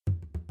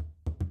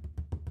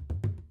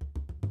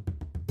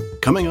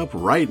Coming up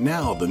right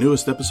now, the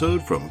newest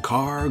episode from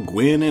Carr,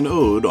 Gwyn, and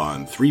Ode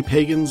on Three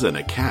Pagans and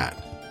a Cat.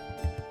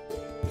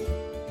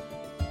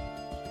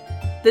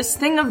 This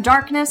thing of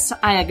darkness,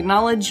 I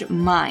acknowledge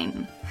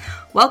mine.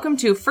 Welcome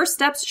to First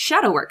Steps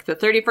Shadow Work, the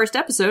 31st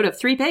episode of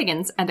Three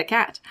Pagans and a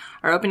Cat.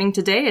 Our opening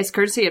today is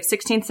courtesy of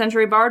 16th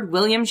century bard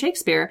William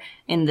Shakespeare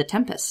in The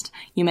Tempest.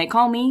 You may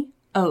call me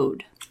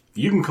Ode.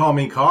 You can call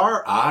me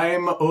Carr.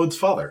 I'm Ode's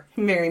father.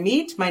 Merry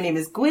meet. My name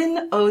is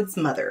Gwyn, Ode's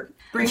mother.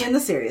 Bring in the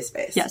serious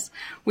face. Yes.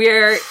 We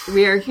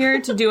are here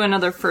to do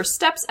another First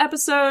Steps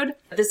episode.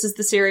 This is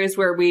the series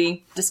where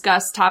we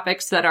discuss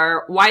topics that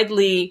are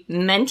widely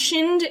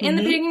mentioned in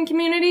the pagan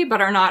community, but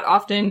are not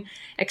often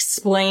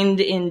explained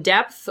in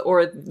depth,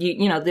 or,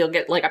 you know, they'll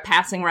get like a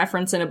passing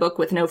reference in a book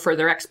with no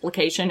further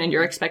explication, and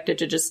you're expected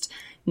to just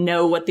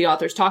know what the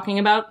author's talking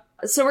about.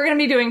 So we're going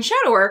to be doing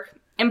shadow work,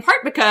 in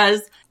part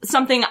because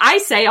something I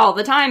say all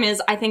the time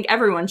is I think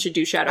everyone should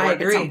do shadow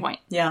work at some point.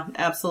 Yeah,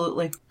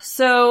 absolutely.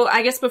 So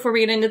I guess before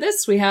we get into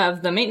this, we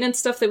have the maintenance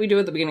stuff that we do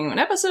at the beginning of an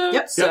episode.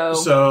 Yep.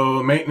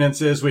 So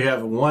maintenance is we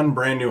have one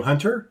brand new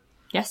hunter.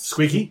 Yes.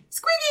 Squeaky.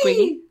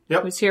 Squeaky.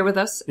 Yep. Who's here with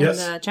us in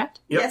the chat.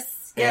 Yep.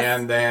 Yes.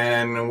 And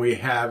then we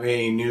have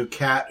a new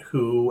cat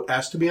who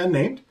asked to be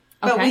unnamed.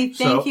 But Okay. we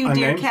thank you,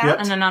 dear unnamed, cat. yep.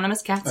 An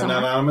anonymous cat An somewhere.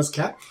 anonymous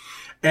cat.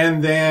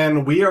 And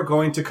then we are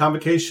going to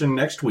convocation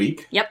next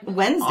week. Yep.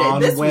 Wednesday. On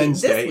This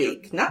Wednesday.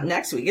 week. Not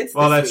next week. It's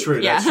Well, this that's week.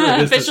 true. Yeah. That's true. It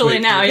is this Officially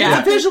week. now, yeah.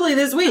 It's officially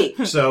this week.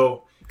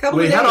 So Couple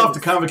we of head days. off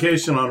to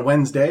convocation on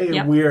Wednesday.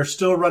 Yep. We are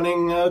still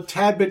running a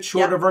tad bit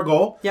short Yep. of our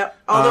goal. Yep.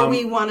 Although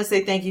we want to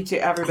say thank you to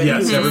everybody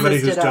Yes, who's everybody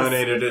who's assisted us.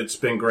 donated. It's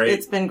been great.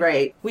 It's been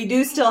great. We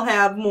do still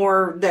have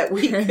more that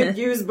we could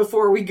use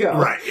before we go.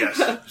 Right,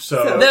 yes.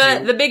 So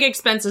The big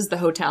expense is the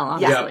hotel,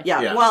 obviously.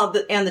 Yeah. Well,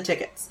 and the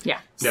tickets. Yeah.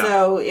 Yeah.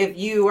 So if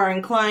you are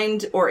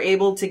inclined or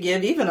able to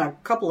give even a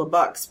couple of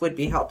bucks would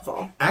be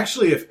helpful.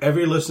 actually, if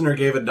every listener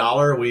gave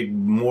 $1, we'd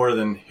more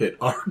than hit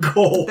our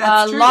goal.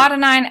 That's true.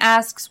 Lotta9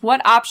 asks,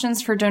 what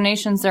options for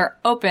donations are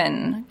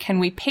open? Can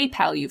we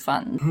PayPal you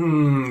funds?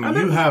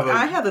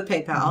 I have a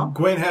PayPal.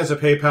 Gwen has a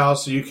PayPal,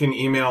 so you can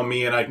email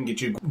me and I can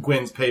get you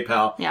Gwen's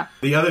PayPal. Yeah.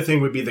 The other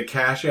thing would be the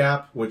Cash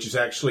App, which is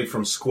actually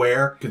from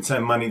Square. You can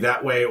send money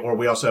that way, or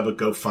we also have a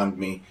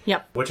GoFundMe.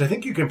 Yep. Which I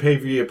think you can pay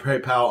via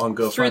PayPal on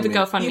GoFundMe. Through the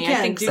GoFundMe, You I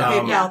can think do so.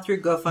 PayPal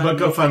through GoFundMe. But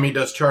GoFundMe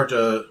does charge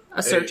a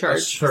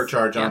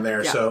surcharge. on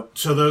there. Yeah.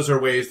 So those are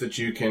ways that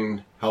you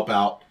can help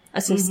out.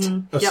 Assist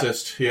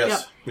Assist,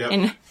 yes.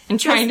 Yep. in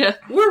trying to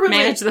We're really-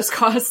 manage those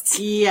costs.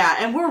 Yeah,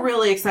 and we're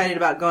really excited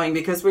about going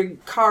because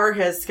Carr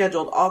has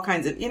scheduled all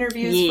kinds of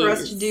interviews for us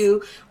Yes. to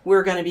do.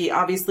 We're going to be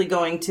obviously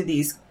going to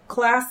these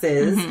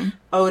classes,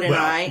 Ode and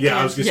Well, I. yeah,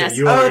 I and was going to Yes. say,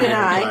 you Ode already and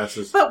have I.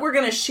 classes. But we're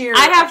going to share.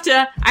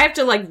 I have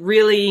to like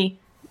really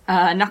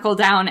knuckle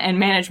down and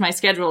manage my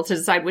schedule to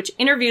decide which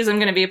interviews I'm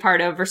going to be a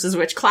part of versus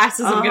which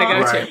classes I'm going to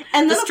go Right. to.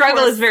 And the then, of struggle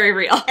course- is very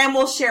real. And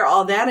we'll share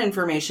all that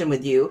information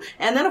with you.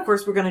 And then, of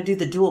course, we're going to do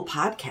the dual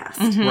podcast.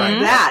 Right.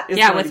 That is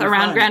Yeah, going with to be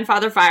Around fun.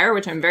 Grandfather Fire,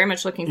 which I'm very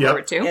much looking Yep.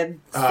 forward to.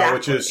 Exactly.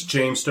 Which is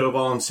James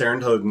Stovall and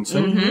Saren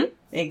Hogenson.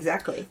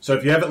 Exactly. So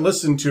if you haven't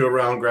listened to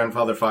Around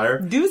Grandfather Fire,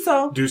 Do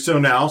so. do so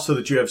now so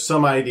that you have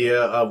some idea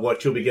of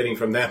what you'll be getting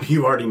from them.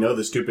 You already know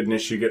the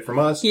stupidness you get from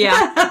us.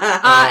 Yeah.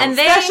 And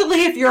they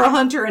Especially if you're a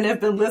hunter and have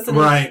been listening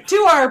Right. to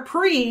our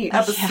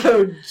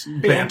pre-episode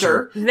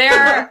banter.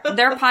 Banter.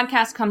 their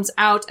podcast comes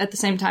out at the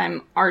same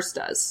time ours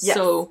does. Yes.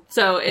 So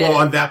Well,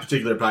 on that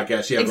particular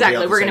podcast, yeah.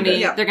 exactly, we're going to be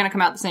Yeah. they're going to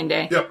come out the same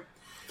day. Yep.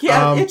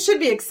 Yeah, it should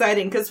be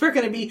exciting because we're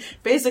going to be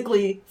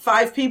basically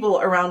 5 people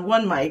around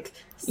one mic.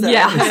 So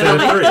Yeah. Instead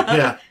of 3,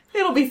 yeah.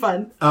 It'll be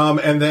fun.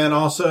 And then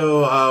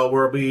also,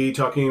 we'll be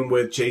talking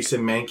with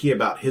Jason Mankey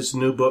about his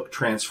new book,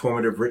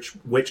 Transformative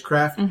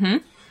Witchcraft.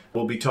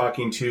 We'll be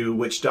talking to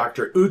Witch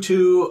Doctor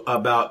Utu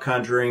about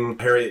conjuring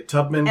Harriet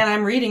Tubman. And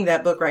I'm reading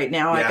that book right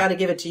now. I Yeah. got to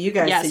give it to you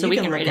guys Yeah, so so you we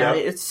can can look read at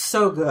it. it. It's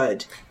so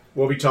good.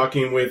 We'll be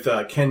talking with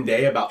Ken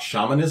Day about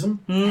shamanism,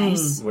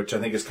 Nice. which I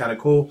think is kind of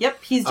cool.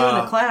 Yep, he's doing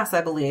a class,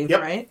 I believe,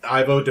 Yep. right?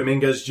 Ivo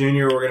Dominguez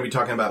Jr., we're going to be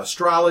talking about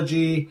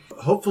astrology.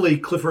 Hopefully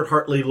Clifford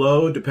Hartley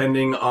Lowe,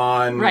 depending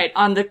on Right,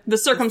 on the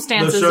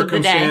circumstances of the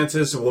day.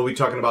 circumstances. We'll be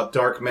talking about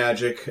dark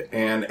magic.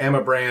 And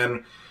Emma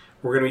Brand,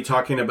 we're going to be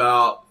talking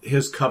about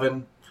his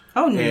coven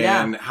Oh, and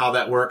yeah. how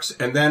that works.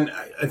 And then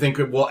I think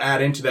we'll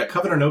add into that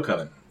coven or no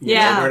coven. You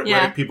Yeah, know, where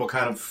yeah. do people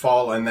kind of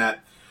fall in that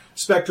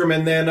spectrum.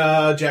 And then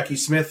Jackie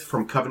Smith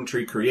from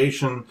Coventry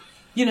Creation.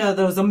 You know,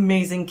 those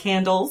amazing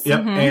candles.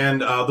 Yep.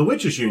 And the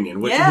Witches Union,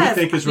 which Yes.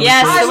 we think is really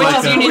Yes, cool. the It's like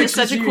Witches a- Union is Witches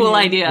such a Union. cool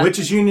idea.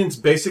 Witches Union's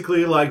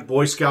basically like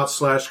Boy Scouts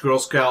 / Girl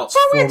Scouts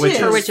for witches.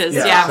 For witches,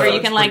 Yeah, yeah, so where you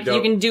it's can pretty dope.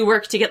 you can do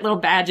work to get little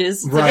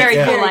badges. It's Right, a very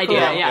yeah. cool Very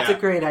idea, cool. yeah. It's a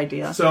great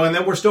idea. So, and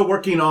then we're still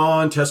working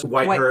on Tess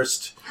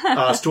Whitehurst,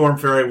 Storm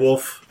Fairy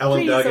Wolf,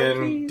 Ellen Please, oh, Duggan,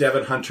 please.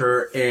 Devin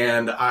Hunter,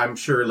 and I'm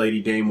sure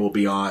Lady Dame will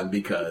be on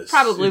because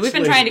Probably. it's We've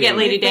been trying to get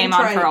Lady We've been Dame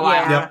on trying- for a while.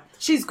 Yeah. Yep.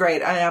 She's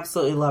great. I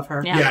absolutely love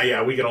her. Yeah.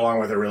 Yeah, we get along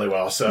with her really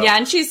well. So Yeah,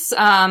 and she's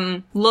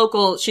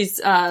local.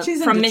 She's She's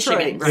in from Detroit,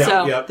 Michigan, right?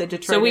 so Yep. The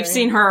Detroit so we've area.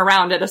 seen her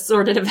around at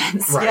assorted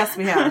events. Right. Yes,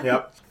 we have.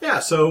 Yep. Yeah,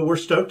 so we're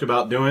stoked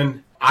about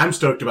doing I'm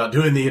stoked about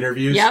doing the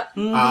interviews. Yep.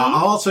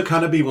 I'll also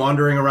kind of be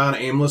wandering around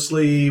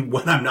aimlessly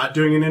when I'm not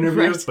doing an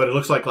interview. Right. But it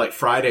looks like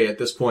Friday at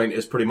this point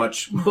is pretty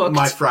much Booked.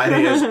 my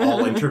Friday is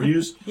all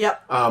interviews.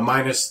 Yep.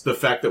 Minus the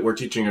fact that we're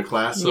teaching a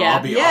class, so Yeah.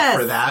 I'll be Yes.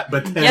 off for that.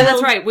 But then, Yeah,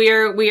 that's right. We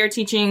are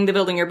teaching the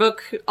Building Your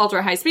Book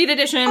Ultra High Speed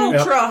Edition.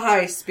 Ultra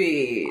high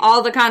speed.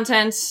 All the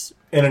content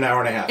in an hour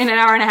and a half. in an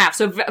hour and a half,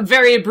 so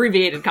very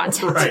abbreviated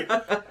content. Right.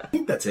 I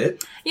think that's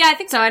it. Yeah, I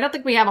think so. I don't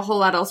think we have a whole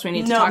lot else we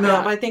need to talk No,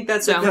 about. I think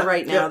that's So, it for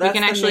right now. yeah, we That's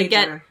can the actually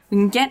major-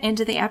 get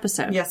into the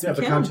episode. Yes, Yeah, we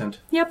the can. content.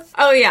 Yep.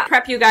 Oh yeah.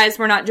 Prep you guys,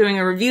 we're not doing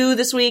a review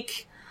this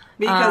week.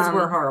 Because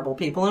we're horrible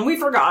people and we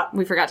forgot.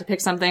 We forgot to pick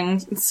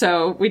something,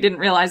 so we didn't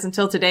realize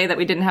until today that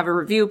we didn't have a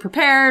review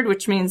prepared,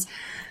 which means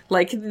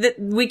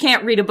we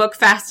can't read a book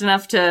fast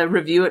enough to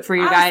review it for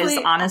you guys,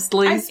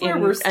 honestly, I swear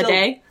in we're a still-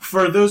 day.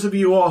 For those of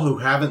you all who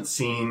haven't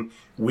seen,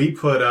 I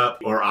put up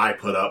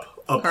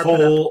a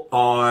poll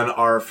on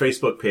our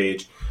Facebook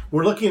page.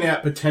 We're looking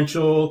at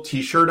potential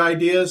t-shirt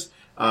ideas,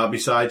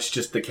 besides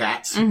just the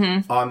cats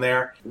on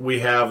there. We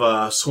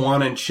have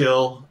Swan and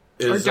Chill.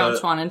 Or Don't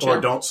Swan and Chill. Or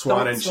Don't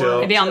Swan and Swan. Chill.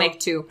 Maybe I'll make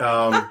two.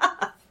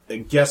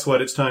 Guess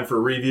what? It's time for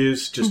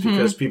reviews, just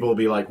because people will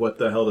be like, what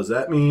the hell does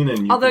that mean?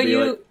 And you Although can be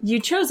like, you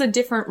chose a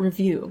different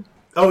review.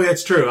 oh, yeah,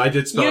 it's true. I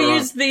did spell it You wrong.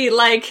 used the,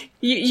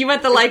 you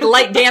went the,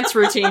 light dance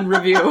routine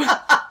review.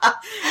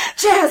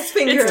 Jazz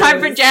fingers. It's time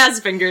for jazz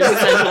fingers,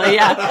 essentially,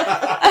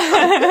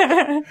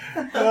 yeah.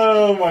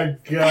 Oh my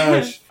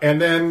gosh.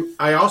 And then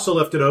I also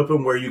left it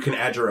open where you can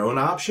add your own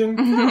option.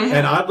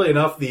 And oddly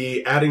enough,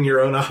 the adding your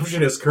own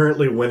option is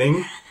currently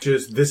winning.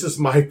 Just, this is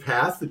my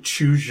path,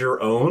 choose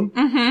your own.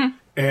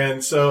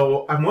 And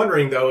so I'm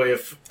wondering though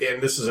if,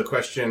 and this is a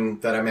question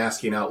that I'm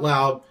asking out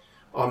loud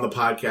on the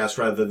podcast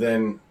rather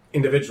than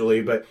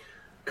individually, but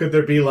could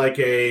there be like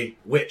a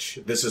witch,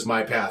 this is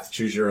my path,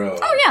 choose your own?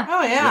 Oh, yeah.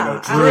 Oh, yeah. You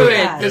know, I Druid, like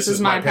that. This is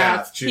my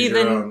path. choose your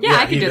Heathen. own. Yeah,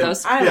 I can do heathen.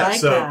 those. I Yeah, like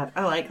so, that.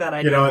 I like that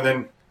idea. You know, and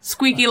then,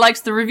 Squeaky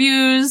likes the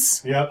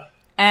reviews, yep.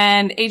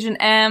 and Agent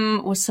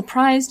M was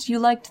surprised you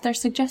liked their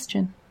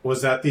suggestion.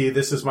 Was that the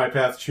this is my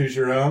path, choose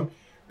your own?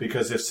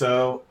 Because if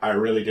so, I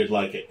really did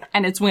like it.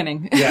 And it's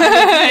winning.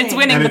 Yeah. It's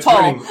winning And the it's poll.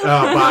 winning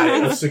by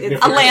a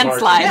significant A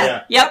landslide. margin.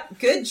 Yeah. Yep.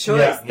 Good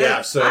choice.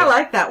 Yeah, so- I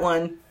like that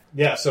one.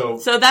 Yeah, so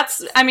So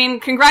that's,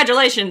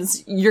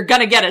 congratulations. You're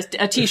gonna get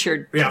a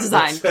t-shirt Yeah,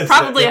 design. that's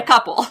Probably it, a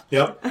couple.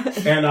 yep.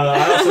 And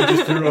I also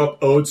just threw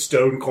up Ode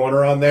Stone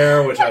Corner on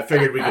there, which I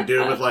figured we could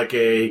do with like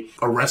a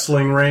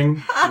wrestling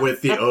ring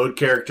with the Ode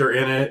character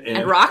in it.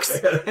 And rocks.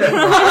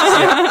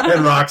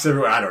 And rocks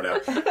everywhere. I don't know.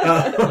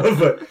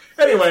 But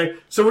anyway,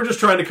 so we're just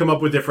trying to come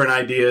up with different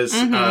ideas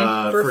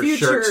For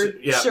future shirts.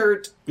 Yeah.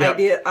 shirt Yep.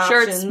 idea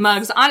Shirts, options.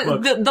 mugs.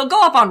 Mugs. They'll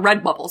go up on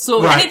Redbubble.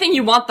 So Right. anything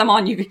you want them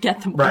on, you could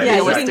get them on. Right, Yeah,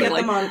 you can exactly. get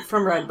them on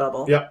from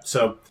Redbubble. Yep.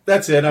 So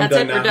that's it. I'm That's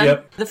done it, now. we're done.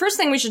 Yep. The first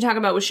thing we should talk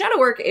about with shadow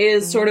work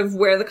is sort of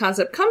where the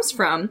concept comes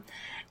from.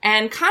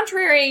 And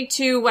contrary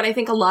to what I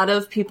think a lot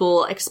of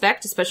people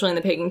expect, especially in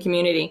the pagan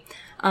community,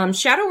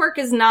 shadow work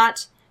is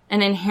not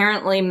an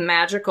inherently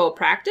magical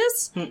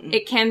practice.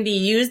 It can be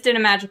used in a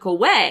magical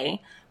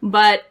way,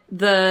 but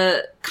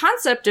the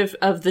concept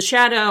of the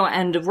shadow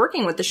and of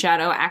working with the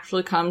shadow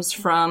actually comes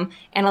from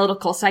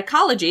analytical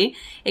psychology.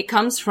 It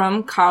comes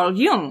from Carl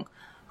Jung,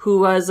 who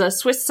was a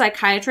Swiss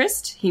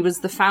psychiatrist. He was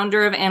the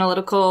founder of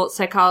analytical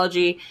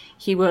psychology.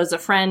 He was a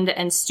friend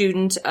and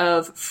student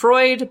of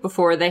Freud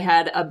before they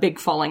had a big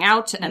falling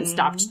out and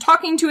stopped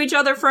talking to each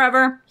other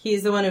forever.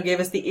 He's the one who gave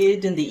us the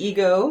id and the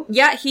ego.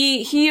 Yeah,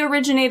 he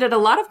originated a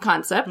lot of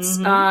concepts.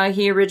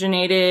 He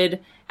originated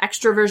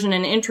extroversion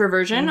and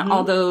introversion,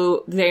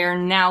 although they're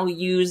now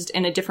used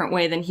in a different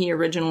way than he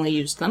originally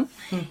used them.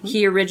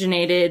 He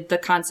originated the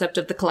concept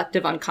of the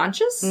collective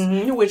unconscious.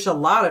 Which a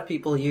lot of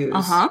people use.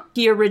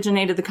 He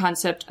originated the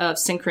concept of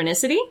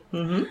synchronicity.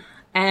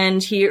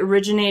 And he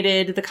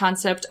originated the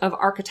concept of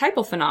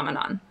archetypal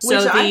phenomenon. Which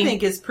I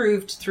think is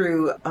proved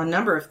through a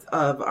number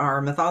of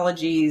our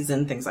mythologies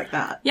and things like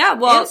that. Yeah,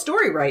 well- And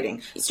story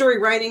writing,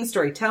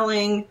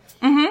 storytelling.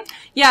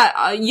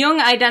 Yeah, Jung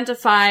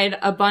identified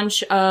a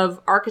bunch of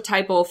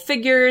archetypal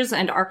figures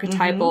and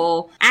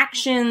archetypal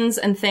actions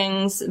and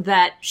things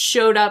that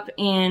showed up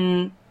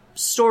in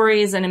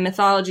stories and in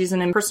mythologies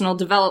and in personal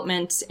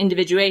development,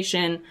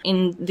 individuation,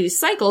 in these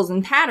cycles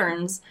and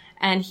patterns.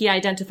 And he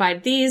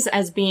identified these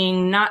as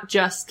being not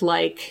just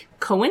like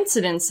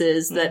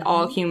coincidences that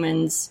all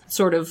humans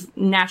sort of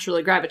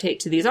naturally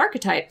gravitate to these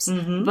archetypes,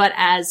 but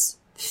as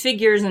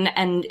figures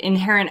and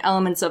inherent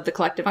elements of the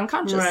collective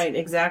unconscious. Right,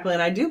 exactly.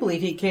 And I do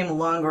believe he came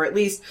along, or at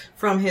least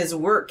from his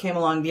work came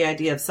along, the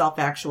idea of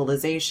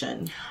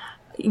self-actualization.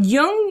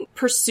 Jung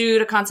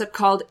pursued a concept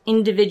called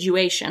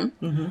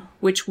individuation,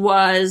 which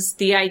was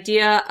the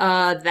idea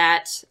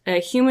that a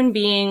human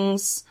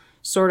being's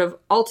sort of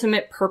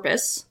ultimate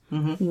purpose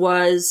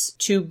was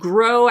to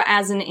grow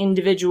as an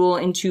individual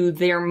into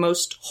their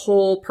most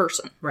whole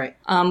person. Right.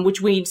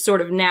 Which we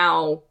sort of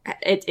now,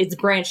 it's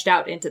branched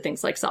out into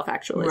things like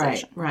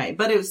self-actualization. Right.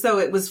 But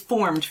it was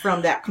formed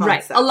from that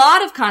Right. concept. A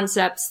lot of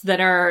concepts that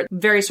are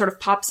very sort of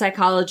pop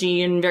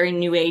psychology and very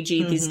new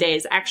agey these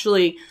days,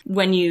 actually,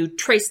 when you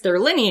trace their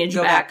lineage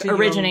back to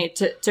originate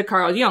to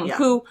Carl Jung,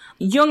 who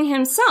Jung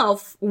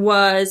himself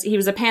he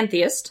was a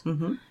pantheist.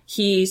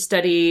 He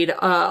studied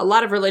a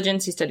lot of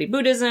religions. He studied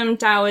Buddhism,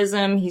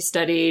 Taoism. He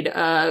studied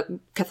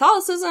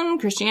Catholicism,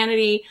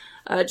 Christianity,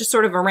 just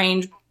sort of a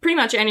range. Pretty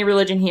much any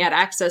religion he had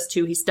access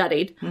to, he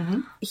studied.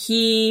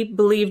 He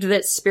believed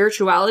that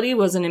spirituality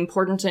was an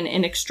important and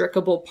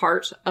inextricable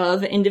part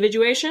of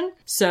individuation.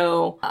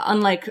 So,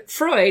 unlike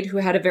Freud, who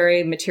had a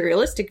very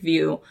materialistic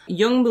view,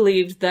 Jung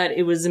believed that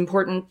it was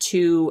important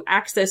to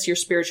access your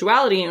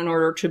spirituality in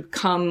order to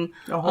become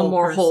a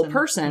more whole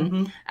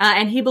person.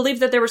 And he believed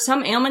that there were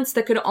some ailments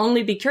that could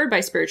only be cured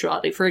by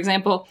spirituality. For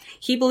example,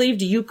 he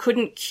believed you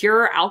couldn't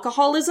cure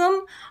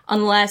alcoholism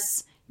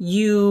unless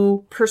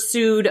you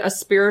pursued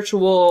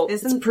spiritual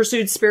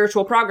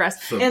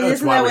progress. So And that's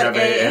isn't why that we what have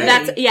AA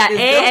That's, yeah, is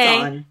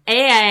built on?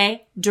 AA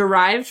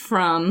derived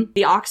from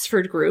the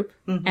Oxford group,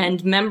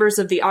 and members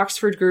of the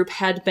Oxford group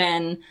had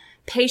been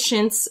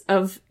patients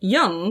of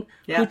Jung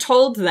who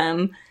told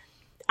them,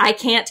 I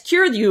can't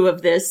cure you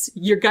of this.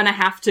 You're gonna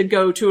have to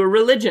go to a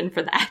religion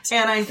for that.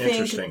 And I think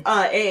Interesting.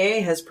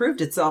 AA has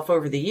proved itself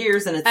over the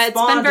years, and it's It's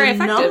been spawned very a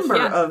effective, number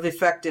yeah. of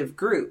effective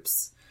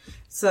groups.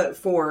 So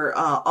for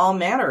all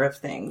manner of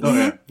things. Oh,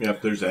 yeah.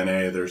 Yep, there's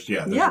NA, there's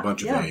a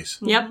bunch of A's.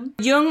 Yep.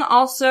 Jung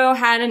also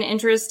had an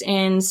interest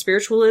in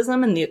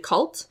spiritualism and the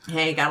occult.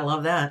 Hey, gotta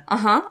love that.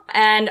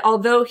 And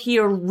although he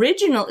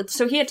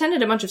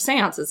attended a bunch of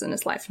seances in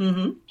his life.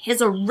 His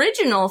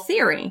original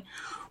theory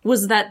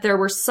was that there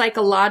were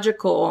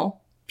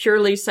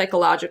purely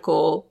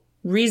psychological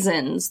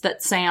reasons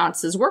that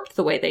seances worked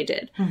the way they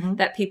did.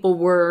 That people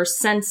were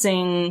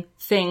sensing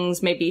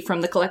things maybe from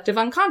the collective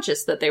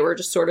unconscious that they were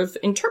just sort of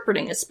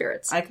interpreting as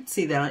spirits. I could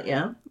see that,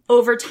 yeah.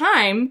 Over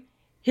time,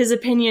 his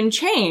opinion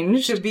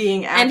changed. To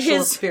being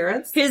actual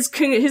spirits.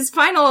 His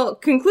final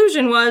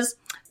conclusion was,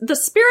 the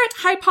spirit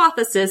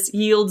hypothesis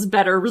yields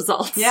better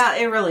results. Yeah,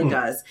 it really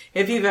does.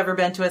 If you've ever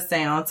been to a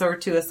seance or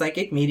to a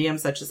psychic medium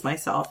such as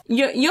myself.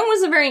 Jung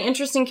was a very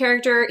interesting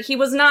character. He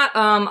was not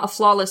a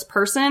flawless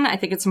person. I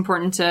think it's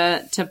important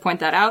to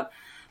point that out.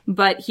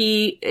 But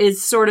he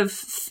is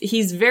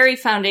he's very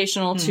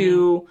foundational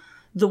to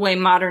the way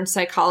modern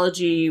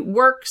psychology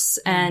works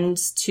and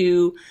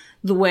to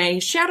the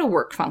way shadow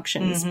work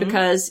functions.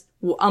 Because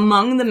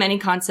among the many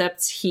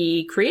concepts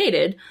he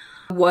created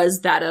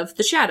was that of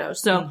the shadow.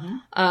 So,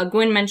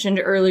 Gwyn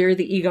mentioned earlier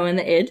the ego and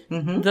the id.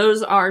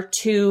 Those are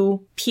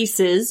two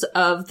pieces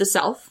of the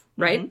self,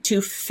 right?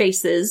 Two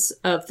faces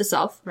of the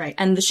self. Right.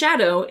 And the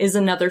shadow is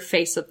another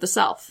face of the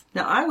self.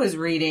 Now, I was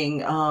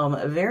reading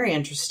a very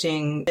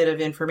interesting bit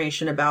of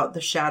information about the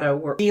shadow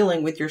work,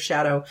 dealing with your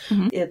shadow.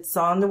 It's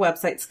on the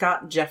website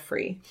Scott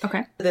Jeffrey.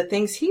 Okay. The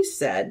things he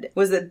said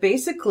was that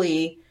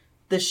basically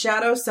the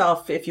shadow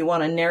self, if you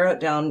want to narrow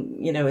it down,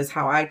 is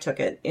how I took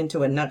it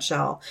into a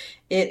nutshell.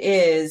 It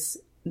is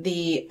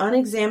the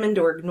unexamined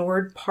or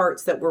ignored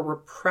parts that were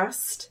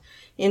repressed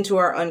into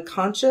our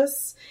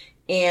unconscious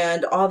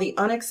and all the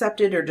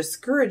unaccepted or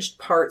discouraged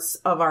parts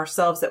of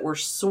ourselves that were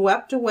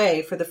swept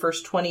away for the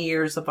first 20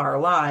 years of our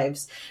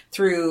lives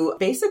through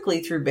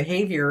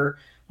behavior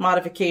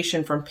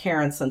modification from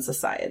parents and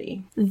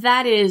society.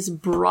 That is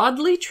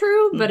broadly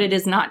true, but it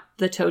is not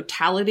the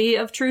totality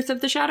of truth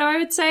of the shadow, I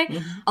would say.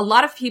 A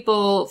lot of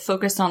people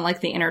focus on like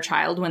the inner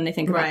child when they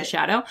think about the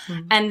shadow.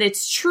 And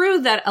it's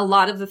true that a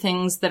lot of the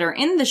things that are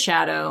in the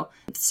shadow,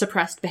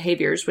 suppressed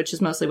behaviors, which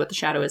is mostly what the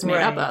shadow is made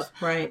up of,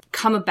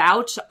 come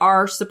about,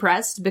 are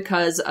suppressed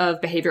because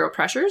of behavioral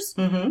pressures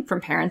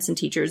from parents and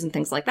teachers and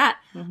things like that.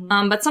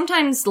 But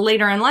sometimes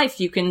later in life,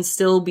 you can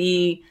still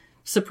be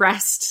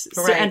suppressed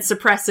and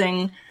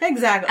suppressing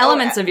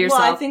elements of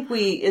yourself. Well, I think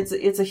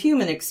it's a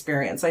human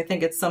experience. I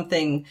think it's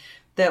something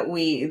that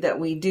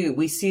we do.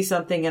 We see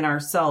something in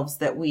ourselves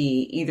that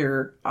we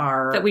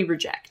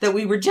reject, that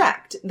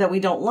we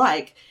don't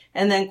like.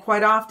 And then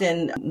quite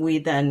often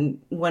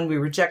when we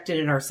reject it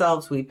in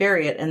ourselves, we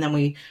bury it and then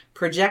we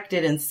project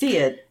it and see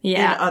it in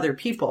other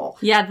people.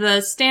 Yeah. The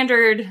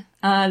standard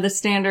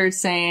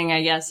saying,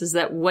 I guess, is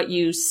that what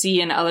you see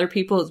in other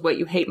people is what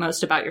you hate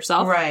most about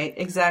yourself. Right.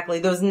 Exactly.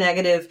 Those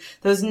negative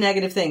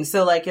things.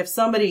 So like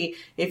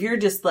if you're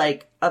just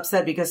like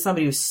upset because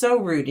somebody was so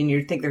rude and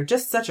you think they're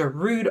just such a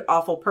rude,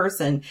 awful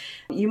person,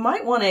 you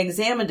might want to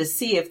examine to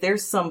see if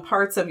there's some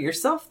parts of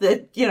yourself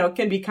that,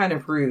 can be kind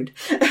of rude.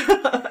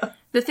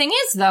 The thing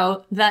is,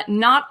 though, that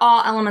not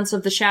all elements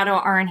of the shadow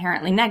are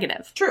inherently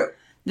negative. True.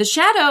 The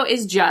shadow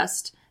is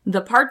just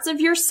the parts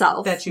of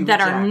yourself That you that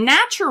are reject.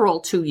 natural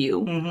to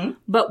you,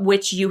 but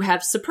which you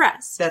have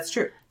suppressed. That's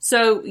true.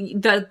 So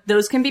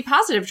those can be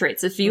positive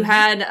traits. If you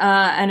had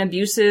an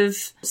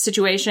abusive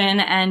situation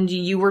and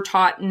you were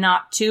taught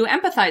not to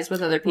empathize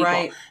with other people,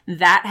 Right.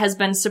 that has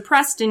been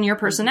suppressed in your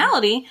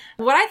personality.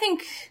 What I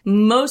think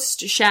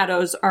most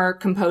shadows are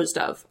composed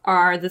of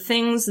are the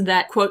things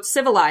that, quote,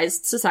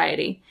 civilized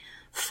society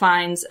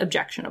finds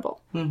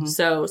objectionable.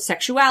 So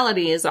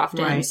sexuality is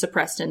often Right.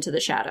 suppressed into the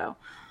shadow.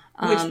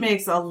 Which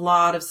makes a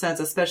lot of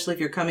sense, especially if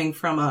you're coming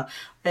from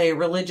a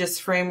religious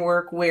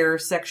framework where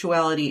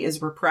sexuality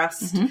is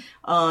repressed,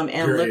 and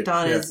Period. looked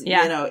on Yeah. as,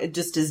 Yeah. you know, it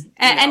just is,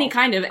 Any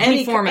form of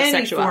any form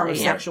sexuality. of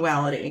yeah.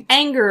 sexuality.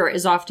 Anger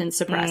is often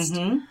suppressed.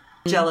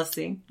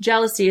 Jealousy.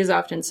 Jealousy is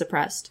often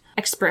suppressed.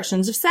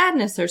 Expressions of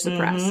sadness are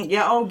suppressed.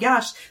 Yeah. Oh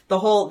gosh. That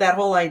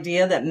whole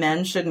idea that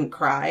men shouldn't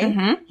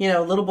cry. You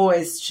know, little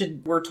boys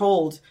we're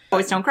told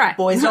Boys don't cry.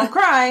 boys don't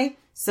cry.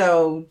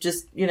 So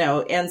just, you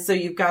know, and so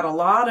you've got a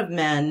lot of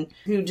men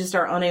who just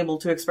are unable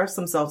to express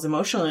themselves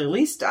emotionally. At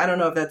least I don't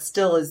know if that's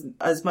still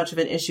as much of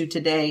an issue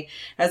today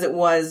as it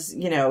was,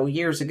 you know,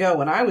 years ago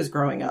when I was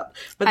growing up.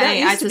 But that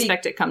I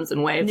suspect it comes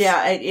in waves.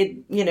 yeah, it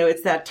you know,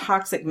 it's that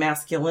toxic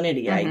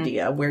masculinity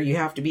idea where you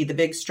have to be the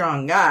big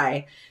strong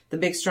guy, the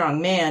big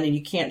strong man, and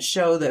you can't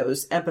show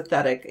those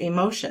empathetic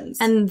emotions.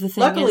 And the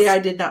thing luckily is- I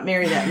did not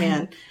marry that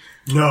man.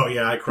 No,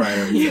 yeah, I cry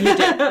every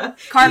day.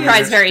 Car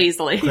cries very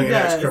easily. Kleenex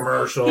does.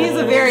 commercials. He's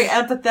a very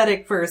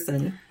empathetic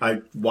person. I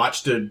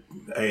watched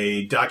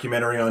a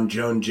documentary on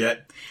Joan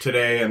Jett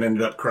today and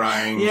ended up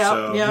crying. Yep,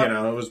 So, yep. you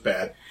know, it was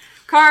bad.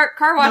 Car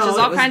watches No, it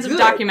all was kinds good.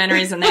 of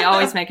documentaries and they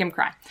always make him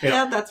cry.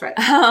 Yeah, that's right.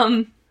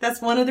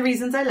 That's one of the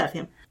reasons I love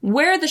him.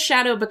 Where the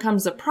shadow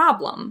becomes a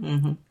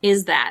problem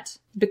is that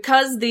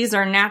because these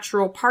are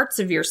natural parts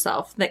of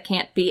yourself that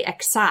can't be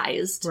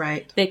excised,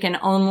 Right. they can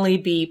only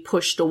be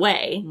pushed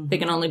away. They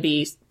can only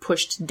be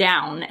pushed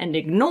down and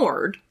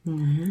ignored.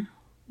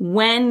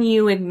 When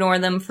you ignore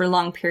them for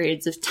long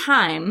periods of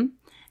time,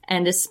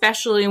 and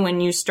especially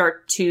when you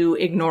start to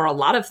ignore a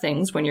lot of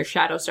things, when your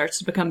shadow starts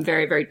to become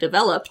very, very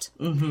developed,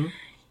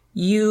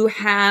 you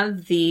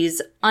have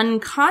these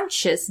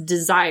unconscious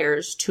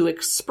desires to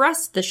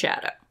express the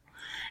shadow.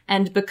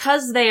 And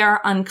because they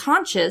are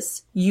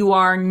unconscious, you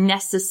are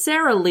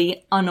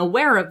necessarily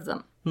unaware of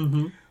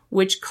them,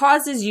 which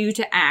causes you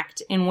to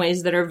act in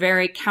ways that are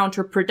very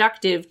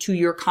counterproductive to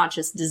your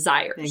conscious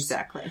desires.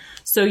 Exactly.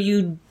 So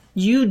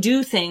you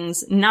do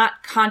things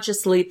not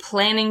consciously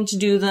planning to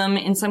do them,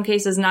 in some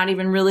cases not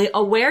even really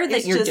aware that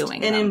It's you're just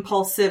doing an them.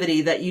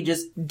 impulsivity that you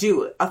just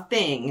do a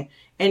thing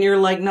and you're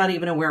like not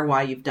even aware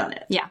why you've done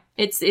it. Yeah.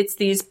 It's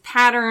these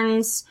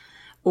patterns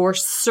or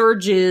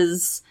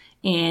surges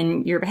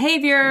in your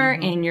behavior,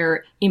 in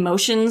your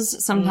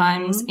emotions,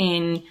 sometimes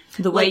in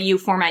the way you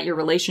format your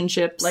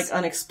relationships. Like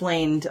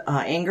unexplained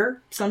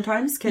anger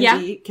sometimes can Yeah.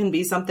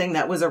 be something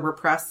that was a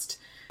repressed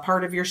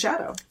part of your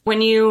shadow.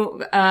 when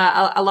you,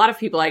 a lot of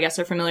people, I guess,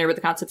 are familiar with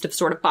the concept of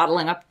sort of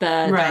bottling up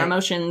their Right.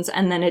 emotions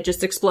and then it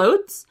just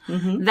explodes.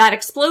 That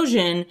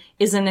explosion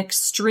is an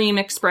extreme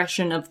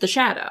expression of the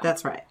shadow.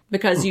 That's right.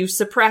 Because you've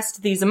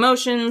suppressed these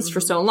emotions for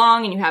so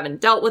long and you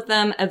haven't dealt with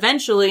them.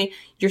 Eventually,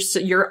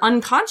 your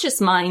unconscious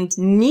mind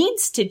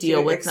needs to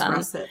deal with them.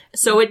 express it.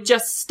 So it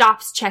just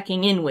stops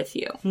checking in with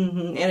you.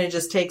 And it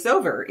just takes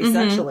over,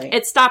 essentially.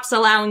 It stops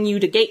allowing you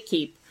to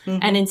gatekeep.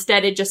 And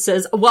instead it just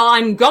says, well,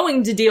 I'm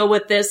going to deal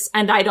with this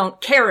and I don't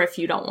care if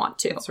you don't want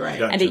to. That's right.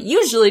 Gotcha. And it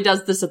usually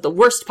does this at the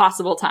worst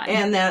possible time.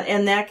 And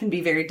that can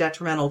be very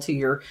detrimental to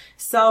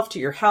yourself, to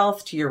your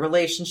health, to your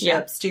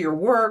relationships, to your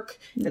work,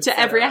 To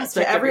every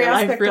aspect to every of your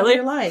life, aspect really. of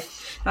your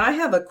life. Now, I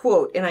have a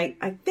quote, and I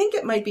think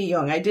it might be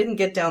Jung. I didn't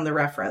get down the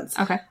reference.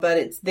 Okay. But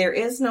it's, there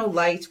is no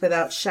light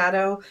without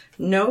shadow,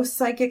 no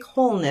psychic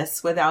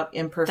wholeness without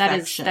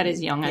imperfection. that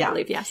is Jung, I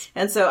believe, yes.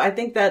 And so I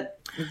think that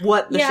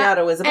what the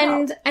shadow is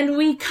about. And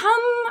we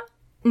come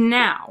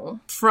now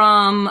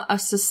from a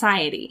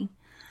society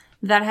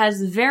that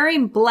has very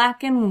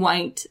black and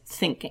white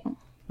thinking.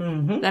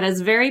 That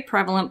has very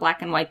prevalent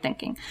black and white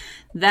thinking.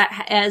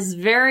 That is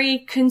very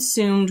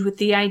consumed with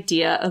the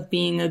idea of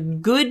being a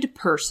good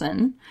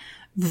person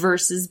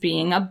versus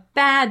being a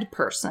bad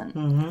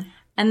person.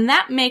 And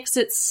that makes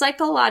it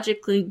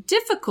psychologically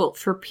difficult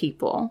for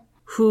people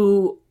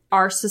who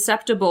are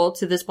susceptible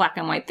to this black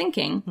and white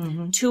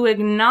thinking to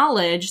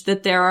acknowledge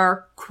that there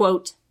are,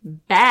 quote,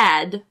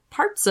 bad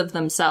parts of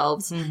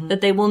themselves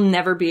that they will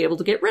never be able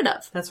to get rid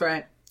of. That's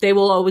right. They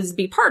will always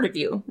be part of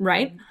you,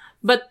 right?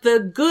 But the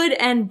good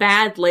and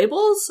bad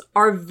labels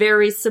are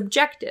very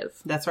subjective.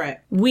 That's right.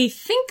 We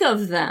think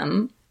of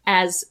them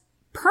as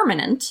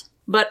permanent,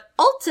 but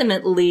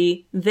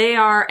ultimately they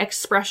are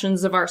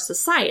expressions of our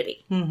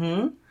society.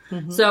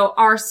 So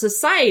our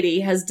society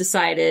has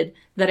decided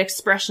that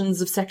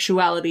expressions of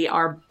sexuality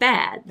are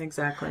bad.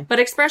 Exactly. But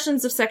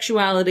expressions of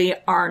sexuality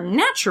are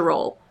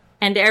natural,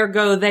 and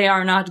ergo they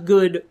are not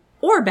good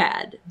or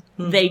bad.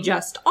 They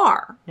just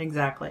are.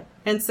 Exactly.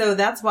 And so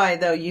that's why,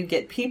 though, you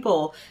get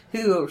people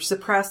who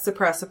suppress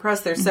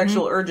their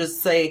sexual urges.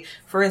 Say,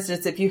 for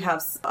instance, if you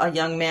have a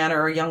young man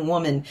or a young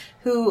woman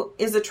who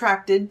is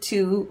attracted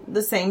to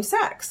the same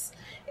sex,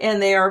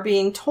 and they are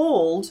being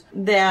told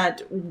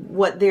that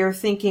what they're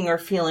thinking or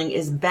feeling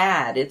is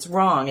bad, it's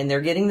wrong, and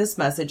they're getting this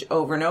message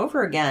over and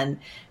over again.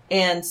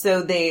 And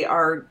so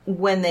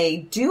when they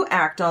do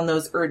act on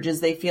those urges,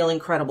 they feel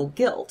incredible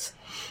guilt.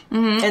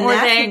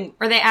 Mm-hmm.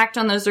 Or they act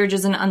on those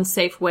urges in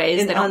unsafe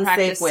ways. They don't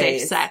practice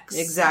safe sex.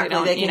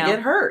 Exactly. They can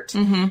get hurt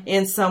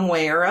in some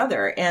way or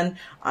other. And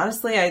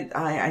honestly,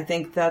 I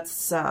think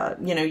that's,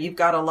 you've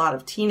got a lot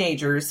of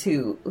teenagers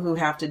who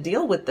have to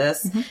deal with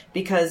this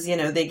because,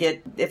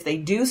 if they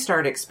do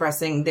start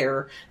expressing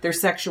their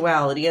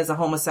sexuality as a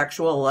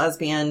homosexual,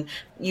 lesbian,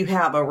 you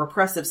have a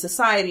repressive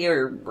society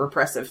or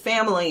repressive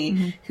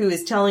family who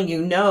is telling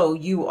you, no,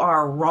 you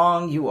are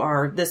wrong.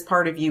 This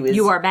part of you is...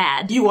 You are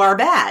bad. You are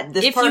bad.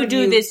 If you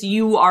do this,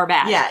 you are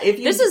bad. Yeah.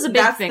 This is a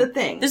big thing. That's the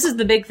thing. This is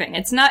the big thing.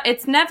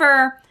 It's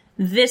never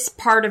this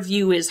part of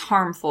you is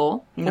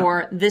harmful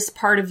or this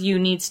part of you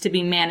needs to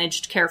be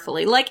managed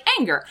carefully. Like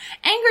anger.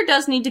 Anger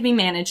does need to be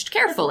managed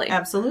carefully.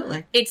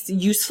 Absolutely. It's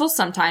useful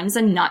sometimes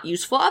and not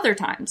useful other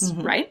times,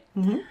 right?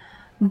 Mm-hmm.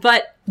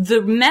 But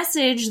the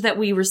message that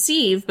we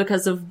receive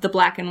because of the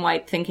black and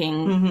white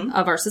thinking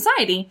of our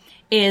society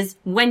is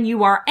when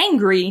you are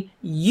angry,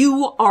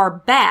 you are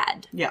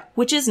bad. Yeah.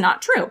 Which is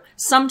not true.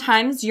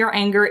 Sometimes your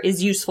anger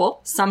is useful.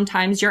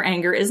 Sometimes your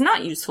anger is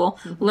not useful.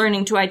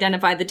 Learning to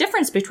identify the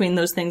difference between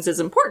those things is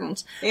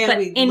important.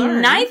 But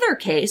in neither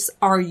case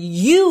are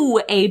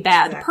you a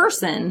bad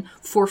person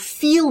for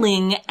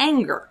feeling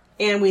anger.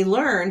 And we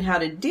learn how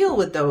to deal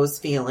with those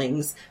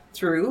feelings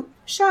through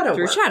shadow work.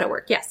 Through shadow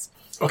work, yes.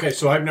 Okay,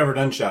 so I've never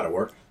done shadow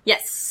work.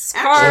 Yes.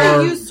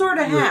 Actually, you sort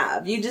of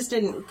have. You just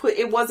didn't put,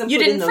 it wasn't You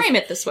put in didn't frame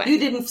it this way. You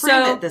didn't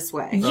frame it this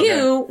way.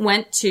 You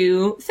went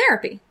to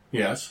therapy.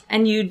 Yes.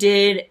 And you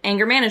did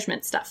anger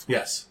management stuff.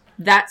 Yes.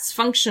 That's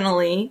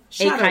functionally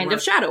a kind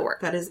of shadow work.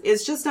 That is,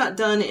 it's just not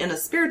done in a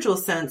spiritual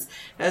sense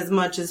as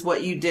much as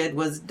what you did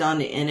was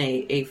done in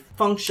a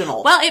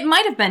functional. Well, it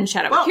might have been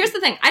shadow work. Well, here's the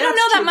thing. I don't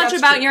know that much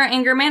about your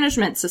anger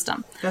management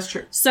system. That's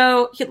true.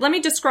 So let me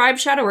describe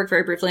shadow work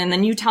very briefly, and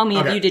then you tell me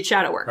if you did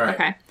shadow work. Right.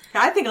 Okay.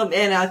 I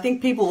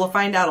think people will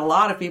find out a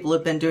lot of people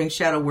have been doing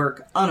shadow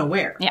work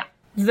unaware. Yeah.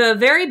 The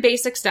very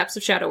basic steps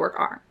of shadow work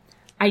are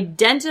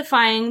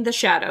identifying the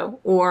shadow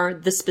or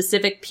the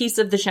specific piece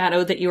of the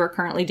shadow that you are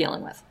currently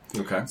dealing with.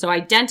 Okay. So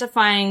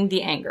identifying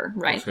the anger,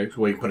 right? Okay, so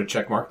we put a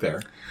check mark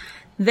there.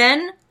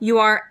 Then you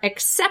are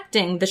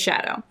accepting the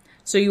shadow.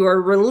 So you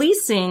are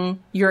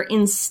releasing your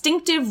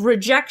instinctive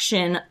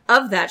rejection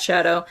of that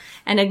shadow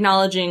and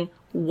acknowledging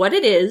what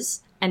it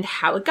is and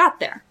how it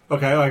got there.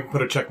 Okay, I can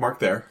put a check mark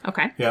there.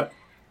 Okay. Yep.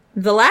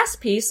 The last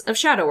piece of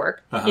shadow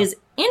work is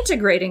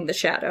integrating the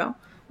shadow,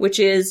 which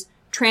is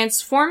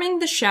transforming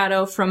the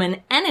shadow from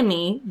an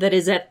enemy that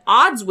is at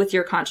odds with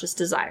your conscious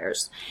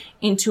desires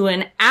into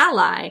an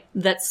ally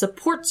that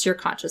supports your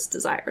conscious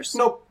desires.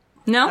 Nope.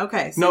 No?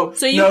 Okay. No.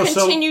 So you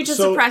continue to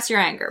suppress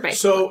your anger, basically.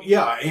 So,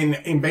 yeah,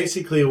 in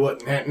basically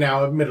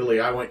now, admittedly,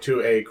 I went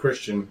to a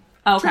Christian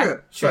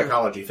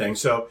psychology thing,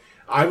 so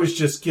I was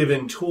just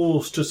given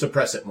tools to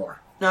suppress it more.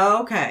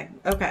 Oh, okay.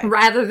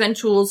 Rather than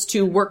tools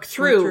to work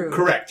through.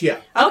 Correct,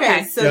 yeah.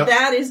 Okay. So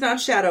that is not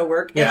shadow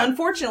work. And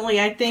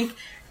unfortunately, I think,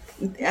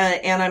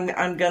 and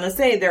I'm going to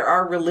say there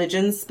are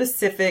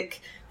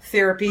religion-specific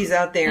therapies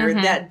out there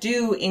that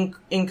do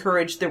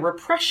encourage the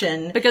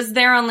repression. Because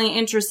they're only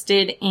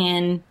interested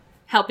in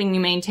helping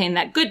you maintain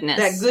that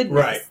goodness.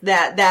 Right.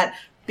 That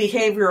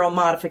behavioral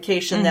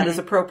modification that is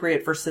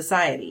appropriate for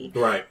society.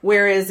 Right.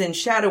 Whereas in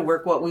shadow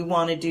work, what we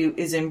want to do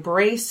is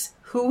embrace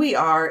who we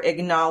are,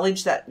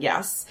 acknowledge that,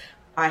 yes,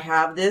 I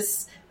have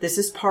this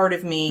is part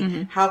of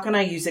me. How can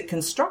I use it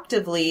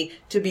constructively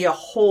to be a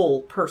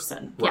whole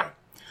person? Yeah.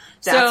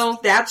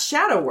 That's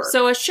shadow work.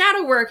 So a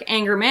shadow work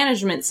anger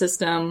management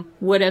system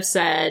would have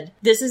said,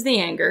 this is the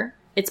anger.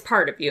 It's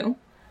part of you.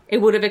 It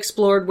would have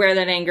explored where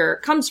that anger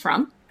comes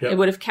from. Yep. It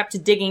would have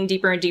kept digging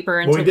deeper and deeper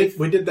until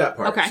we did that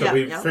part. Okay. So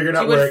we figured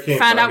out where it came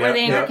from. Found out where the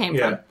anger came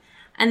from.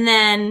 And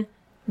then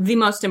the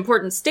most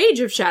important stage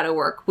of shadow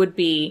work would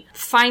be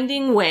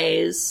finding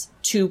ways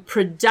to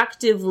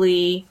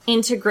productively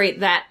integrate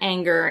that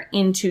anger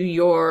into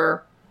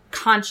your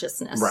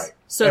consciousness. Right.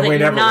 So and that we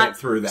you're never not, went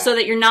through that. So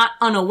that you're not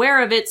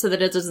unaware of it, so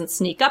that it doesn't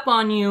sneak up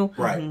on you.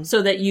 Right.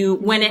 So that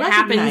when it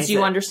happens, you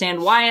it.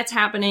 understand why it's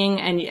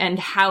happening and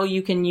how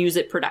you can use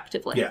it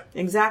productively. Yeah.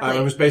 Exactly. I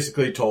was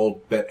basically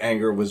told that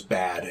anger was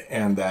bad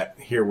and that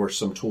here were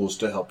some tools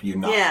to help you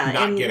not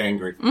get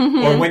angry.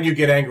 Or when you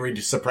get angry,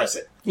 to suppress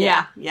it.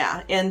 Yeah.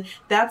 Yeah. And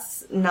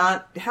that's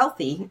not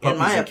healthy, in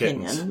my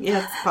opinion.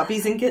 Yes,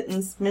 puppies and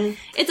kittens. Man.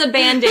 It's a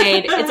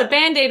Band-Aid. It's a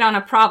Band-Aid on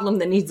a problem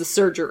that needs a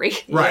surgery.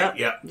 Right.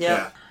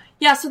 Yep.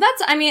 Yeah, so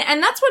that's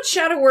what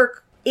shadow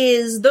work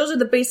is. Those are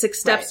the basic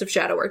steps of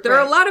shadow work. There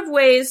are a lot of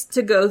ways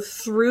to go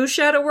through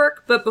shadow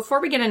work, but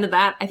before we get into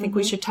that, I think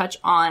we should touch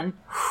on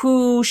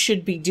who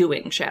should be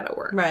doing shadow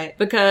work. Right.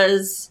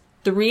 Because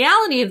The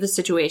reality of the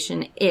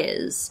situation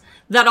is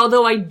that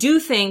although I do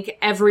think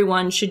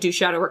everyone should do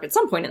shadow work at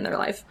some point in their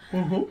life,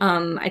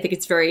 I think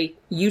it's very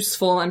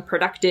useful and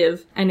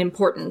productive and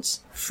important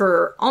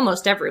for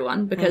almost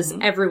everyone because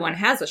everyone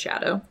has a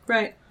shadow.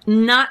 Right.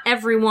 Not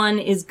everyone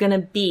is going to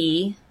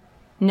be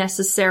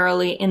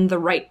necessarily in the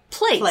right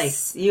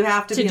place. You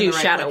have to be do in the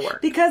right shadow place.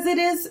 work. Because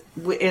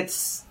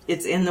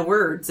it's in the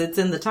words, it's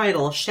in the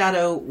title,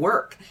 shadow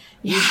work.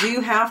 You do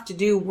have to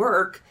do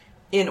work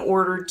in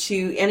order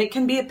to, and it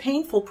can be a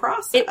painful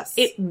process.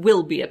 It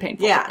will be a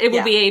painful. Yeah, it will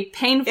yeah. be a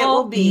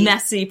painful,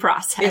 messy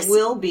process. It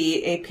will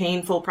be a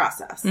painful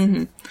process.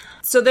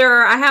 So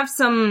I have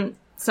some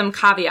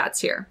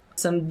caveats here.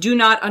 Some do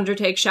not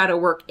undertake shadow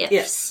work ifs.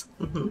 Yes.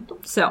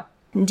 So,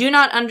 do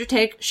not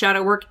undertake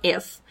shadow work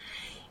if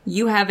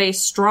you have a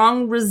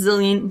strong,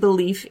 resilient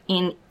belief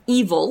in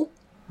evil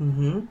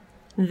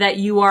that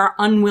you are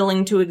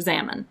unwilling to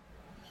examine.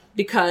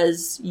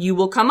 Because you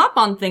will come up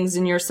on things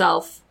in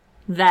yourself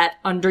that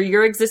under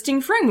your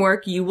existing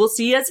framework you will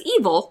see as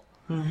evil.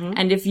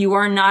 And if you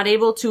are not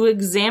able to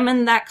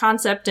examine that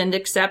concept and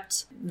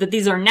accept that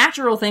these are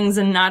natural things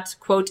and not,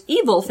 quote,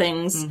 evil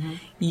things,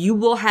 you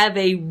will have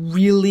a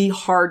really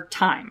hard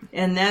time.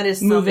 And that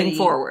is moving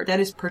forward.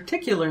 That is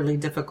particularly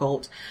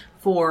difficult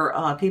for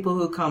people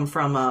who come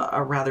from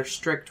a rather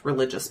strict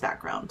religious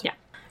background. Yeah.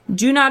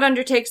 Do not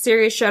undertake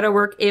serious shadow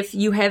work if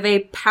you have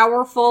a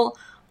powerful,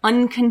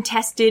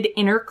 uncontested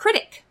inner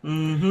critic.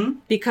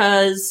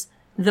 Because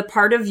the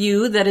part of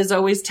you that is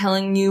always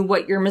telling you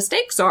what your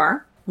mistakes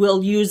are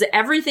will use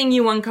everything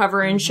you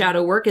uncover in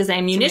shadow work as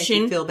ammunition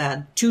to make you feel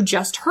bad, to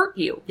just hurt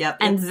you. Yep.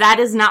 And that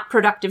is not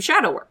productive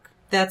shadow work.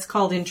 That's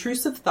called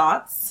intrusive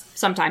thoughts.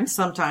 Sometimes.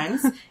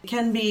 It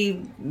can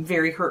be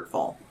very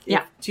hurtful.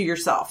 Yeah. To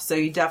yourself. So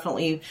you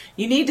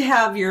need to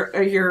have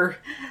your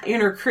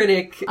inner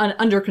critic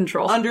under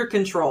control. Under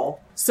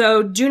control.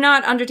 So do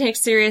not undertake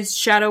serious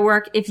shadow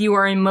work if you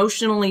are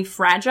emotionally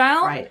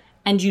fragile. Right.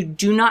 And you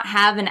do not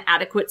have an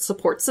adequate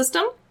support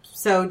system.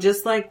 So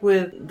just like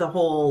with the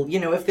whole,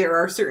 if there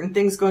are certain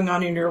things going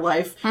on in your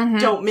life,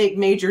 don't make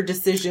major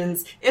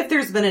decisions. If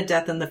there's been a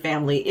death in the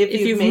family,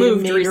 if you've made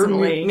moved a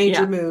recently,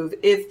 major move,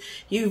 if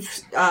you've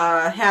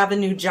have a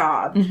new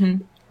job,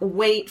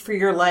 wait for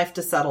your life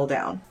to settle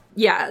down.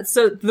 Yeah.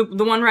 So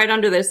the one right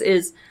under this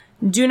is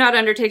do not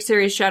undertake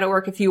serious shadow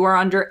work if you are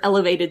under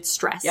elevated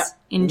stress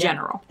in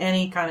general.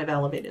 Any kind of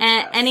elevated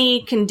stress.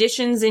 Any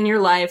conditions in your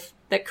life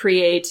that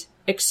create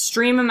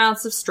extreme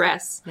amounts of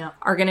stress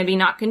are going to be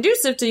not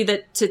conducive to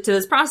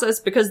this process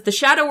because the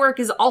shadow work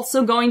is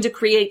also going to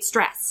create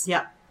stress.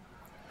 Yeah.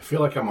 I feel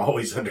like I'm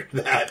always under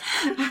that.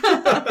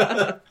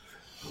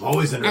 I'm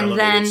always under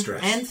elevated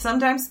stress. And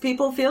sometimes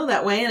people feel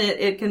that way, and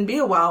it can be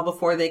a while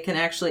before they can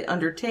actually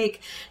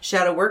undertake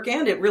shadow work.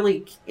 And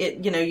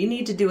you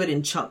need to do it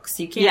in chunks.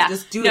 You can't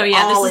just do it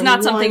all. This is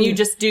not something you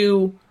just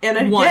do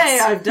once. Yay,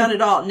 I've done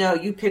it all. No,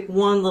 you pick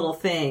one little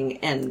thing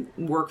and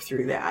work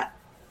through that.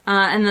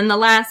 And then the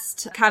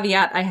last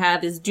caveat I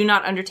have is do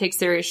not undertake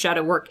serious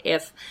shadow work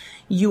if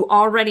you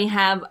already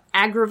have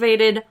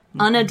aggravated,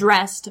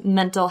 unaddressed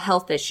mental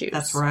health issues.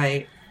 That's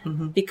right.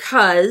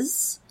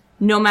 Because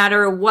no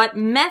matter what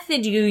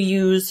method you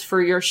use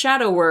for your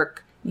shadow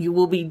work, you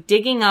will be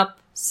digging up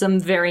some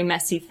very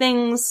messy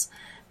things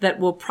that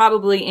will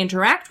probably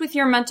interact with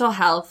your mental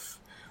health,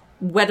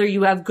 whether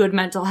you have good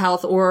mental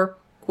health or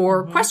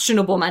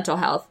questionable mental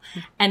health.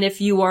 And if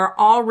you are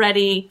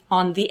already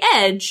on the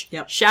edge,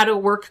 shadow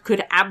work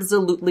could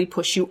absolutely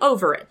push you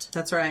over it.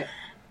 That's right.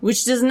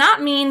 Which does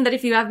not mean that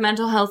if you have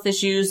mental health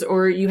issues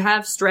or you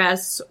have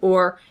stress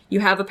or you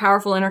have a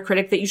powerful inner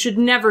critic that you should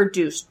never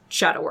do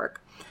shadow work.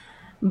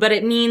 But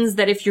it means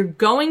that if you're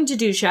going to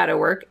do shadow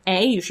work,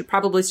 A, you should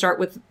probably start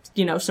with,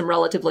 some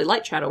relatively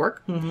light shadow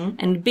work.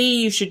 And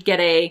B, you should get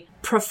a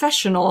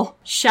professional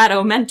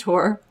shadow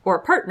mentor or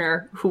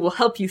partner who will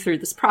help you through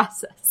this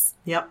process.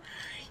 Yep.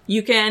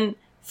 You can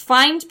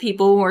find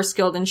people who are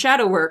skilled in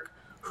shadow work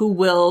who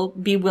will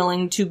be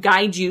willing to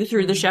guide you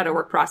through the shadow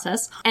work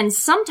process. And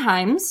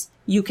sometimes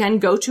you can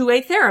go to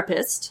a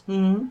therapist,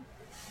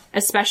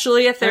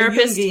 especially a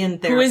therapist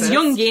who is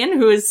Jungian,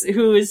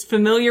 who is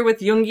familiar with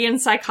Jungian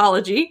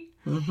psychology.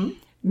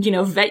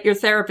 Vet your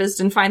therapist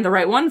and find the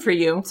right one for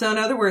you. So in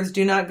other words,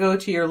 do not go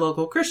to your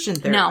local Christian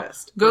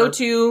therapist. No, go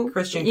to,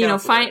 Christian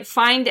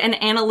find an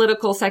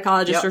analytical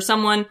psychologist or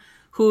someone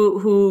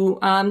who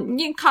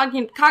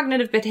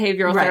cognitive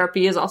behavioral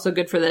therapy is also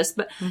good for this.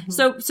 But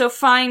so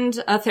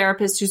find a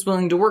therapist who's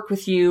willing to work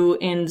with you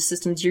in the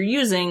systems you're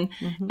using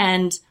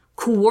and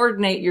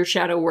coordinate your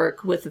shadow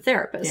work with the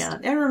therapist. Yeah.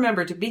 And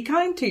remember to be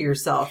kind to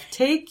yourself.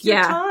 Take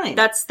your time.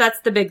 That's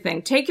the big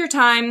thing. Take your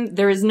time.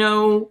 There is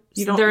no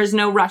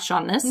rush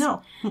on this.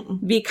 No.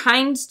 Be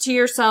kind to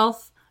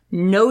yourself.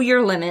 Know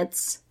your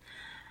limits.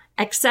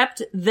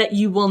 Accept that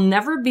you will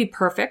never be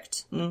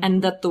perfect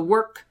and that the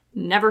work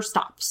never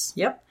stops.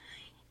 Yep.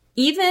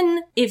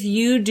 Even if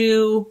you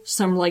do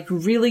some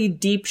really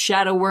deep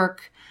shadow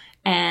work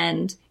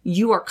and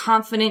you are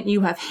confident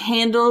you have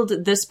handled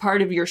this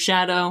part of your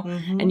shadow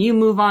and you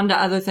move on to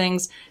other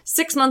things.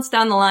 6 months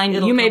down the line,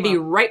 you may be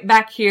right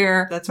back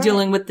here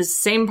dealing with the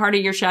same part of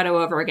your shadow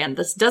over again.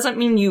 This doesn't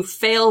mean you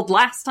failed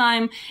last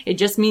time. It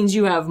just means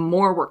you have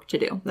more work to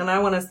do. And I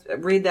want to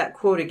read that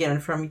quote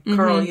again from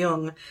Carl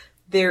Jung.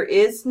 There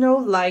is no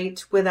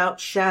light without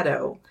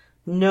shadow,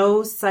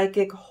 no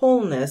psychic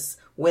wholeness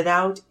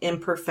without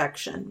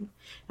imperfection.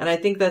 And I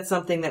think that's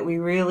something that we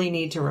really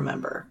need to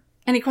remember.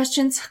 Any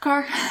questions,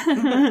 Car?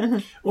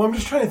 Well, I'm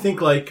just trying to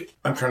think,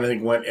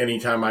 when any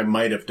time I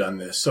might have done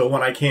this. So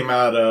when I came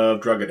out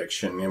of drug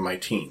addiction in my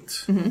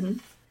teens,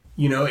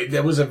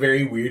 that was a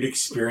very weird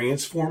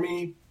experience for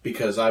me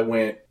because I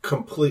went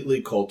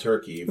completely cold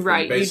turkey. From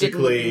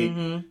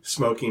basically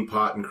smoking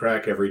pot and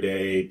crack every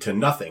day to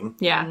nothing.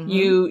 Yeah,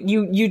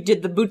 you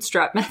did the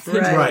bootstrap method.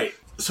 Right.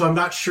 So I'm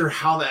not sure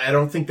I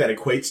don't think that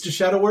equates to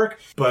shadow work,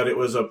 but it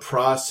was a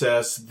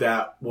process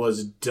that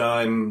was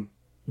done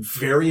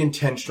very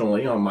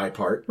intentionally on my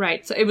part.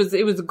 Right. So it was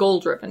a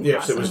goal-driven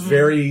process. Yes, it was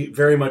very,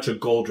 very much a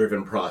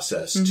goal-driven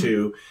process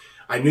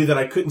I knew that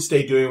I couldn't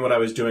stay doing what I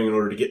was doing in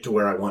order to get to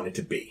where I wanted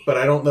to be. But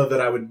I don't know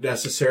that I would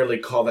necessarily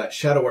call that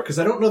shadow work because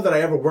I don't know that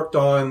I ever worked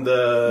on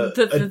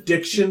the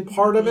addiction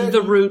part of it.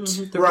 The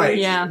root. Right.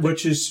 Yeah.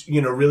 Which is,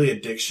 really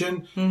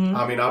addiction.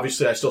 I mean,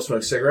 obviously I still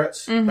smoke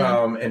cigarettes,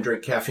 and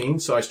drink caffeine.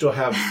 So I still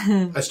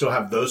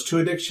have those two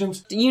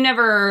addictions. You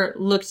never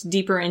looked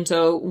deeper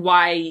into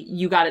why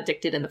you got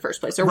addicted in the first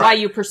place or why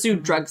you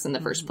pursued drugs in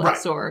the first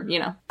place or,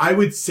 I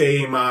would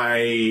say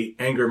my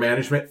anger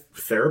management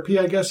therapy,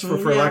 I guess, for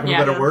lack of a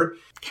better word.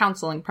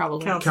 Counseling,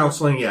 probably.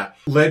 Counseling,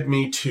 led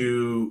me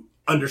to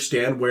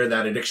understand where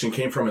that addiction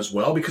came from as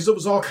well, because it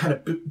was all kind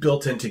of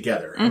built in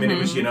together. I mean,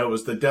 it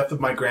was the death of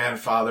my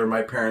grandfather,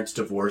 my parents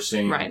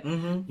divorcing, right?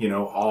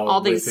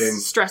 All these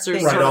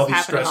stressors, right? All these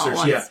stressors,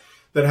 all at once.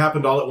 That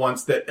happened all at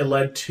once. That it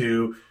led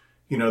to,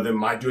 then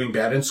my doing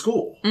bad in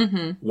school,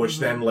 which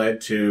then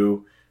led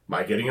to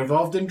my getting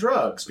involved in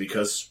drugs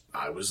because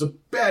I was a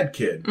bad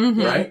kid,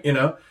 right?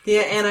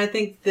 Yeah, and I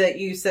think that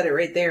you said it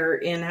right there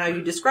in how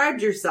you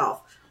described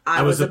yourself.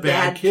 I was a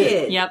bad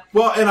kid. Yep.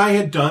 Well, and I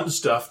had done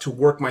stuff to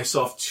work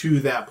myself to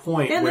that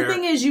point. And the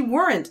thing is, you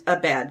weren't a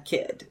bad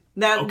kid.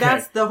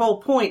 That's the whole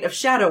point of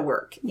shadow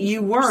work.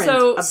 You weren't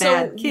a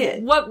bad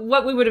kid.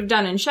 What we would have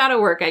done in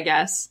shadow work, I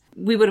guess,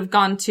 we would have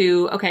gone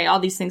to, okay, all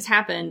these things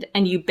happened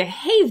and you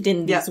behaved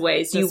in these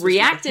ways. You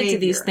reacted to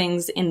these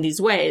things in these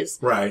ways.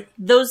 Right.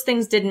 Those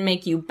things didn't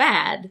make you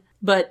bad,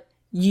 but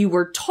you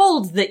were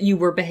told that you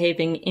were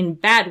behaving in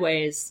bad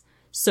ways.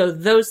 So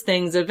those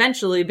things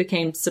eventually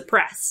became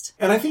suppressed.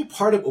 And I think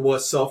part of it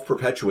was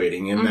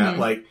self-perpetuating in that,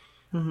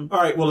 all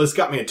right, well, this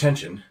got me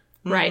attention.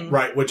 Right.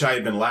 Right, which I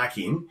had been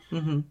lacking.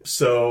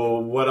 So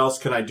what else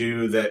can I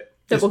do that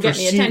will get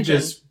me attention?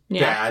 As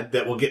bad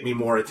that will get me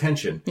more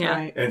attention? Yeah.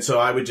 Right. And so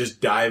I would just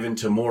dive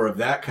into more of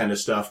that kind of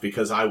stuff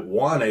because I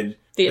wanted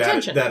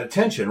attention. That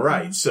attention,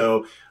 right.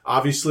 So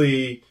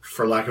obviously,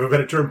 for lack of a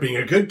better term, being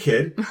a good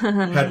kid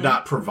had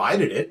not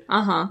provided it.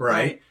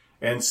 Right.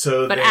 And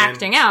so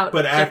acting out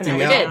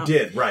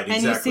did, right, exactly.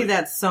 And you see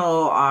that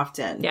so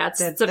often. Yeah,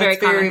 it's a very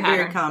common pattern.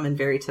 Very common,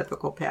 very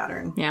typical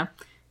pattern. Yeah.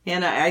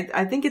 And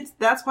I think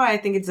that's why I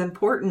think it's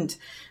important,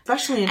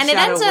 especially in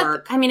shadow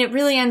work. It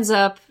really ends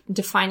up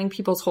defining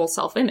people's whole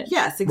self-image.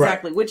 Yes,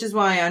 exactly. Right. Which is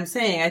why I'm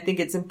saying I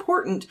think it's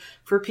important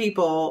for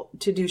people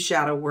to do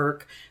shadow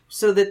work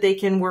so that they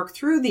can work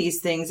through these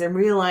things and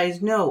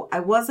realize, no, I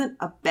wasn't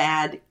a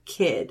bad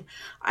kid.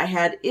 I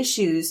had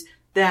issues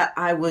that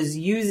I was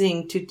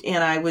using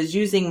and I was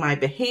using my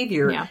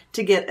behavior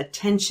to get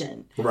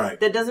attention. Right.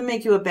 That doesn't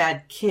make you a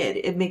bad kid.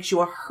 It makes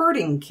you a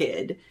hurting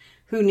kid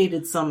who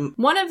needed some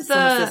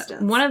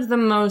assistance. One of the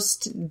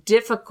most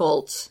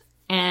difficult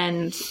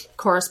and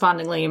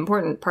correspondingly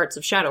important parts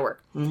of shadow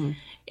work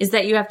is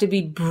that you have to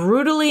be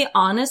brutally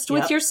honest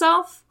with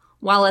yourself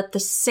while at the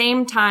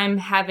same time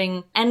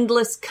having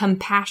endless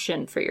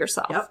compassion for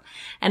yourself. Yep.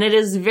 And it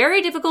is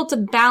very difficult to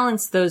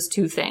balance those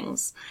two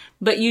things.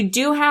 But you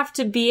do have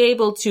to be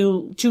able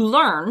to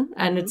learn,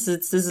 and this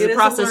is a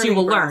process you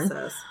will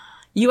learn.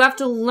 You have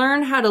to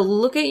learn how to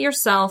look at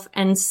yourself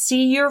and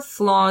see your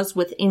flaws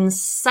with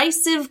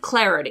incisive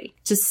clarity.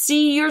 To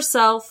see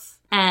yourself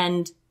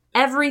and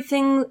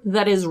everything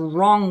that is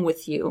wrong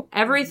with you.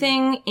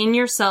 Everything in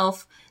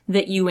yourself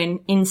that you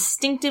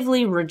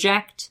instinctively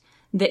reject,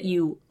 that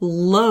you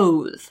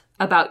loathe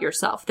about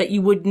yourself, that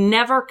you would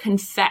never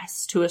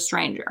confess to a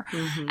stranger.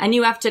 And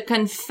you have to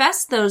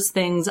confess those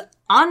things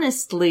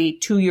honestly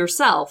to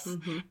yourself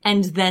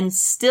and then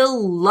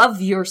still love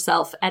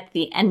yourself at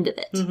the end of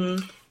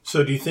it.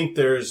 So do you think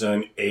there's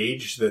an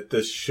age that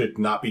this should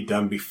not be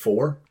done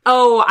before?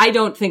 Oh, I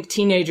don't think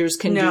teenagers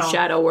can do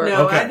shadow work.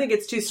 No, Okay. I think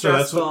it's too So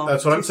stressful.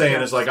 that's what I'm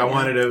saying is like I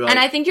wanted to like, And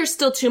I think you're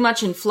still too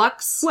much in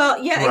flux.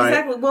 Well, yeah, Right.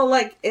 exactly. Well,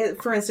 like,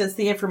 for instance,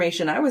 the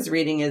information I was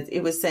reading,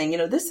 it was saying,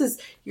 this is,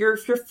 your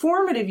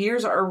formative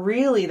years are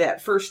really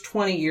that first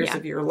 20 years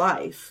of your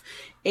life.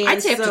 And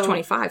I'd say up to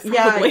 25,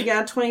 probably.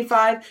 Yeah,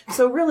 25.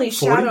 So really,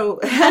 shadow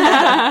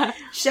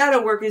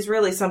work is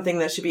really something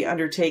that should be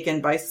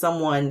undertaken by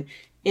someone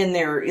in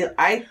their,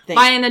 I think.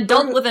 By an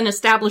adult with an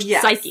established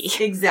psyche.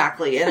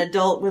 Exactly. An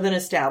adult with an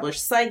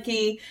established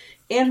psyche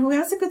and who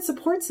has a good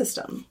support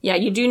system. Yeah,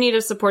 you do need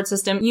a support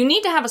system. You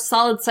need to have a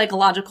solid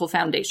psychological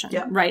foundation,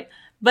 right?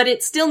 But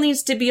it still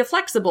needs to be a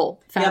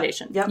flexible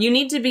foundation. Yep. You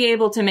need to be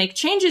able to make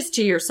changes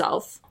to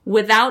yourself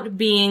without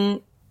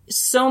being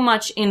so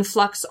much in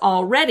flux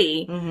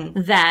already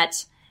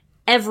that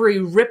every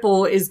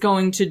ripple is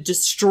going to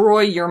destroy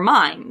your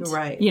mind.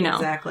 Right.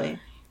 Exactly.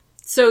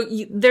 So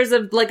there's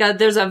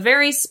a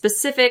very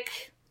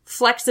specific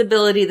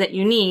flexibility that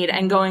you need,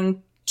 and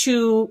going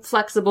too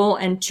flexible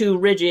and too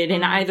rigid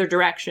in either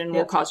direction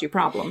will cause you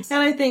problems.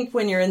 And I think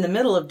when you're in the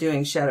middle of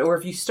doing shadow, or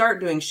if you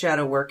start doing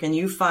shadow work and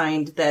you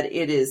find that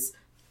it is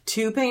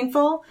too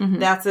painful,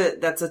 that's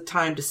a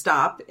time to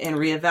stop and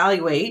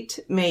reevaluate.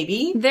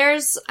 Maybe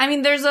There's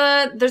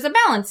a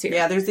balance here.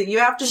 yeah. You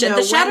have to know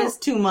when is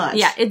too much.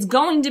 Yeah, it's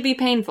going to be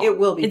painful. It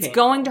will be It's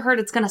painful. going to hurt.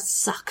 It's going to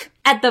suck.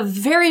 At the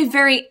very,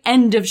 very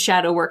end of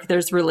shadow work,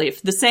 there's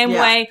relief. The same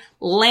way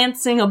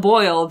lancing a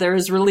boil, there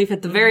is relief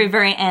at the very,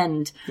 very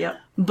end. Yep.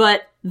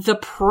 But the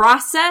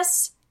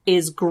process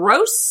is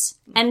gross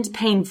and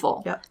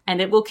painful. Yep.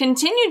 And it will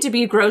continue to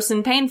be gross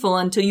and painful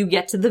until you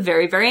get to the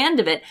very, very end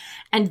of it.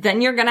 And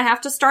then you're going to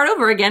have to start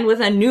over again with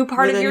a new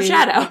part of your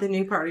shadow. With a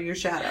new part of your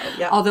shadow.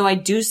 Yep. Although I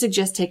do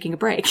suggest taking a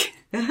break.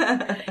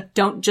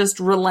 Don't just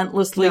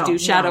relentlessly do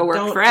shadow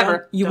work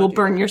forever. You will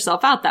burn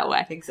yourself out that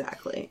way.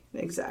 Exactly.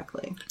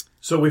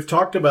 so we've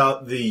talked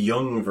about the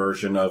Jung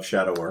version of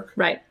shadow work.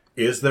 Right.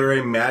 Is there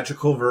a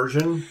magical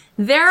version?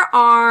 There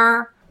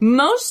are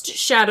most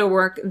shadow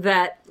work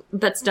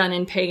that's done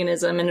in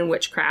paganism and in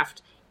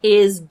witchcraft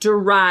is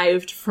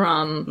derived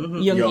from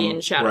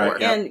Jungian shadow right,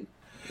 work. yeah. And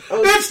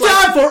It's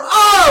time for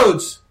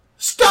Odes!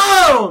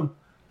 Stone!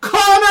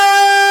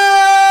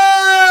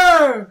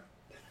 Corner!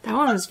 That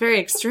one was very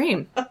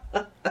extreme.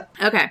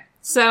 Okay,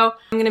 so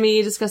I'm going to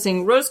be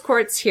discussing rose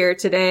quartz here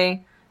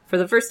today. For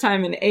the first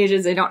time in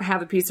ages, I don't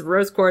have a piece of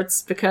rose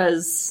quartz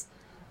because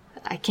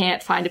I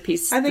can't find a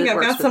piece. I think that I've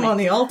works got with some me. on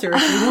the altar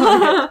if you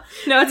want.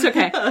 No, it's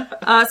okay.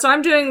 So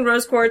I'm doing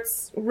rose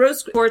quartz.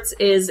 Rose quartz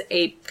is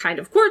a kind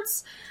of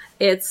quartz.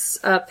 It's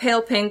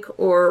pale pink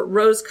or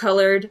rose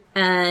colored,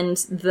 and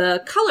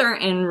the color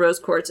in rose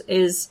quartz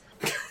is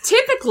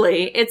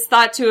typically it's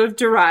thought to have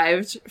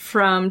derived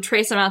from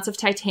trace amounts of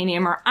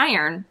titanium or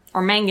iron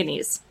or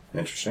manganese.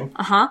 Interesting.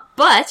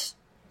 But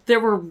there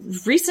were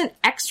recent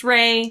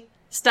X-ray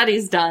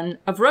studies done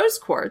of rose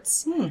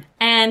quartz,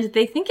 and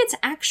they think it's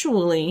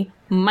actually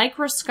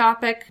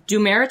microscopic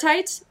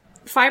dumeritite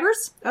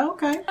fibers. Oh,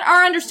 okay.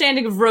 Our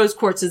understanding of rose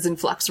quartz is in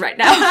flux right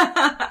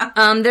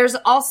now. There's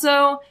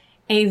also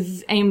a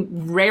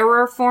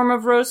rarer form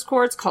of rose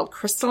quartz called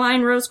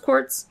crystalline rose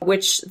quartz,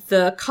 which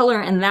the color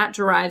in that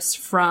derives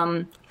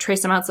from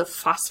trace amounts of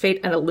phosphate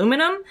and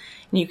aluminum.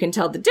 And you can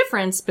tell the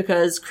difference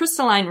because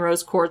crystalline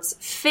rose quartz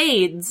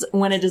fades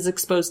when it is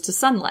exposed to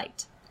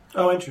sunlight.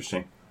 Oh,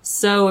 interesting.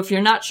 So if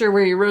you're not sure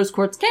where your rose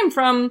quartz came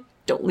from,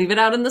 don't leave it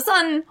out in the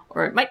sun,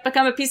 or it might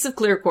become a piece of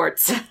clear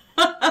quartz.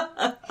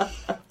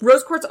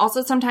 Rose quartz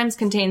also sometimes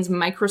contains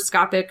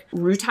microscopic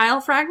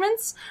rutile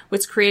fragments,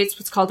 which creates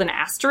what's called an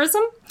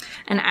asterism.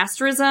 An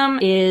asterism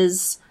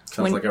is...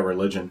 Sounds like a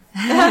religion.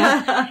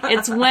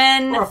 It's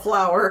when... Or a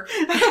flower.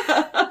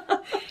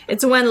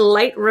 It's when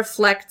light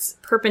reflects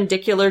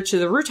perpendicular to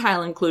the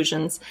rutile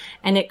inclusions,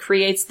 and it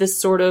creates this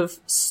sort of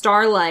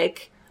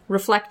star-like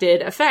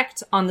reflected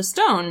effect on the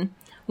stone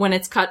when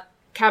it's cut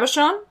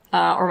cabochon,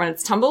 or when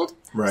it's tumbled.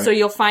 Right. So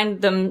you'll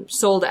find them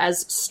sold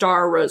as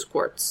star rose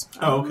quartz.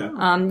 Oh,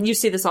 okay. You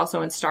see this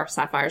also in star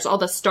sapphires. All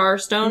the star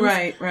stones.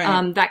 Right.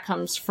 That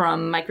comes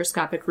from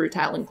microscopic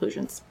rutile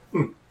inclusions.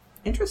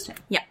 Interesting.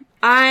 Yeah.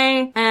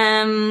 I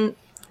am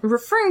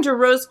referring to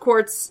rose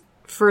quartz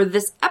for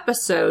this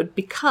episode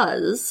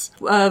because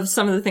of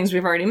some of the things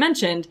we've already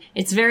mentioned.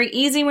 It's very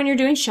easy when you're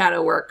doing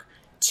shadow work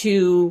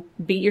to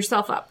beat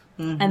yourself up.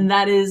 And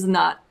that is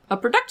not a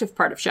productive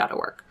part of shadow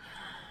work.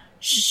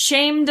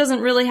 Shame doesn't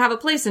really have a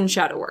place in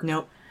shadow work.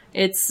 Nope.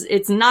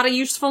 It's not a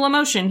useful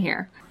emotion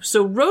here.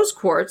 So rose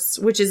quartz,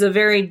 which is a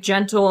very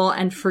gentle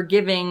and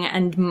forgiving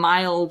and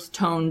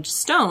mild-toned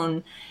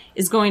stone,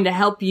 is going to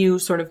help you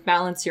sort of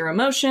balance your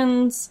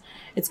emotions.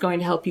 It's going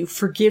to help you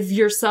forgive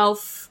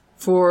yourself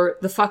for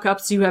the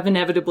fuck-ups you have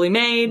inevitably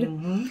made.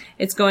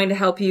 It's going to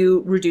help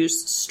you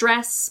reduce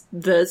stress,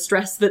 the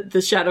stress that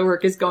the shadow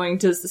work is going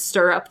to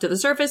stir up to the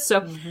surface.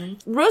 So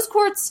rose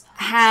quartz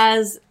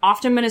has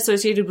often been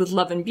associated with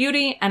love and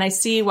beauty, and I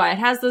see why it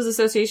has those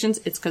associations.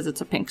 It's because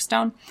it's a pink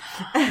stone.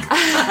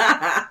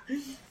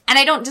 And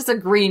I don't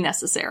disagree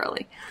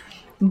necessarily.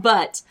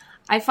 But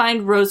I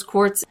find rose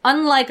quartz,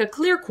 unlike a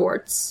clear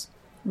quartz,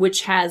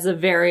 which has a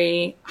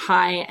very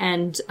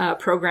high-end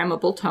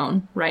programmable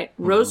tone, right?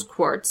 Rose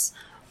quartz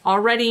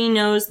already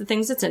knows the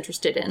things it's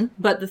interested in,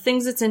 but the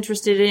things it's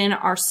interested in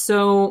are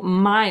so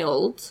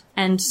mild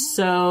and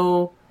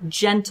so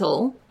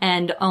gentle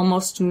and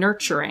almost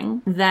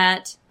nurturing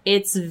that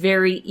it's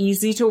very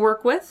easy to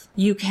work with.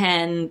 You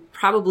can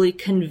probably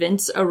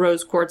convince a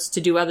rose quartz to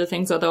do other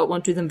things, although it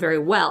won't do them very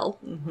well.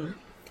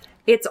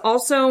 It's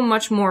also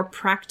much more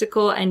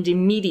practical and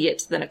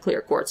immediate than a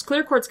clear quartz.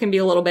 Clear quartz can be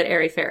a little bit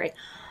airy-fairy.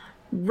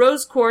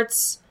 Rose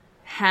quartz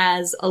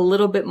has a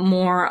little bit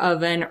more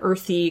of an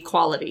earthy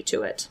quality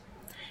to it.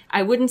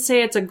 I wouldn't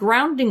say it's a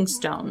grounding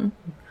stone,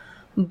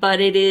 but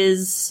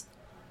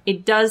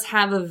it does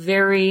have a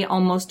very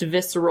almost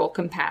visceral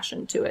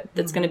compassion to it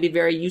that's going to be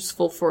very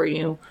useful for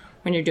you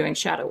when you're doing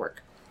shadow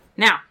work.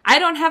 Now, I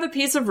don't have a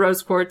piece of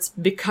rose quartz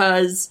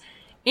because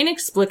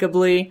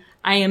inexplicably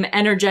I am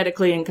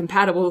energetically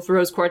incompatible with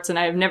rose quartz, and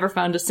I have never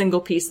found a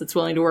single piece that's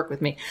willing to work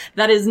with me.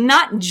 That is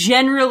not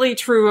generally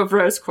true of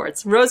rose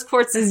quartz. Rose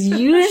quartz is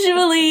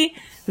usually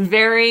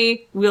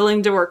very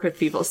willing to work with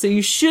people. So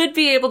you should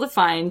be able to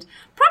find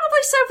probably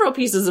several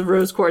pieces of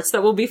rose quartz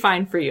that will be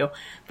fine for you.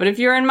 But if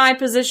you're in my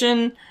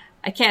position,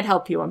 I can't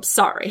help you. I'm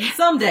sorry.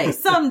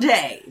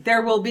 Someday,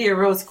 there will be a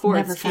rose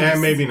quartz. Never found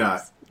And maybe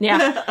not.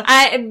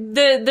 Yeah.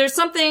 There's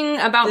something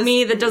about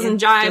me that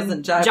doesn't jive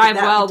with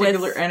well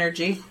particular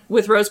energy.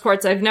 with rose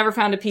quartz. I've never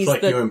found a piece It's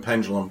like that... you and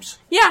pendulums.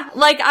 Yeah,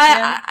 like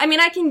I mean,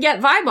 I can get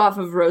vibe off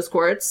of rose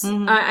quartz.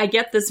 I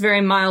get this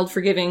very mild,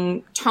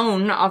 forgiving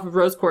tone off of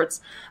rose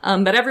quartz.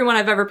 But everyone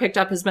I've ever picked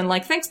up has been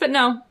like, thanks, but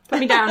no.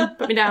 Put me down,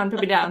 put me down,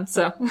 put me down.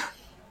 So,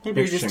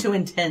 Maybe you're just too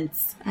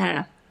intense.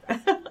 I don't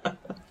know.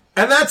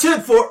 And that's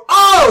it for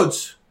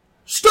Ode's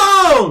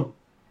Stone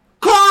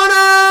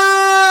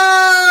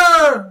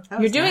Corner!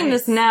 You're doing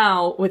this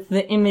now with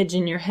the image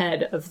in your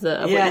head of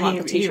what you want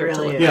the t-shirt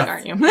to look like,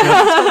 aren't you?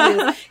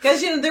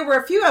 Because, there were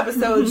a few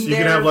episodes You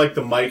can have, like,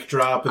 the mic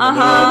drop in the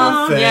middle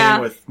of the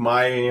thing with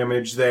my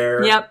image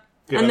there. Yep.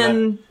 And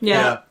then,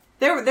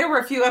 There were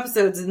a few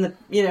episodes in the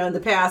in the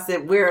past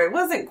where it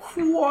wasn't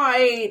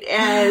quite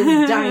as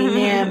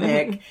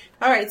dynamic.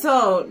 All right,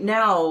 so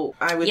now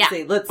I would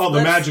say let's the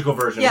magical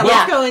version. Yeah,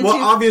 let's go into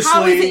obviously,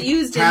 how is it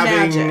used in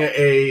having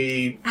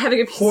magic?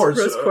 having a piece of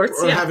rose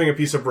quartz, having a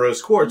piece of rose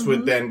quartz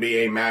would then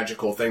be a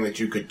magical thing that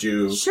you could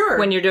do. Sure.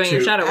 When you're doing your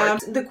shadow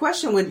work. The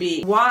question would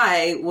be,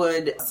 why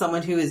would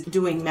someone who is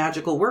doing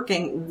magical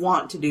working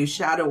want to do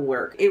shadow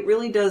work? It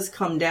really does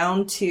come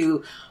down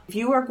to, if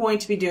you are going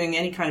to be doing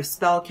any kind of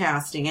spell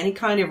casting, any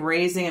kind of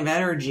raising of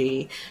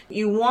energy,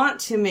 you want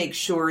to make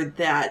sure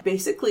that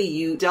basically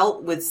you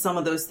dealt with some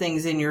of those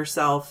things in yourself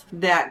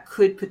that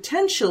could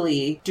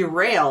potentially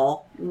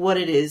derail what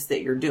it is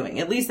that you're doing.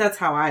 At least that's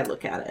how I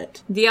look at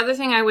it. The other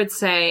thing I would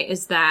say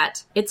is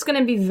that it's going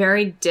to be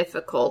very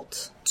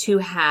difficult to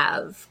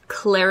have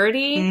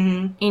clarity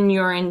in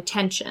your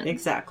intention.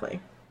 Exactly.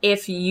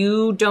 If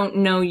you don't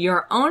know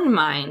your own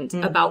mind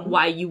about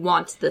why you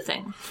want the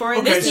thing. For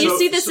instance, you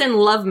see this in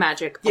love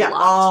magic a lot.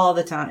 all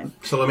the time.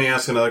 So let me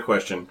ask another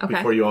question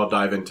before you all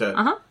dive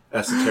into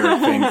esoteric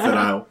things that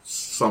I'll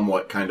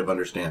somewhat kind of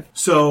understand.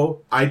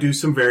 So I do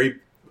some very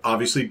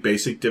obviously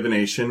basic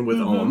divination with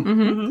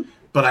Ohm,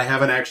 but I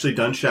haven't actually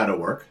done shadow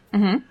work.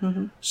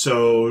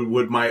 So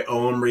would my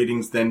Ohm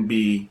readings then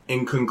be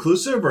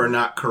inconclusive or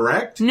not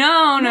correct?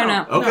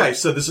 No. Okay,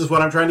 so this is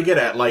what I'm trying to get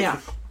at.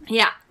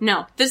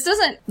 No. This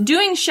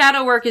doing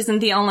shadow work isn't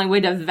the only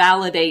way to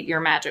validate your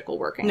magical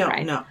working,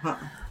 right? No.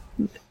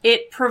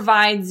 It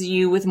provides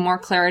you with more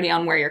clarity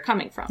on where you're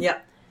coming from.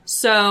 Yep.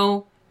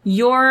 So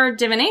your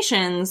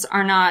divinations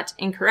are not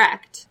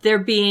incorrect. They're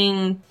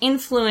being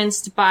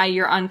influenced by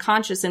your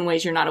unconscious in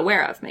ways you're not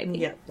aware of, maybe.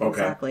 Yeah, Okay.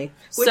 exactly.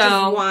 Which is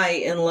why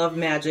in love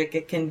magic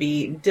it can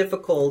be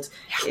difficult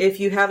if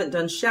you haven't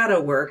done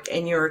shadow work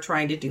and you're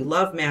trying to do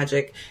love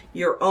magic.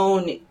 Your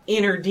own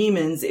inner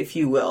demons, if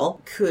you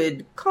will,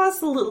 could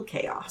cause a little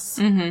chaos.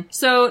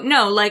 So,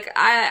 no,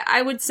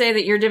 I would say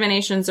that your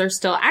divinations are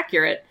still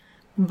accurate,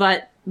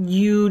 but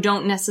you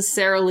don't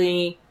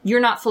necessarily,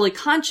 you're not fully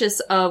conscious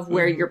of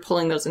where you're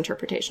pulling those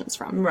interpretations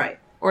from. Right.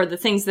 Or the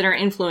things that are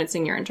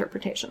influencing your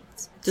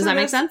interpretations. Does that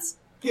make sense?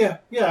 Yeah,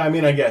 I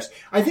mean, I guess.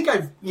 I think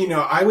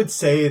I would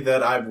say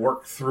that I've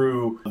worked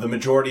through the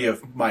majority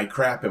of my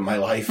crap in my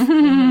life,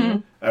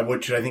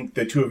 which I think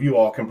the two of you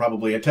all can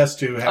probably attest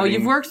to.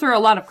 You've worked through a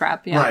lot of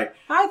crap, yeah. Right.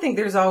 I think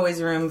there's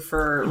always room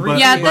for...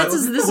 this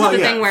is the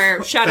thing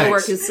where shadow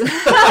work is...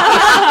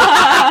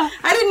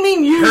 I didn't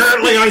mean you.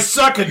 Apparently I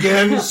suck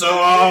again, so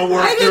I'll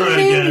work through it again. I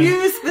didn't mean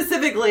you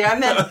specifically. I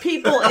meant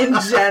people in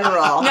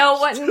general. No,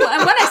 what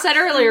I said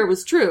earlier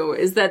was true,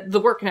 is that the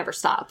work never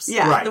stops.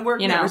 Yeah, Right. the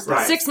work never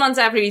stops. 6 months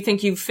after you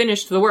think you've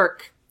finished the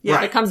work,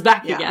 Right. it comes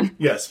back again.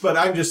 Yes, but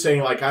I'm just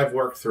saying, I've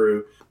worked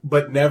through,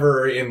 but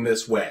never in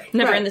this way.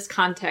 Never Right. in this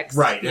context.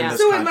 Right, in this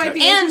So it might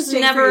be And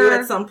interesting never- for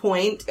you at some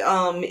point,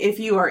 if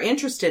you are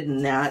interested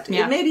in that.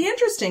 Yeah. It may be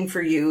interesting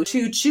for you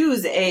to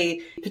choose a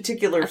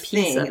particular piece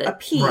thing, of it. a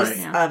piece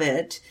Right. of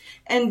it,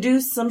 and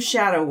do some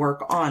shadow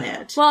work on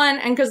it. Well,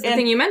 and because the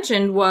thing you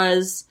mentioned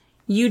was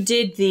you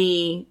did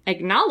the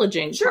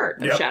acknowledging part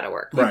of Yep. shadow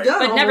work, Right. Done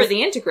but never almost-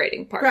 the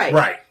integrating part. Right.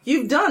 Right.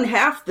 You've done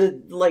half the,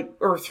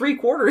 or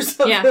 3/4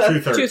 of Yeah. the...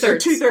 2/3. 2/3.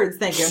 2/3,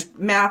 thank you.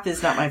 Math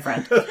is not my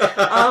friend.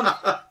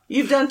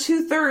 You've done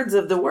 2/3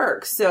 of the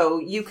work, so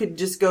you could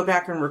just go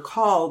back and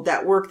recall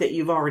that work that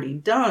you've already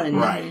done.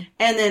 Right.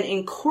 And then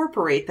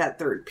incorporate that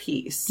third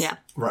piece. Yeah.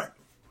 Right.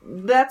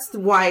 That's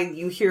why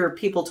you hear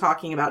people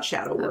talking about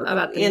shadow work.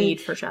 About the need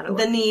for shadow work.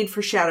 The need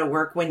for shadow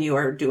work when you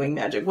are doing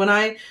magic. When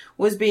I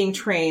was being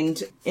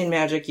trained in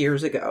magic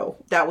years ago,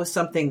 that was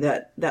something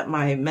that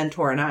my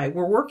mentor and I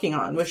were working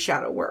on, was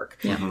shadow work.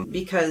 Yeah.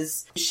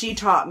 Because she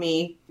taught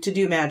me to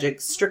do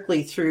magic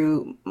strictly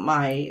through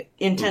my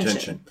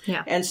intention.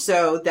 Yeah. And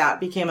so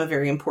that became a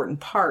very important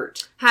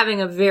part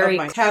Having a very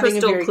of my having a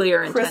crystal very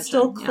clear intention.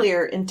 crystal Yeah.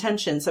 clear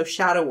intention. So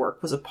shadow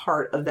work was a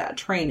part of that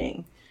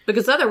training.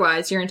 Because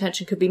otherwise your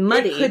intention could be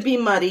muddied. It could be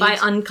muddied by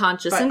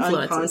unconscious by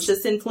influences.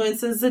 unconscious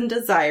influences and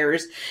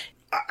desires.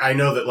 I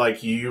know that,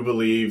 like, you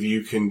believe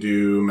you can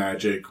do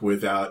magic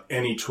without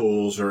any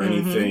tools or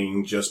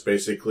anything, just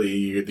basically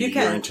your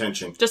can.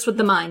 intention. Just with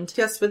the mind.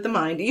 Just with the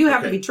mind. You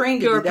have to Okay. be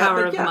trained to Pure do that.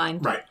 power but of the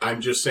mind. Right. I'm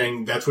just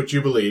saying that's what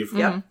you believe.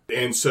 Yep.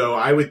 And so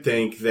I would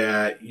think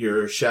that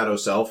your shadow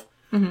self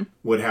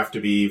would have to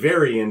be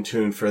very in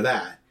tune for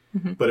that.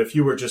 But if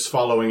you were just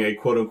following a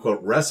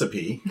quote-unquote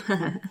recipe,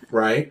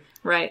 right,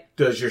 Right.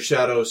 does your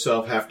shadow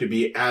self have to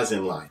be as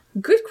in line?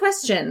 Good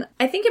question.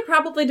 I think it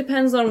probably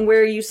depends on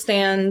where you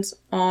stand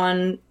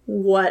on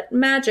what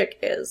magic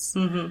is.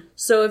 Mm-hmm.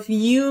 So if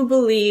you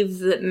believe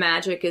that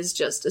magic is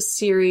just a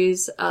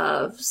series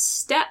of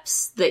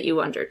steps that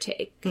you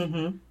undertake,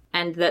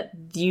 and that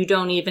you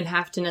don't even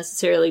have to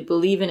necessarily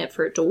believe in it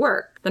for it to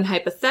work, then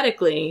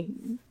hypothetically,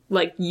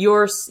 like,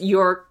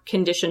 your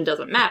condition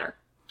doesn't matter.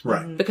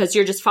 Right. Because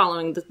you're just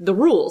following the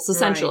rules,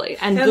 essentially.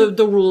 Right. And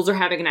the rules are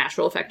having a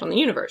natural effect on the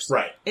universe.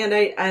 Right. And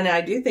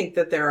I do think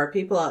that there are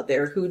people out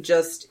there who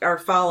just are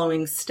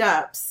following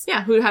steps.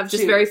 Yeah, who have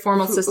just very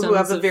formal systems. Who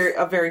have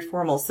a very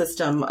formal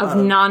system of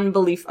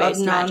non-belief of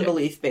based magic.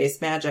 non-belief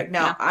based magic.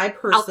 Now, Yeah. I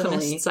personally,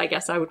 Alchemists, I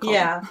guess I would call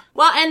Yeah. them.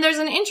 Well, and there's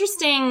an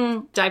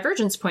interesting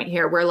divergence point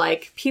here where,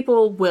 like,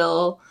 people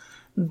will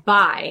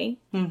buy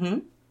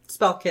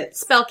spell kits.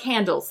 spell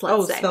candles,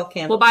 let's say. spell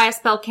candles. We'll buy a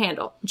spell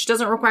candle, which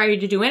doesn't require you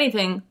to do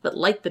anything but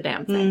light the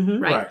damn thing,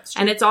 right? Right.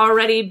 And it's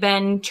already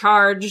been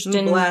charged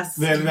and Bless.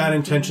 That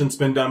intention's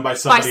been done by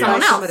somebody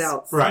someone else. else. Someone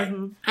else.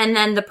 Right. And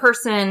then the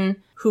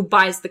person who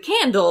buys the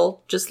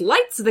candle just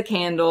lights the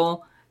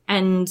candle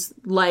and,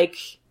 like,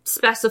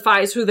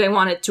 specifies who they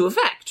want it to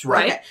affect,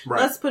 right? Okay,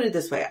 Right. let's put it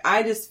this way.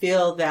 I just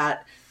feel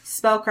that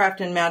spellcraft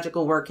and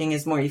magical working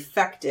is more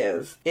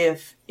effective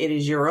if it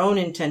is your own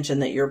intention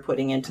that you're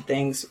putting into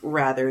things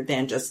rather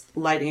than just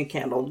lighting a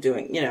candle,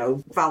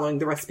 doing, following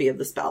the recipe of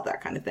the spell, that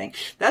kind of thing.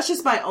 That's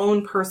just my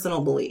own personal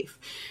belief.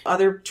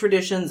 Other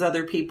traditions,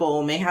 other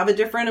people may have a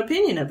different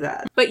opinion of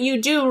that. But you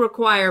do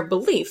require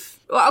belief.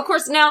 Well, of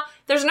course, now,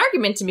 there's an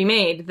argument to be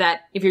made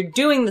that if you're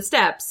doing the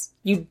steps,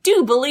 you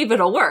do believe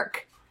it'll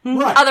work.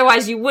 Right.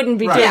 Otherwise, you wouldn't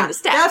be doing the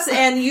steps.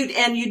 And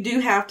you do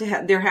have to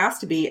have, there has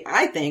to be,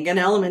 I think, an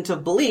element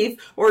of belief,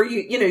 or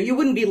you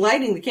wouldn't be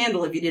lighting the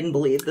candle if you didn't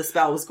believe the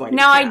spell was going to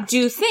Now, be I cast.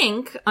 do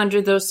think,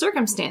 under those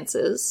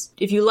circumstances,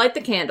 if you light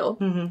the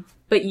candle,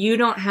 but you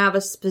don't have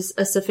a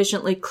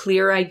sufficiently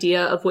clear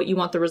idea of what you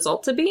want the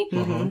result to be,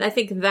 I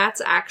think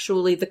that's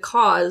actually the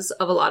cause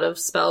of a lot of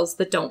spells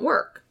that don't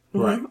work.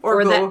 Right.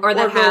 Or that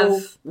go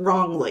have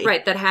wrongly.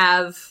 Right, that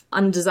have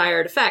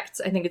undesired effects.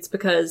 I think it's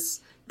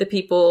because the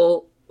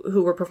people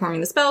who were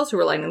performing the spells, who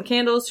were lighting the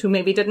candles, who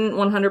maybe didn't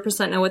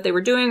 100% know what they were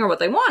doing or what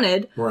they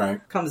wanted,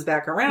 Right. Comes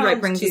back around. right,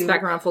 brings us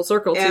back around full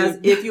circle As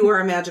to... if you are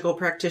a magical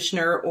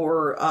practitioner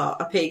or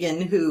a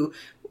pagan who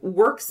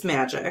works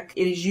magic,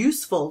 it is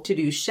useful to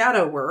do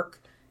shadow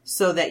work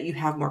so that you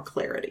have more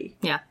clarity.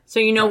 Yeah, so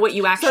you know what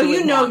you So actually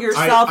you know want.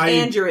 yourself I-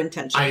 and your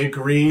intention. I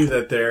agree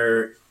that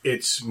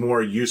it's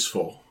more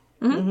useful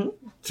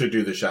to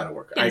do the shadow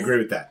work. I Yes. agree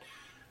with that.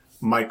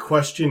 My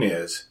question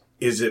is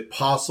it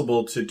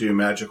possible to do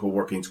magical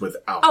workings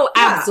without? Oh,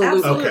 absolutely.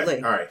 absolutely.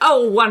 Okay, all right.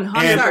 Oh, 100%.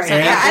 Sorry,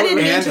 I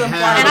didn't mean to imply And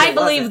that I it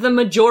believe wasn't. the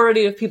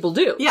majority of people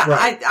do. Yeah,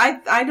 Right.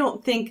 I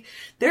don't think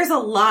there's a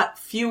lot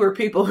fewer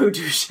people who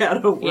do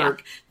shadow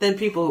work than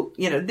people,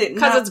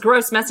 Because it's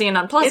gross, messy, and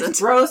unpleasant. it's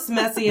gross,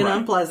 messy, and Right.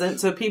 unpleasant,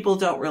 so people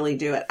don't really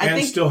do it. I And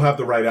think still have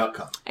the right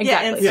outcome.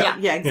 Exactly. yeah,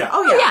 exactly. Yeah.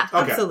 Oh yeah, yeah.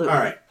 Okay, absolutely. all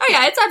right. Oh,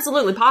 yeah, it's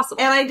absolutely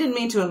possible. And I didn't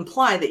mean to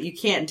imply that you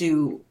can't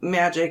do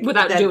magic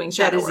Without doing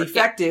shadow that is work, yeah.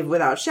 effective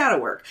without shadow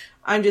work.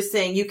 I'm just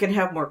saying you can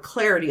have more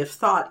clarity of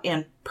thought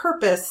and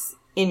purpose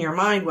in your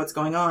mind what's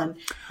going on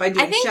by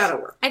doing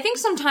shadow work. I think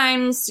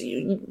sometimes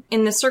in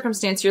this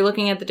circumstance, you're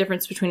looking at the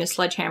difference between a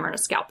sledgehammer and a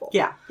scalpel.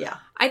 Yeah.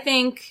 I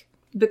think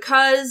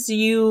because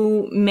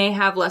you may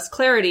have less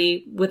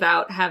clarity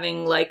without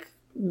having, like,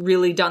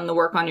 really done the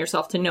work on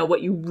yourself to know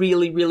what you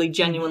really, really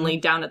genuinely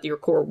down at your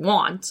core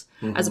want,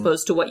 as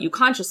opposed to what you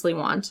consciously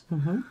want,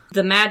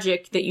 the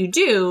magic that you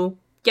do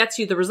gets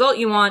you the result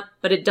you want,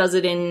 but it does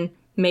it in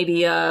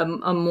maybe a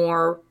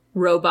more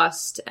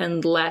robust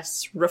and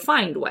less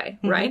refined way,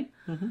 right?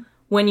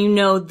 When you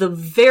know the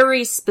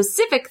very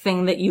specific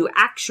thing that you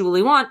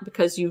actually want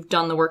because you've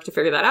done the work to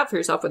figure that out for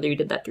yourself, whether you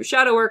did that through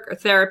shadow work or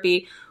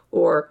therapy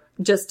or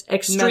just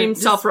extreme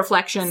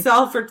self-reflection.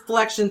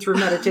 Self-reflection through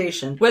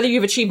meditation. Whether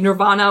you've achieved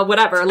nirvana,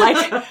 whatever,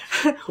 like...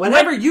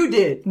 Whatever you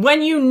did.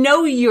 When you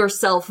know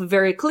yourself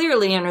very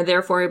clearly and are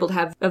therefore able to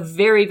have a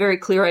very, very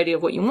clear idea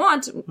of what you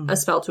want a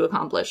spell to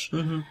accomplish,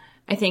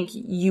 I think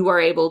you are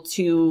able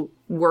to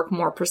work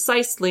more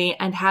precisely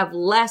and have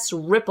less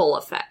ripple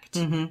effect.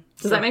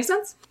 Does that make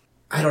sense?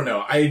 I don't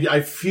know.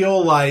 I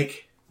feel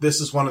like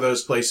this is one of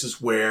those places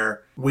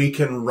where we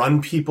can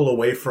run people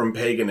away from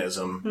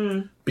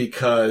paganism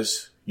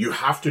because you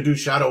have to do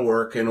shadow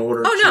work in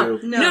order to...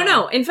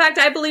 No. In fact,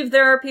 I believe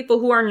there are people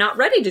who are not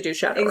ready to do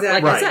shadow work,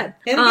 like I said.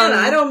 And again,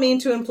 I don't mean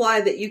to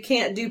imply that you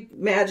can't do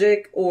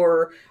magic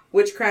or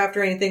witchcraft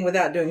or anything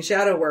without doing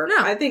shadow work. No.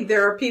 I think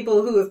there are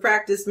people who have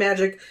practiced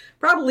magic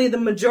probably the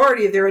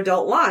majority of their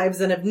adult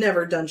lives and have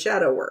never done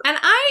shadow work. And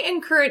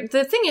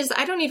the thing is,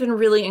 I don't even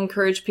really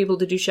encourage people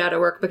to do shadow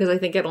work because I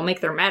think it'll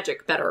make their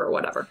magic better or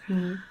whatever.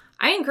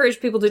 I encourage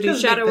people to do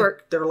shadow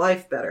work. Their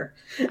life better.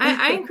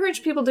 I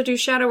encourage people to do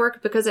shadow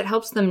work because it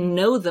helps them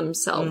know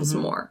themselves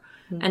more.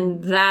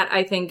 And that,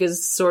 I think,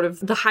 is sort of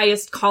the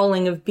highest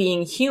calling of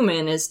being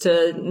human, is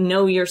to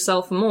know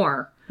yourself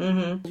more.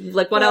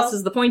 Like, what else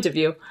is the point of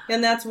you?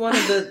 And that's one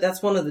of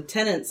the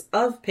tenets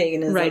of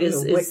paganism, right,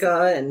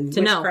 Wicca and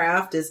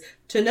witchcraft, is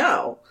to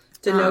know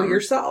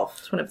yourself.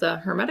 It's one of the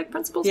Hermetic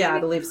principles. Yeah, maybe?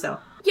 I believe so.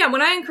 Yeah,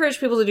 when I encourage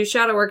people to do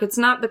shadow work, it's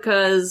not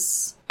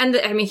because... And,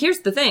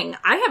 here's the thing.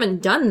 I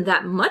haven't done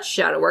that much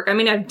shadow work. I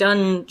mean, I've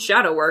done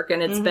shadow work,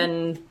 and it's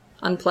been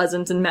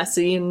unpleasant and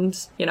messy and,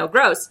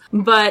 gross.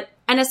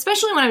 And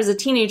especially when I was a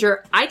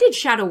teenager, I did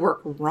shadow work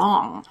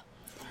wrong.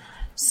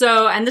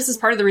 So, and this is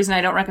part of the reason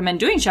I don't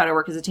recommend doing shadow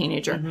work as a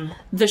teenager.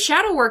 The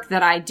shadow work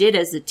that I did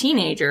as a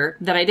teenager,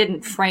 that I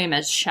didn't frame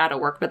as shadow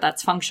work, but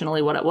that's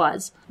functionally what it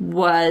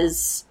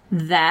was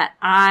that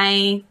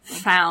I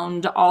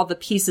found all the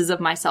pieces of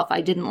myself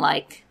I didn't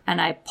like, and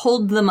I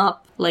pulled them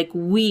up like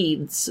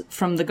weeds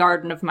from the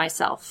garden of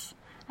myself,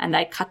 and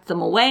I cut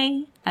them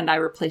away, and I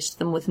replaced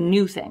them with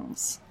new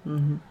things.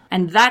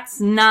 And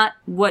that's not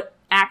what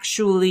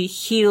actually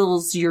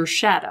heals your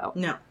shadow.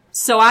 No.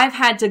 So I've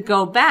had to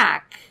go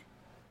back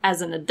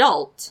as an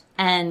adult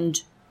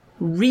and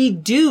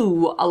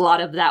redo a lot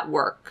of that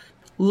work,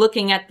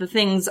 looking at the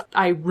things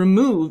I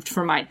removed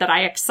that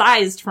I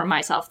excised from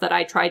myself, that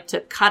I tried to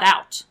cut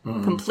out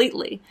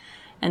completely,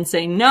 and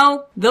say,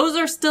 no, those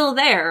are still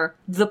there.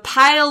 The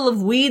pile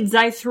of weeds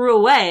I threw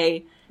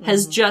away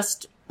has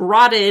just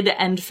rotted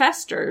and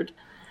festered,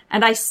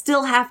 and I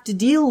still have to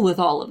deal with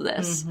all of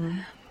this.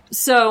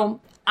 So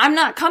I'm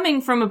not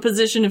coming from a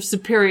position of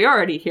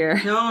superiority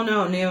here.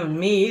 No,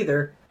 me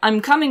either. I'm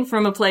coming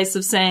from a place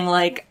of saying,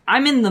 like,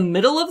 I'm in the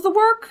middle of the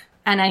work,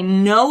 and I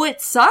know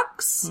it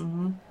sucks,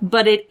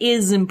 but it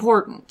is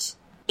important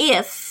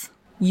if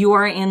you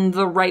are in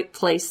the right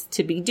place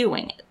to be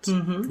doing it.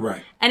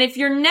 Right. And if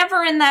you're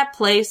never in that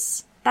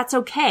place, that's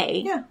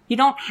okay. Yeah. You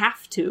don't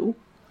have to.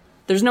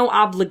 There's no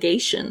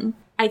obligation.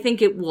 I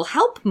think it will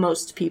help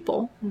most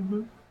people.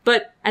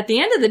 But at the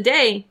end of the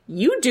day,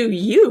 you do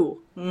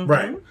you.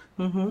 Right.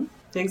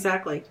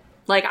 Exactly.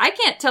 Like, I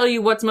can't tell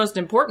you what's most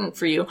important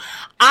for you.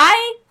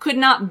 I could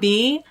not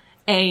be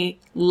a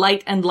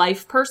light and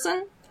life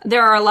person.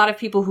 There are a lot of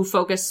people who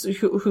focus,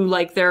 who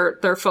like their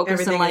focus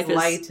Everything in life is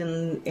light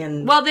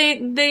and well,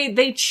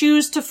 they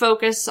choose to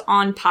focus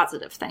on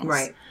positive things.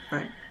 Right.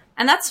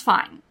 And that's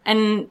fine.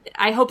 And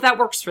I hope that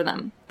works for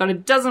them. But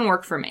it doesn't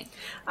work for me.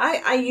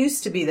 I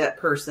used to be that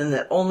person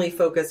that only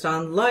focused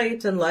on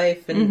light and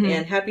life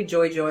and happy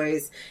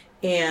joys.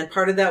 And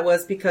part of that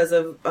was because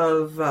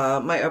of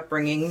my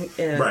upbringing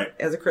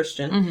as a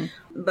Christian.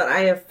 But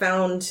I have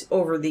found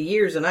over the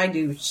years, and I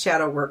do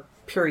shadow work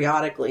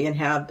periodically and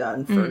have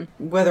done for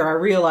whether I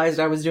realized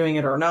I was doing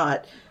it or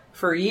not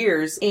for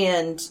years,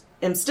 and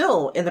am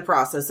still in the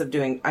process of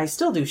I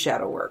still do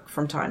shadow work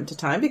from time to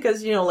time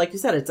because, like you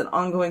said, it's an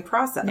ongoing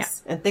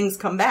process and things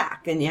come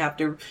back and you have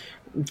to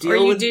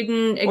deal with...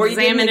 Didn't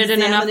examine it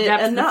in enough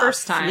depth the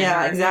first time.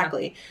 Yeah,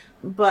 exactly.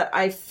 But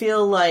I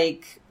feel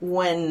like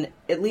when,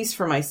 at least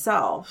for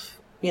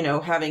myself,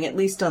 having at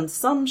least done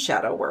some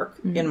shadow work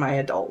in my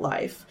adult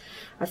life,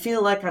 I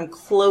feel like I'm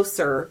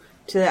closer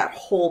to that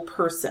whole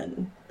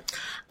person.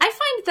 I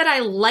find that I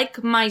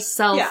like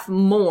myself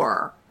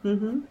more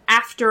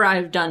after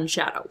I've done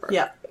shadow work.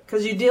 Yeah,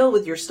 because you deal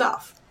with your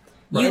stuff.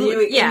 Right. And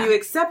you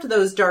accept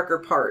those darker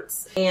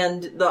parts.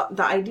 And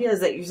the idea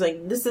is that you're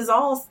like, this is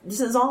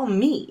all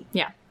me.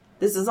 Yeah.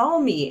 This is all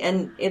me.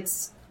 And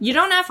it's... You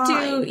don't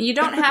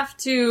have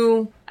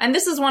to, and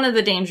this is one of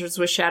the dangers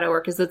with shadow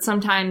work, is that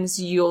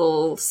sometimes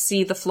you'll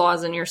see the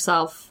flaws in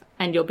yourself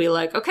and you'll be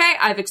like, okay,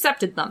 I've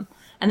accepted them.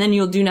 and then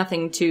you'll do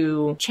nothing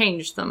to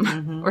change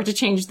them or to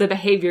change the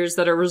behaviors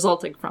that are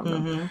resulting from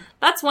them.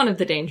 That's one of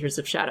the dangers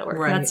of shadow work.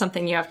 Right. That's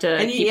something you have to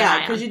keep yeah, an eye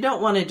on. because you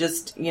don't want to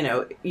just,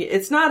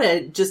 it's not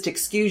a just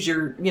excuse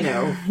your,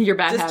 Your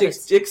bad just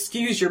habits.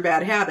 excuse your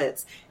bad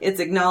habits. It's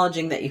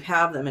acknowledging that you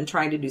have them and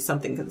trying to do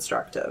something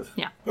constructive.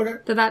 Yeah. Okay.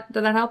 Did that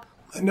help?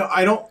 No,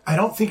 I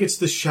don't think it's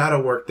the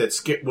shadow work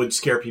that would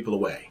scare people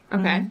away.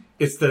 Okay.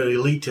 It's the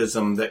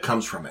elitism that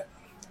comes from it.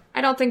 I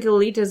don't think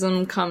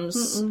elitism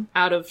comes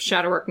out of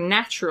shadow work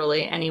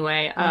naturally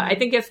anyway. I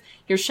think if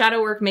your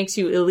shadow work makes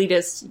you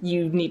elitist,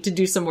 you need to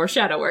do some more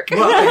shadow work.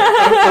 Well,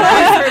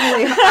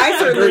 I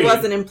certainly Agreed.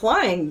 wasn't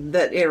implying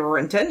that or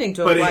intending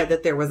to But imply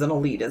that there was an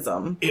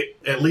elitism.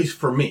 at least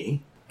for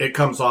me, it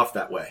comes off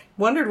that way.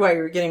 Wondered why you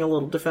were getting a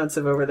little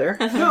defensive over there.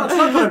 No, it's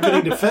not that I'm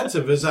getting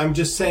defensive. I'm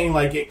just saying,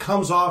 like, it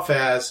comes off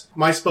as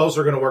my spells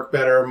are going to work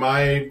better,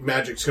 my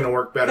magic's going to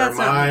work better, That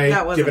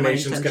my wasn't my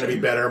divination's going to be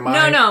intention.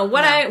 better. No.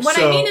 What I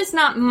So- mean is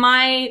not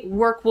my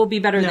work will be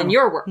better than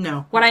your work.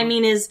 No. What I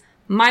mean is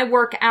my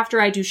work after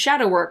I do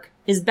shadow work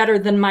is better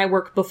than my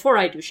work before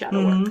I do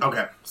shadow work.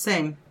 Okay.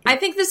 Same. I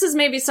think this is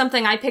maybe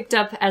something I picked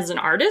up as an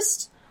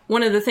artist.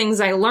 One of the things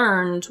I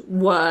learned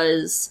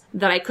was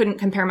that I couldn't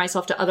compare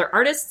myself to other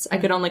artists. I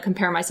could only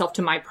compare myself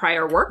to my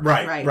prior work.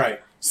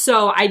 Right.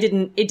 So it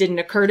didn't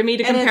occur to me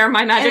to compare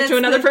my magic to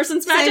another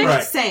person's magic.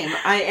 Right. Same.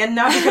 And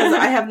not because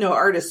I have no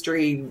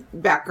artistry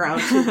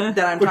background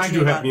that I'm But talking you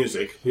do about. have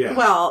music, yeah.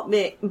 Well,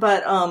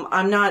 but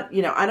I'm not,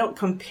 I don't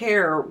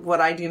compare what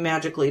I do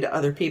magically to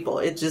other people.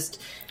 It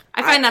just...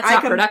 I find that's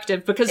not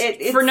productive because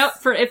it's-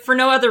 for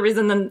no other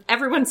reason than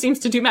everyone seems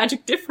to do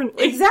magic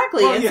differently.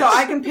 Exactly. Well, and yes. so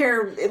I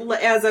compare,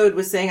 as Ode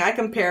was saying, I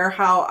compare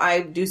how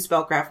I do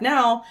spellcraft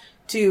now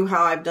to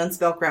how I've done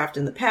spellcraft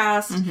in the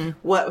past,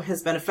 what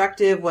has been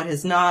effective, what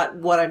has not,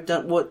 what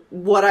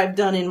I've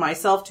done in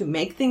myself to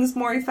make things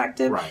more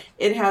effective. Right.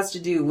 It has to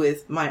do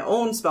with my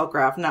own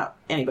spellcraft, not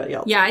anybody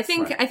else. Yeah, I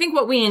think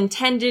what we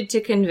intended to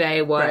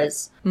convey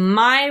was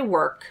my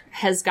work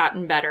has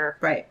gotten better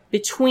Right.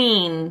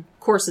 between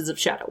courses of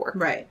shadow work.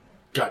 Right.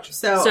 Gotcha.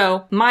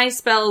 So my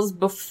spells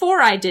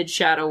before I did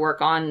shadow work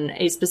on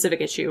a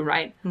specific issue,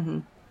 right,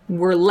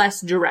 were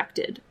less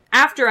directed.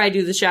 After I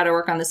do the shadow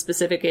work on the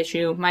specific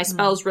issue, my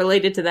spells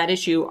related to that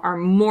issue are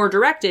more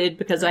directed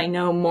because I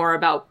know more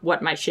about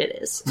what my shit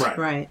is.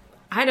 Right.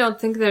 I don't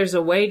think there's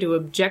a way to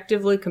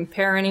objectively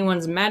compare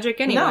anyone's magic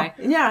anyway.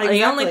 No. Yeah, The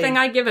only exactly. thing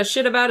I give a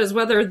shit about is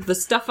whether the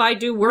stuff I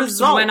do works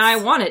Results. when I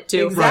want it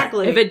to.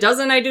 Exactly. If it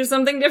doesn't, I do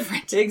something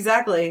different.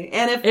 Exactly.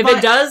 And if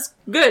It does,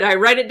 good. I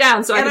write it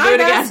down so I can do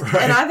it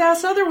again. And I've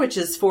asked other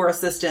witches for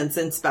assistance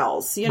in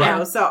spells, you know,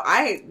 Right. so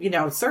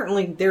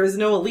certainly there is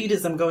no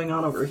elitism going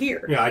on over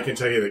here. Yeah, I can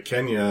tell you that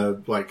Kenya,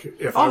 like,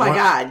 if Oh I my want,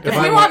 God. if If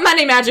I we want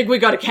money magic, we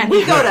go to Kenya.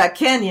 We go to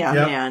Kenya,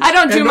 Yep. man. I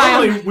don't do and my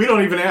normally, own. we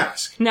don't even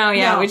ask. No,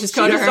 yeah, No, we just she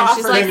go to just her and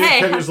she's offered like, hey.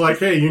 Kenya's like,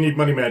 hey, you need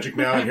money magic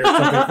now, and here's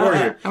something for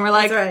you. And we're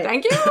like, That's right.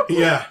 thank you.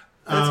 Yeah.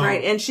 That's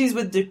right. And she's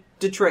with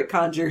Detroit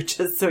Conjure,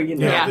 just so you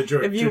know. Yeah.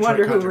 Detroit- If you Detroit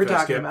wonder who Conjure we're Fest,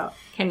 talking yeah. about.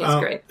 Kenya's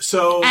great.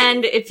 So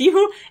And if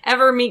you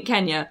ever meet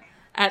Kenya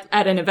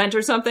at an event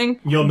or something,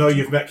 you'll know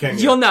you've met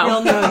Kenya. you'll know.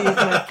 You'll know you've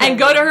met And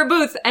go to her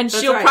booth, and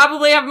she'll right.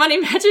 probably have money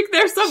magic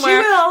there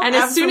somewhere. She will, and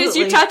as soon as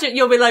you absolutely. touch it,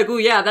 you'll be like, ooh,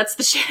 yeah, that's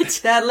the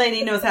shit. That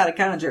lady knows how to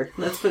conjure.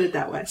 Let's put it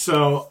that way.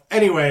 So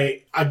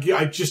anyway,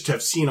 I just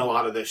have seen a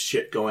lot of this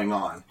shit going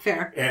on.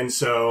 Fair. And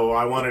so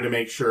I wanted to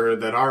make sure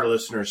that our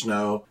listeners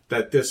know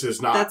that this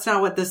is not... That's not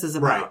what this is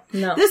about.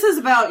 Right. No. This is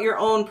about your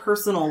own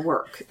personal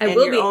work and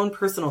will your be- own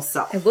personal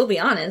self. I will be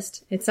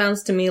honest, it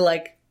sounds to me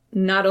like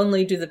not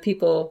only do the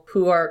people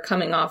who are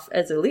coming off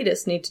as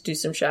elitists need to do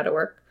some shadow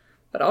work,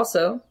 but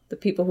also the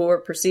people who are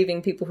perceiving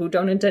people who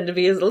don't intend to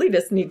be as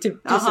elitists need to do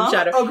some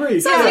shadow work. Agreed.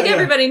 So I Yeah, think yeah.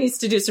 everybody needs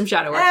to do some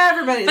shadow work.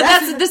 Everybody.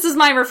 But this is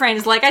my refrain.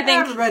 Is like, I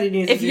think Everybody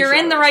needs to if do you're in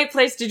shadow the work. right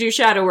place to do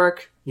shadow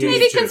work, You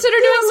maybe need to. consider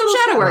doing some little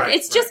shadow shadow work. work.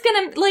 It's just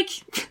gonna, like,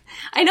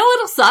 I know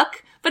it'll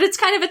suck, but it's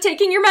kind of a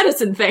taking your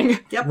medicine thing.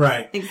 Yep.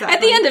 Right. Exactly.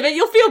 At the end of it,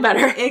 you'll feel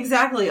better.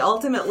 Exactly.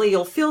 Ultimately,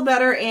 you'll feel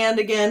better, and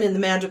again, in the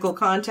magical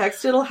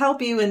context, it'll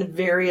help you in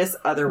various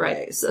other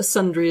ways. A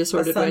sundry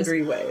assorted ways.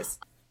 Sundry ways.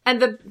 And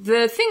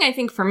the thing I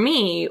think for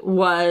me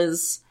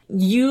was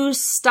you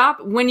stop,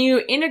 when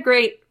you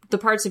integrate the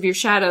parts of your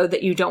shadow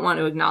that you don't want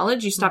to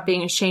acknowledge, you stop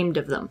being ashamed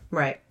of them.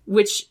 Right.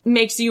 Which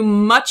makes you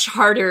much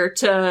harder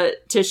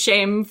to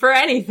shame for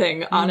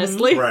anything,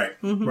 honestly. Right.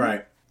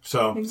 Right.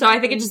 So So I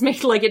think it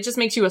just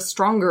makes you a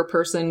stronger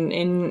person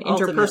in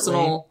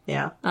interpersonal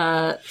Yeah.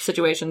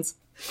 situations.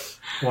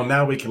 well,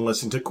 now we can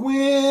listen to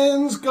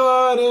Gwen's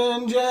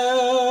Garden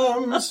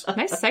Gems.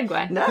 Nice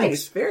segue.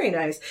 Nice, very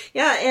nice.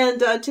 Yeah,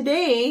 and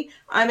today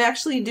I'm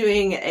actually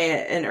doing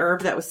an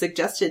herb that was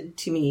suggested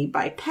to me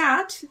by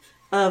Pat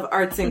of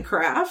Arts and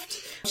Craft.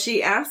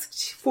 She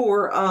asked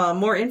for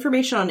more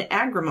information on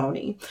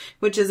agrimony,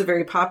 which is a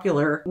very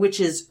popular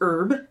witch's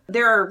herb.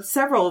 There are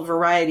several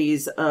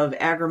varieties of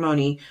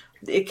agrimony.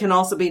 It can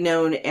also be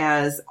known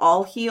as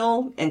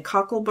allheal and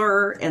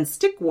cocklebur and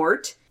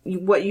stickwort.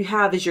 What you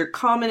have is your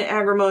common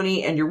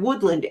agrimony and your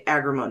woodland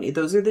agrimony.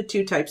 Those are the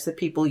two types that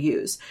people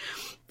use.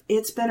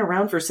 it's been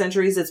around for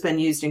centuries. It's been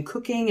used in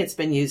cooking. It's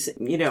been used,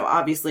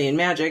 obviously in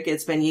magic.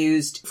 It's been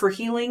used for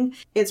healing.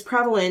 It's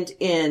prevalent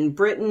in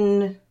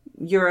Britain,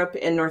 Europe,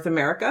 and North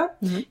America.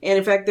 And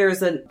in fact,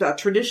 there's a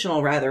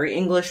traditional,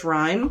 English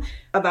rhyme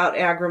about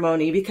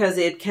agrimony because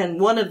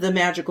one of the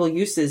magical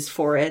uses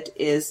for it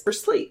is for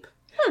sleep.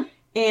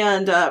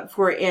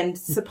 And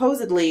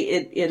supposedly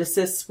it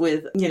assists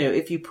with,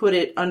 if you put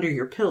it under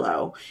your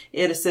pillow,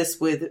 it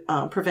assists with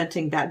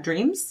preventing bad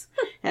dreams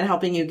and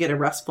helping you get a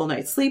restful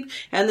night's sleep.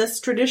 And this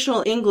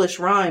traditional English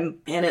rhyme,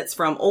 and it's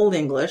from Old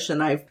English,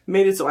 and I've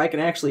made it so I can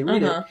actually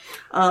read it.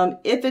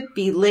 If it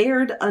be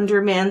layered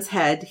under man's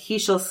head, he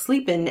shall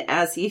sleep in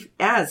as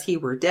he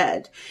were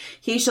dead.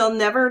 He shall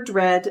never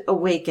dread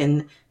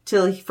awaken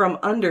till from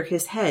under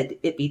his head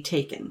it be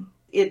taken.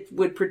 It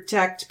would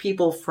protect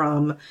people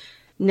from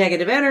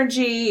negative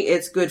energy.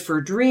 It's good for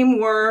dream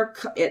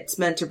work. It's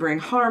meant to bring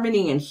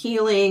harmony and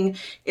healing.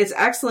 It's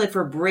excellent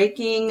for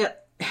breaking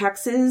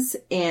hexes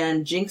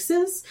and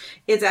jinxes.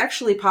 It's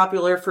actually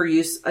popular for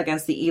use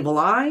against the evil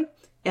eye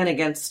and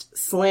against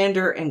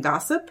slander and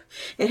gossip.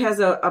 It has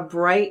a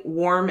bright,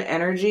 warm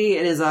energy.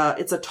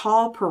 It's a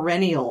tall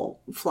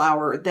perennial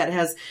flower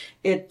that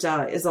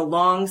is a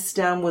long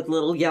stem with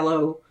little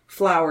yellow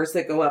flowers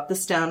that go up the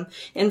stem.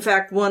 In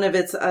fact, one of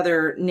its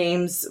other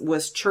names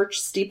was church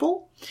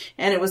steeple,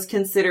 and it was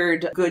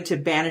considered good to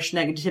banish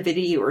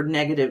negativity or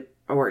negative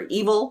or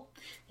evil,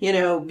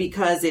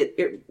 because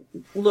it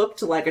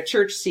looked like a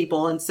church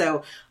steeple. And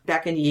so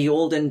back in the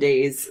olden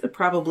days,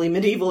 probably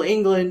medieval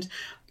England,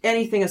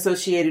 anything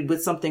associated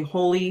with something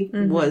holy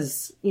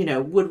was,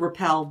 would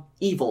repel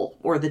evil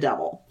or the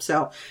devil.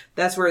 So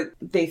that's where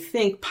they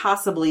think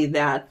possibly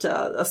that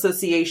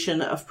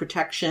association of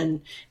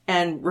protection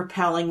and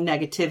repelling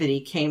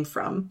negativity came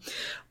from.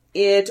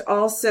 It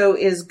also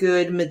is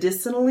good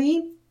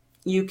medicinally.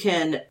 You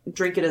can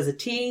drink it as a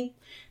tea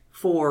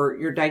for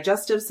your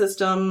digestive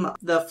system.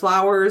 The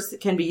flowers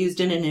can be used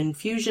in an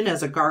infusion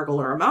as a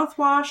gargle or a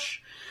mouthwash.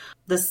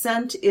 The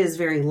scent is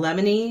very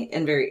lemony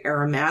and very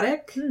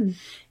aromatic.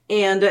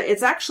 And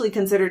it's actually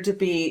considered to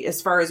be,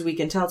 as far as we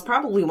can tell, it's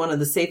probably one of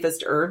the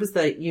safest herbs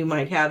that you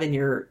might have in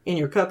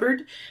your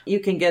cupboard. You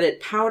can get it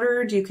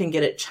powdered. You can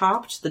get it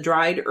chopped, the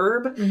dried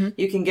herb.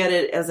 You can get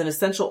it as an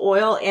essential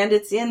oil, and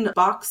it's in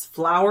box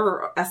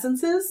flower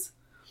essences.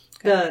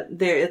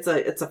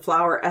 It's a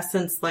flower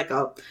essence, like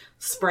a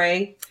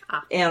spray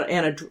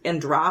and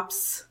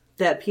drops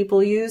that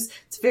people use.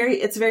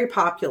 It's very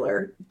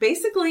popular.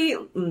 Basically,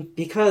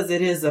 because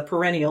it is a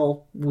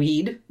perennial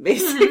weed,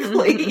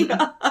 basically.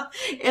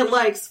 It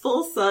likes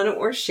full sun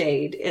or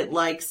shade. It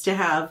likes to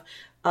have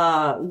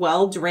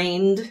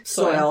well-drained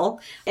soil,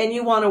 and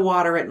you want to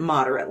water it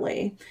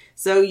moderately.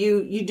 So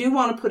you do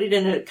want to put it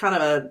in a kind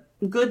of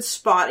a good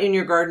spot in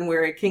your garden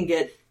where it can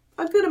get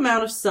a good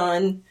amount of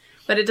sun.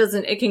 But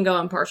it can go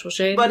in partial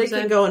shade. But it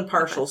can go in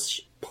partial.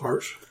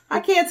 Partial?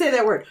 I can't say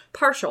that word.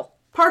 Partial.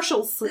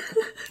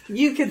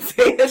 You can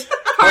say it.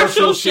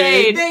 Partial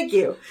shade. Thank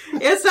you.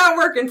 It's not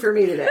working for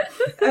me today.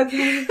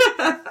 Okay.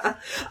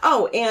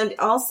 Oh, and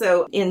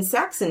also in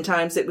Saxon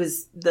times, it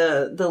was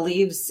the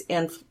leaves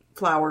and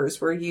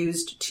flowers were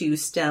used to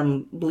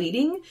stem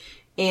bleeding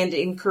and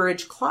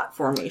encourage clot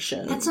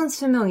formation. That sounds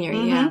familiar,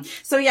 yeah.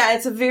 So yeah,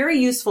 it's a very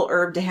useful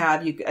herb to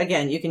have. You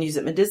can use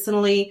it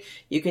medicinally.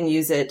 You can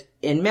use it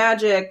in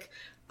magic.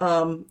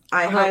 I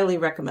highly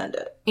recommend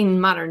it. In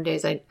modern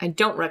days, I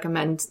don't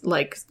recommend,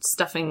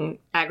 stuffing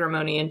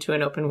agrimony into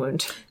an open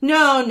wound.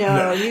 No.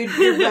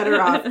 You're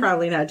better off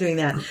probably not doing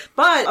that.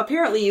 But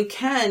apparently you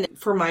can,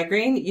 for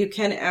migraine, you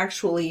can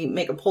actually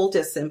make a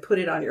poultice and put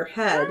it on your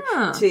head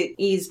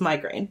to ease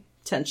migraine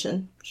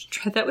tension. Should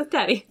try that with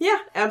Daddy. Yeah,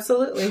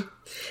 absolutely.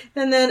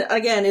 And then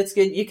again, it's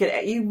good.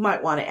 You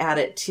might want to add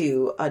it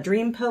to a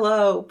dream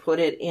pillow, put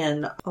it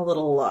in a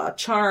little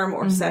charm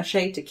or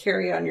sachet to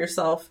carry on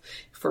yourself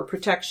for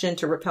protection,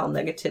 to repel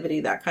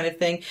negativity, that kind of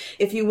thing.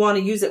 If you want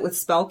to use it with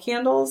spell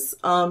candles,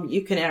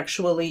 you can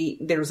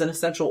there's an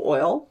essential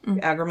oil,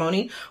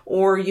 agrimony,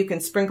 or you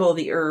can sprinkle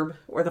the herb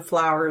or the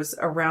flowers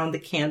around the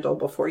candle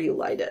before you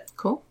light it.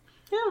 Cool.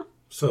 Yeah.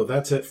 So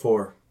that's it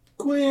for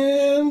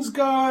Gwen's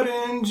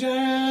Garden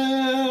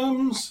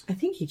Gems. I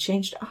think he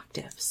changed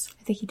octaves.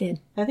 I think he did.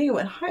 I think it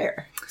went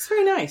higher. It's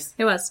very nice.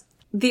 It was.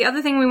 The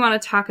other thing we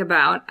want to talk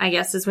about, I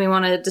guess, is we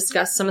want to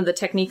discuss some of the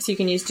techniques you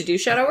can use to do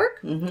shadow work.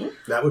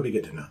 That would be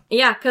good to know.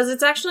 Yeah, because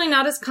it's actually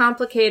not as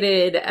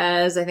complicated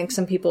as I think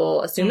some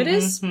people assume it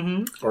is.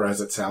 Or as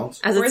it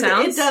sounds. As it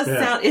sounds. It does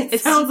sound.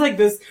 It sounds like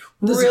this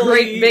really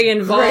great, big,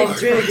 involved.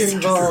 Great, big,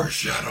 involved.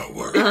 Shadow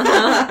work.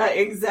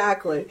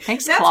 Exactly.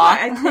 Thanks, that's Claw.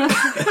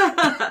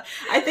 Why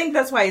I think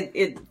that's why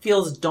it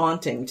feels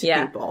daunting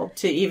to people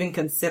to even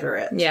consider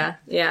it. Yeah.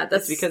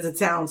 That's because it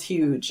sounds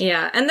huge.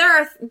 Yeah, and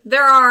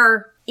there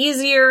are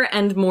easier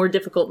and more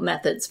difficult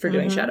methods for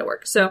doing shadow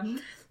work. So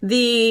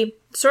the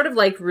sort of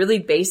really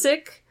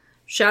basic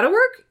shadow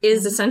work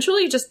is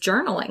essentially just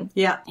journaling.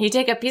 Yeah. You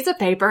take a piece of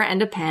paper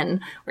and a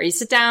pen, or you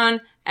sit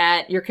down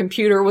at your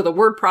computer with a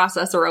word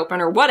processor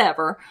open or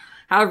whatever,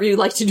 however you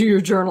like to do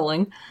your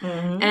journaling,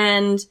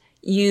 and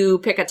You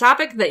pick a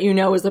topic that you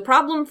know is a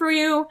problem for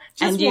you,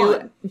 Just and you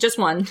one. just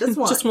one, Just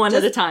one. just one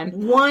at a time.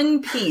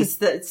 One piece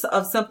that's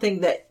of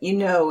something that you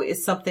know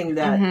is something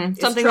that is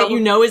Something that you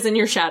know is in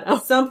your shadow,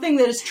 something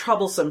that is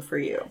troublesome for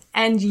you.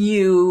 and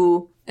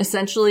you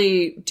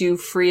essentially do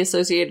free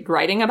associated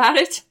writing about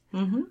it.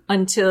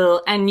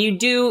 Until, and you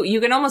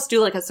can almost do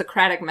like a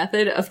Socratic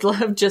method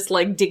of just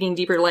like digging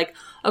deeper, like,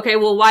 okay,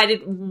 well, why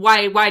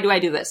do I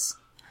do this?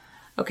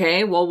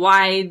 Okay, well,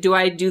 why do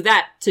I do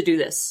that to do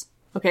this?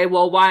 Okay,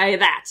 well, why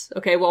that?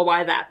 Okay, well,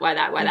 why that? Why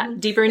that? Why that?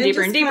 Deeper and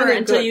deeper and deeper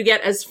until you get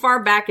as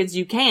far back as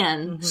you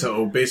can.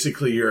 So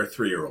basically, you're a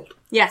 3-year-old.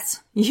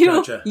 Yes.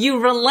 Gotcha.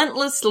 You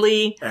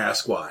relentlessly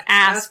Ask why.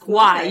 ask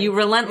why. You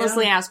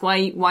relentlessly ask why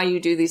you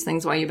do these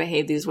things, why you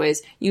behave these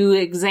ways. You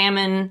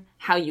examine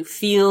how you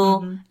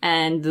feel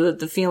and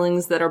the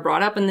feelings that are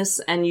brought up in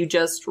this, and you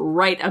just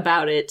write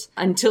about it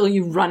until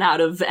you run out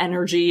of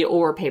energy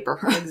or paper.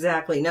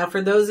 Exactly. Now, for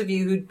those of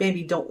you who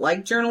maybe don't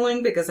like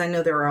journaling, because I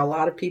know there are a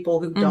lot of people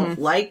who don't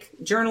like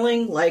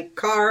journaling, like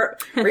Carr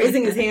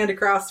raising his hand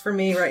across from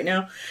me right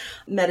now,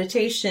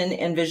 meditation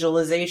and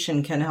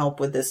visualization can help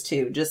with this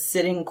too. Just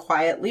sitting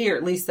quietly, or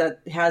at least that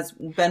has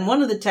been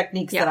one of the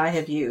techniques that I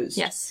have used.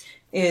 Yes.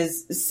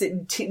 Is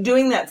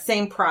doing that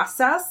same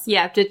process.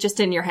 Yeah, just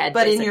in your head.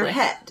 But basically. in your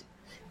head.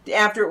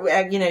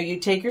 After, you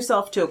take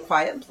yourself to a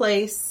quiet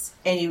place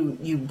and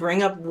you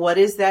bring up what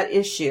is that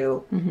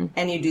issue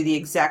and you do the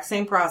exact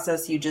same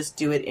process. You just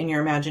do it in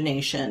your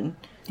imagination.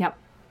 Yep.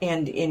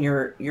 And in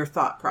your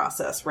thought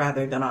process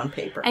rather than on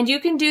paper. And you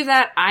can do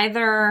that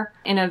either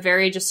in a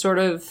very just sort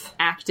of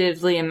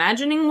actively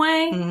imagining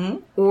way,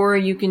 or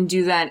you can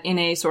do that in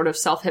a sort of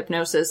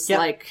self-hypnosis,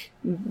 like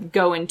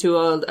go into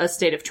a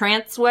state of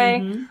trance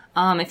way.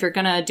 If you're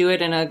going to do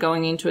it in a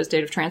going into a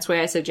state of trance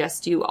way, I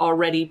suggest you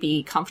already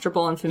be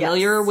comfortable and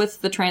familiar with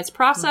the trance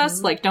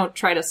process. Like, don't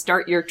try to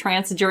start your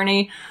trance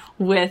journey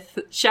with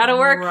shadow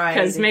work,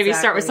 because maybe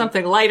start with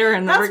something lighter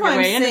and then work your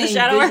way into the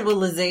shadow work.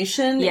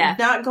 Visualization,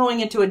 not going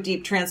into a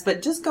deep trance,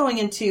 but just going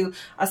into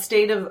a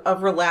state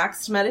of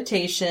relaxed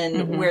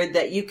meditation where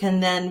that you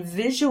can then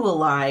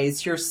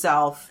visualize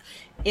yourself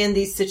in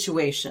these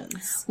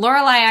situations.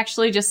 Lorelei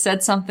actually just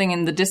said something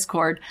in the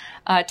Discord.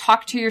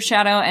 Talk to your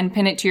shadow and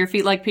pin it to your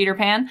feet like Peter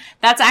Pan.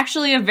 That's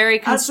actually a very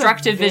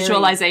constructive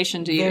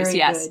visualization to use.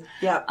 Yes.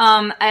 Yep.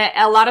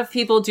 A lot of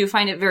people do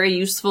find it very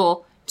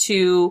useful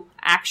to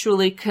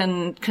actually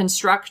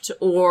construct,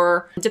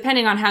 or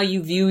depending on how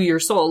you view your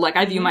soul. Like,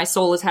 I view my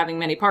soul as having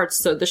many parts,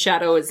 so the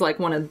shadow is like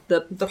one of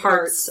the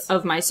parts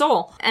of my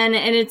soul. And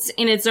it's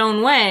in its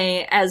own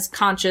way, as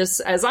conscious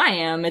as I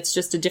am, it's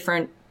just a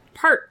different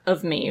part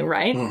of me,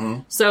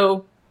 right?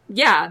 So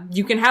yeah,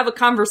 you can have a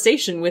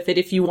conversation with it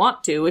if you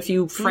want to, if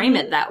you frame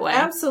it that way.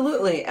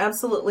 Absolutely,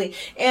 absolutely.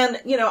 And,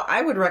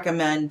 I would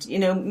recommend,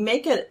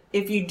 make it,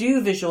 if you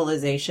do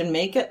visualization,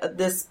 make it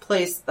this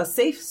place a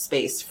safe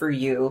space for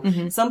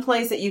you, some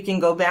place that you can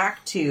go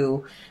back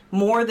to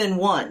more than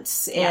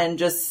once and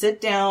just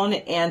sit down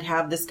and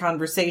have this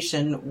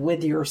conversation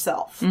with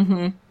yourself.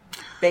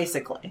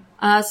 Basically.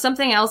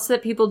 Something else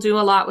that people do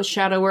a lot with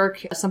shadow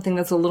work, something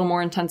that's a little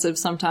more intensive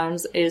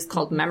sometimes, is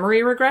called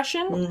memory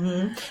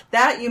regression.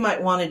 That you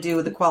might want to do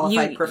with a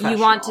qualified professional. You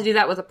want to do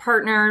that with a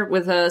partner,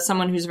 with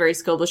someone who's very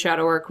skilled with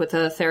shadow work, with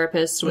a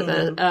therapist, with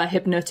a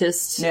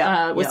hypnotist,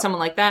 with someone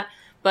like that.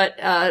 But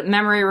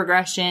memory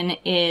regression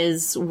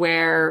is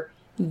where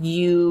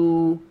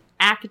you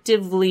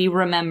actively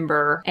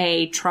remember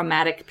a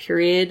traumatic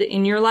period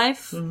in your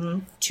life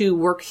to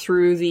work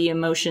through the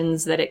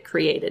emotions that it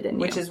created in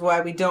you. Which is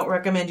why we don't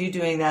recommend you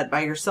doing that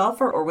by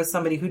yourself or with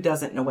somebody who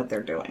doesn't know what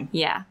they're doing.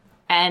 Yeah.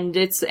 And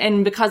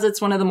because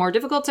it's one of the more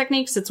difficult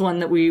techniques, it's one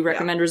that we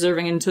recommend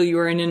reserving until you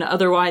are in an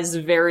otherwise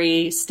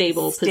very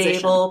stable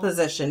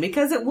position,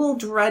 because it will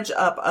dredge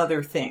up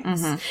other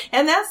things.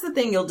 And that's the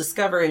thing you'll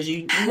discover as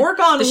you work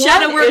on the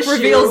shadow work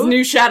reveals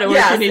new shadow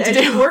work you need to do.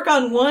 As you work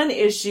on one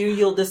issue,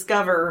 you'll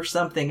discover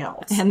something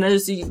else. And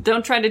those, you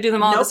don't try to do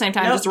them all at the same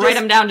time. Just write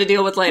them down to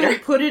deal with later.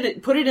 Put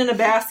it in a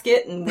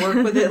basket and work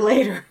with it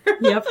later.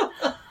 Yep.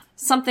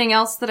 Something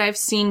else that I've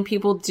seen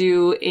people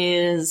do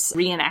is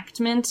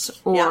reenactment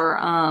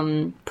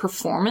or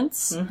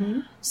performance.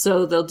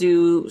 So they'll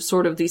do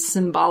sort of these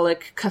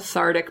symbolic,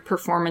 cathartic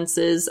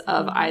performances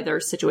of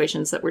either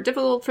situations that were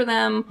difficult for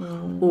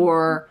them,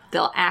 or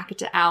they'll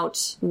act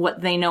out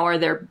what they know are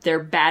their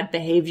bad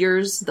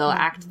behaviors. They'll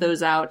act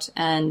those out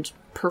and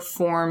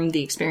perform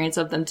the experience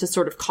of them to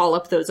sort of call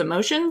up those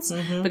emotions,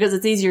 because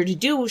it's easier to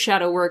do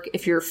shadow work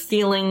if you're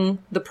feeling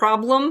the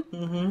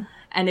problem.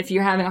 And if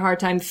you're having a hard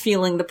time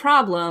feeling the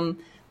problem,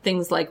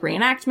 things like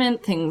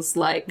reenactment, things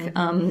like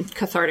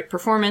cathartic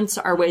performance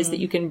are ways that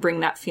you can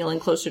bring that feeling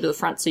close to the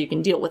front so you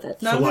can deal with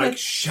it. So like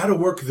Shadow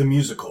Work the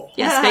musical.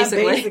 Yes,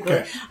 basically.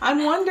 Okay.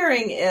 I'm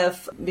wondering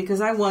if,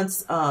 because I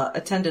once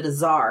attended a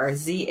Zaar,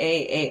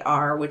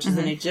 Z-A-A-R, which is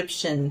an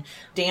Egyptian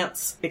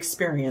dance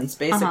experience,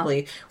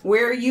 basically,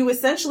 where you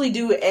essentially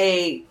do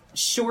a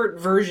short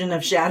version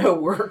of shadow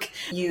work.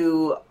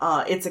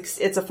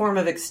 It's a form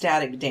of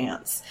ecstatic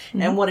dance.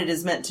 And what it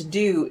is meant to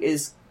do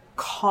is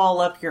call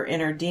up your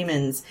inner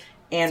demons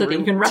and So that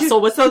you can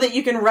wrestle with so that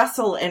you can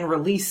wrestle and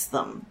release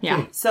them.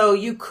 Yeah. So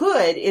you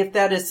could, if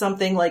that is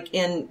something like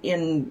in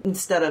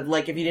instead of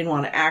like if you didn't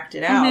want to act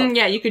it out.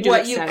 Yeah, you could do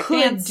what you ecstatic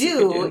could dance,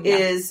 do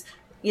is,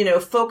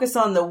 focus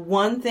on the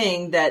one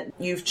thing that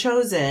you've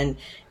chosen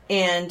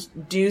and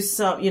do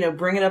some,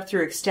 bring it up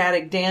through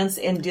ecstatic dance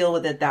and deal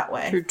with it that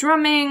way. through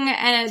drumming,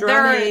 and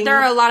Drumming, there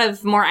are a lot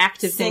of more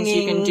active things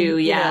you can do.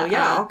 Singing,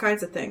 all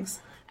kinds of things.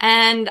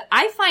 And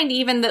I find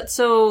even that,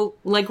 so,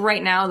 like,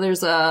 right now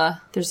there's a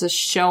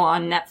show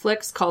on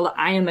Netflix called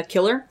I Am a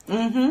Killer.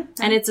 Mm-hmm.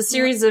 And it's a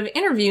series of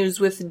interviews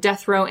with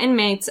death row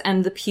inmates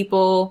and the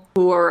people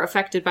who are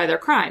affected by their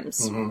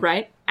crimes,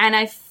 right? And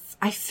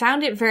I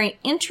found it very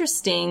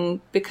interesting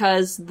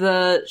because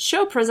the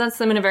show presents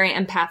them in a very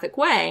empathic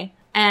way.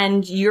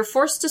 And you're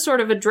forced to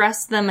sort of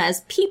address them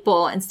as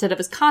people instead of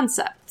as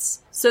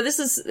concepts. So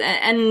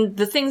and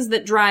the things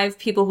that drive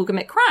people who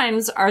commit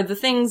crimes are the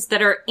things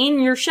that are in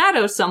your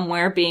shadow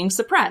somewhere being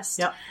suppressed.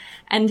 Yep.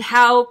 And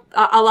how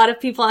a lot of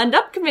people end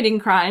up committing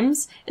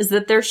crimes is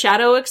that their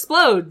shadow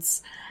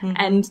explodes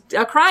and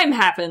a crime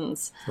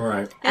happens.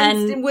 Right.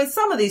 And with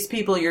some of these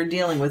people, you're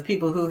dealing with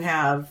people who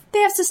have... They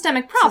have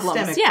systemic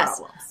problems, yes.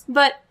 Problems.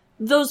 But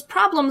those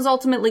problems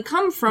ultimately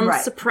come from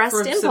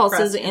suppressed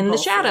impulses in the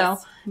shadow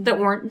that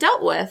weren't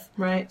dealt with.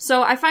 Right.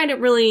 So I find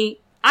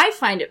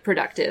it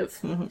productive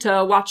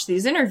to watch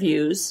these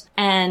interviews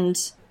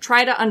and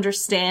try to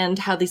understand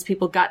how these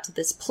people got to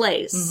this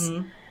place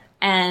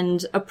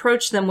and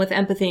approach them with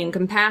empathy and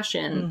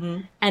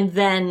compassion and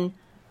then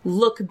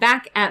look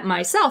back at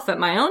myself, at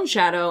my own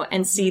shadow,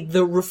 and see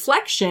the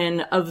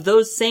reflection of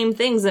those same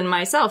things in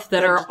myself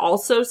that are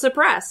also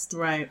suppressed.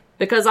 Right.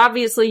 Because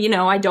obviously,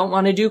 I don't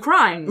want to do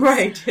crimes.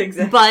 Right,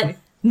 exactly. But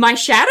my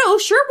shadow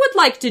sure would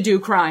like to do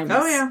crimes.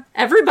 Oh, yeah.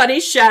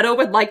 Everybody's shadow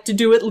would like to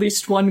do at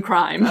least one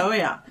crime. Oh,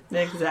 yeah.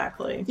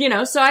 Exactly.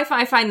 So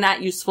I find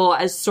that useful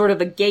as sort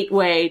of a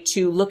gateway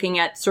to looking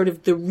at sort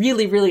of the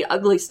really, really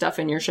ugly stuff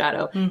in your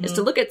shadow, is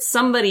to look at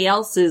somebody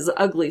else's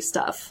ugly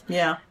stuff.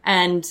 Yeah.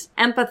 And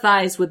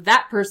empathize with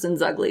that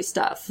person's ugly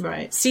stuff.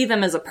 Right. See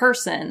them as a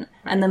person,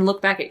 and then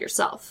look back at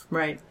yourself.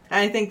 Right.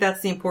 I think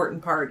that's the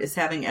important part, is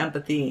having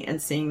empathy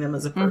and seeing them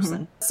as a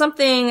person.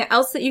 Something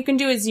else that you can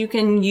do is you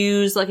can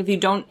use, like, if you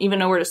don't even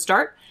know where to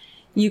start,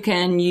 you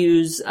can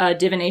use a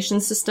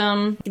divination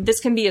system. This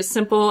can be as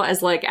simple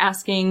as, like,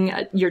 asking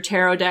your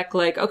tarot deck,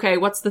 like, okay,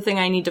 what's the thing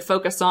I need to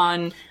focus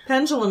on?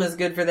 Pendulum is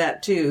good for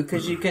that, too,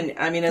 because you can,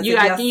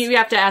 you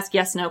have to ask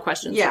yes/no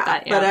questions with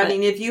that. Yeah, but I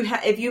mean, if you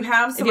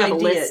have some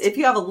ideas, if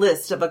you have a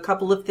list of a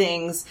couple of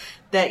things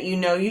that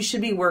you should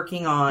be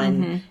working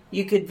on,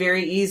 you could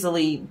very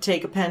easily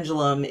take a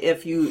pendulum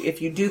if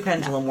you do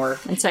pendulum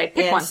work and say,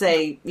 pick one.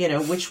 Say,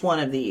 which one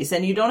of these.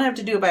 And you don't have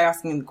to do it by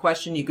asking the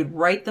question. You could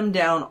write them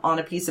down on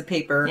a piece of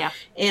paper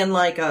in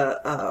like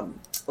a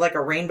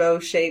rainbow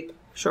shape.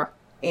 Sure.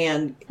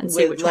 And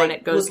see which one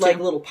it goes to. With like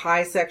little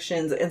pie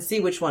sections, and see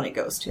which one it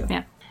goes to.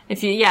 Yeah.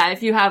 If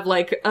you have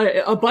like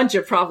a bunch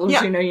of problems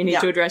you need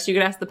to address, you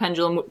could ask the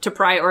pendulum to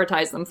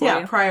prioritize them for you.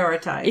 Yeah,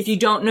 prioritize. If you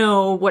don't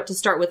know what to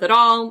start with at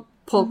all,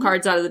 pull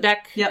cards out of the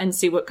deck and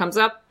see what comes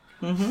up.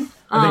 I think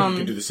you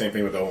can do the same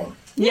thing with Owen.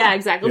 Yeah,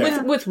 exactly.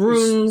 Yeah. With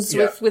runes,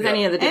 with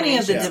any of the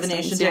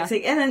divination decks.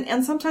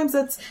 And sometimes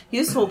that's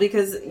useful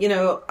because,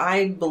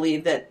 I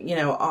believe that,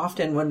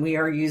 often when we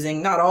are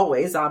using, not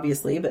always,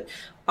 obviously, but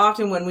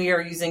often when we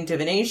are using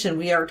divination,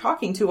 we are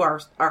talking to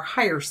our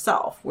higher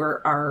self.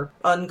 We're our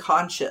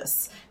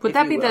unconscious. Would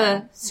that be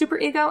the super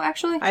ego,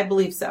 actually? I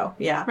believe so,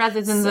 yeah.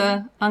 Rather than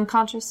the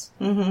unconscious?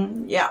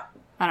 Mm-hmm, yeah.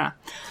 I don't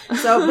know.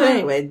 So, but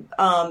anyway,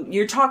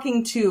 you're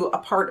talking to a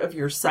part of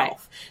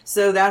yourself. Right.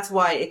 So that's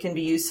why it can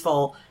be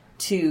useful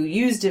to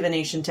use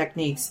divination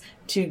techniques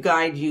to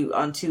guide you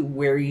onto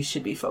where you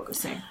should be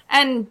focusing.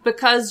 And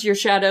because your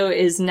shadow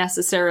is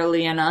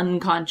necessarily an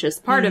unconscious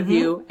part of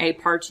you, a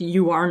part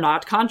you are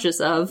not conscious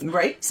of,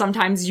 right?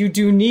 Sometimes you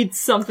do need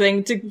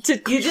something to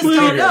you just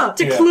don't know.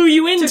 Clue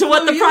you into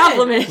what the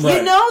problem is. Right.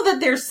 You know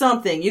that there's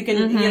something. You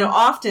can,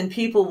 often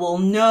people will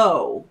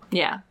know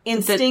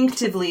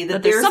instinctively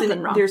that there's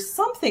something wrong. There's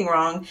something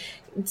wrong.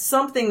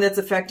 Something that's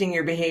affecting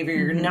your behavior,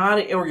 you're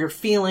not, or your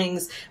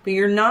feelings, but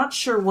you're not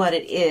sure what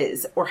it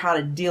is or how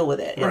to deal with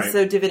it. Right. And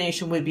so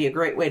divination would be a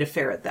great way to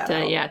ferret that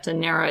out. Yeah, to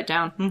narrow it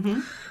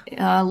down.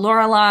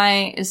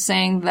 Lorelei is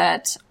saying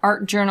that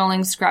art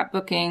journaling,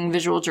 scrapbooking,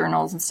 visual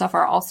journals and stuff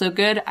are also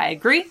good. I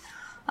agree.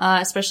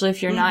 Especially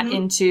if you're not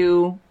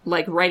into,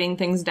 like, writing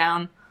things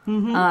down.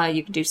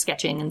 You can do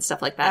sketching and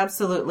stuff like that.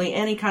 Absolutely.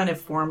 Any kind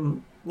of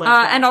form like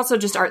that. And also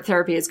just art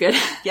therapy is good.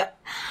 Yep.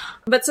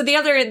 But so the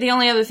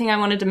only other thing I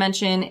wanted to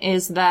mention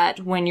is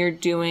that when you're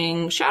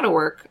doing shadow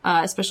work,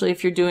 especially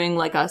if you're doing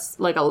like a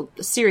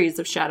series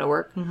of shadow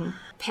work,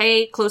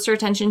 pay closer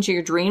attention to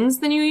your dreams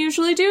than you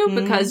usually do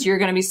because you're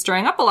going to be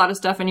stirring up a lot of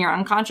stuff and your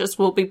unconscious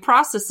will be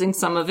processing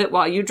some of it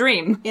while you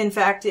dream. In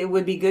fact, it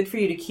would be good for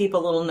you to keep a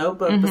little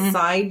notebook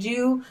beside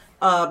you.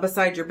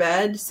 Beside your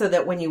bed, so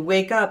that when you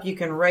wake up, you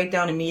can write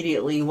down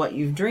immediately what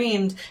you've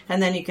dreamed, and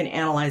then you can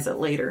analyze it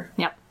later.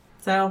 Yep.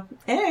 So,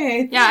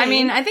 hey. Yeah, I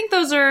mean, I think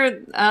those are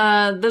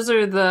the those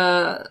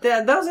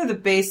are the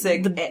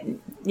basic things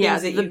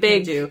that you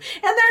big can do.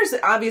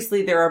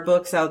 And there are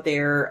books out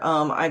there.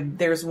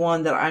 There's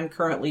one that I'm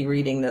currently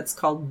reading that's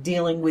called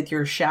Dealing with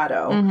Your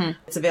Shadow.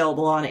 It's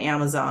available on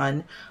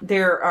Amazon.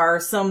 There are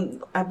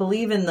some, I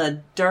believe in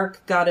the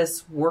Dark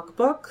Goddess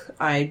workbook.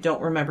 I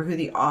don't remember who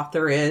the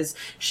author is.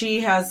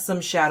 She has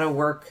some shadow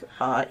work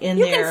in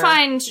there. You can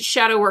find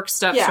shadow work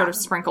stuff sort of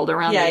sprinkled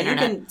around the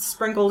internet. Yeah, you can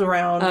sprinkled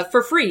around.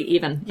 For free,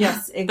 even.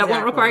 Yes, exactly. That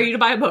won't require you to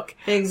buy a book.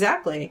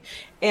 Exactly.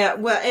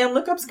 And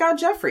look up Scott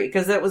Jeffrey,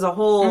 because it was a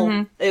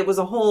whole,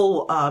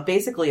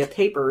 basically a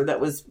paper that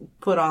was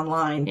put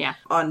online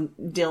on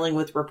dealing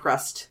with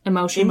repressed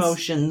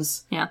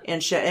emotions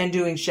and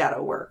doing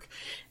shadow work.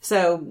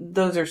 So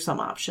those are some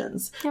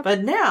options. Yep.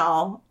 But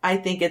now I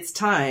think it's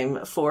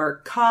time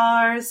for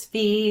Car's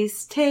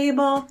Feast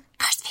Table.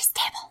 Car's Feast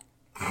Table.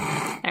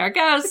 There it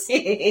goes.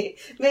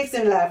 Makes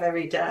him laugh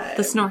every time.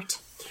 The snort.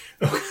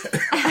 And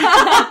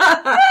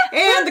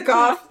the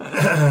cough.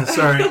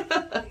 Sorry.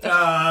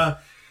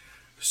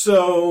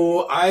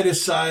 So I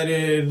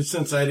decided,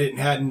 since I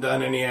hadn't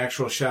done any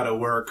actual shadow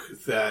work,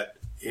 that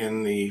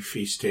in the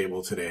feast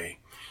table today,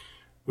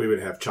 we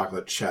would have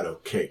chocolate shadow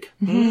cake.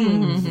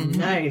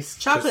 Nice.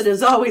 Chocolate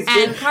is always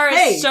good. And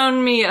Cara's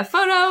shown me a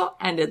photo,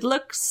 and it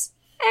looks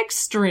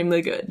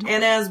extremely good.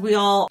 And as we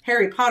all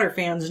Harry Potter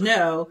fans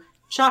know,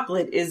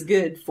 chocolate is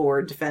good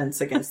for defense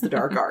against the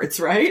dark arts,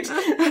 right?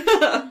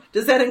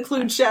 Does that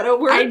include shadow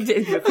work?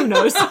 Who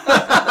knows?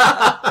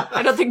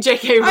 I don't think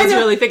JK was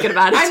really thinking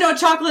about it. I know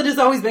chocolate has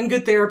always been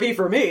good therapy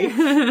for me.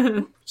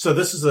 So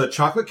this is a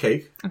chocolate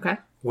cake. Okay.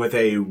 With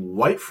a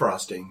white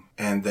frosting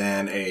and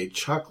then a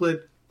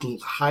chocolate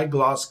high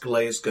gloss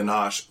glazed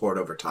ganache poured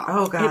over top.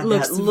 Oh God, it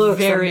looks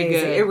very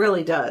amazing. good. It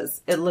really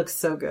does. It looks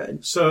so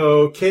good.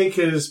 So cake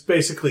is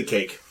basically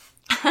cake.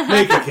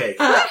 Make a cake.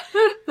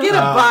 Get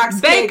a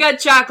box cake. Bake a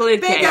chocolate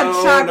cake. Bake a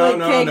chocolate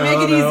cake. Make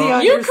it easy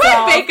on you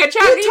yourself. You could bake a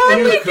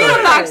chocolate cake. Get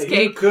a box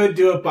cake. You could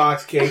do a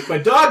box cake,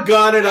 but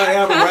doggone it, I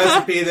have a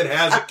recipe that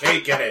has a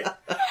cake in it.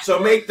 So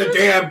make the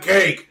damn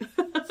cake.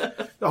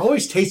 It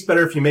always tastes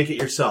better if you make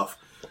it yourself.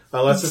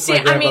 Unless it's my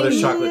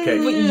grandmother's chocolate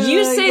cake.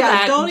 You say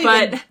that,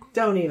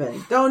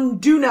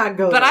 do not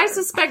go there. But I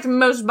suspect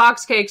most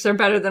box cakes are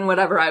better than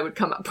whatever I would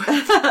come up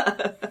with.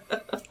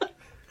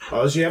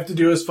 All you have to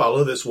do is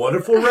follow this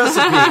wonderful recipe.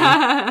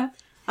 I'm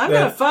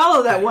going to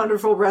follow that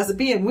wonderful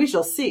recipe, and we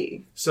shall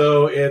see.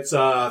 So it's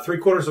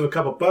 3/4 of a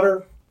cup of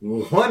butter,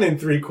 1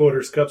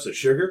 3/4 cups of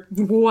sugar.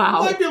 Wow.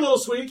 Might be a little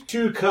sweet.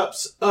 2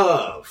 cups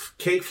of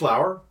cake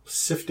flour,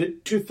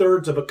 sifted.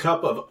 2/3 of a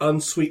cup of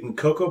unsweetened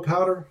cocoa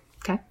powder.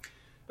 Okay.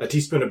 A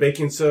teaspoon of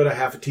baking soda,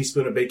 1/2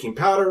 teaspoon of baking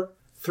powder,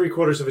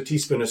 3/4 of a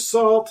teaspoon of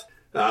salt,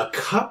 a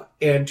cup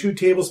and 2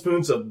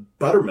 tablespoons of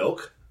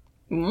buttermilk.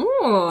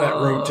 Ooh. At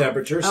room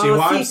temperature. See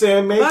why I'm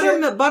saying make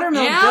it?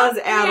 Buttermilk does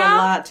add a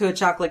lot to a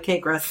chocolate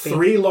cake recipe.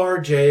 3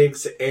 large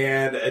eggs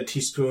and a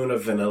teaspoon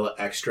of vanilla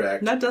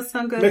extract. That does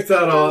sound good. Mix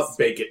that all up,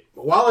 bake it.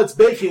 While it's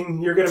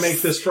baking, you're going to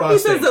make this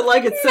frosting. He says it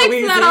like it's so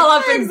easy. Mix that all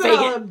up and bake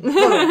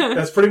it.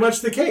 That's pretty much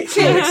the case.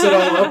 You mix it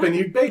all up and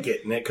you bake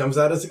it, and it comes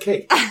out as a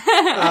cake.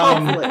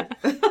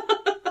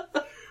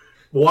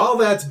 While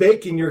that's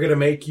baking, you're going to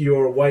make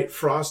your white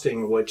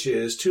frosting, which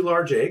is 2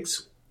 large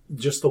eggs.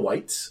 Just the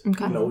whites,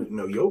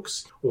 no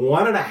yolks.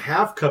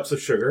 1.5 cups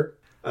of sugar,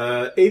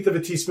 1/8 of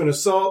a teaspoon of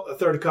salt,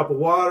 1/3 cup of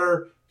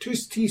water, 2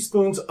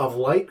 teaspoons of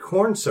light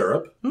corn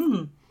syrup.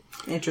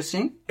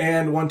 Interesting.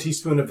 And 1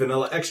 teaspoon of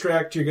vanilla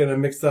extract. You're going to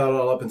mix that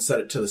all up and set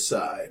it to the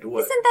side. Isn't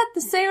that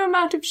the same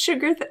amount of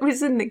sugar that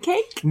was in the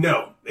cake?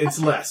 No, it's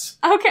less.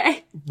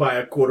 Okay. By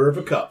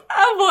 1/4 cup.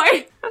 Oh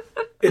boy.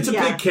 It's a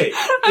big cake.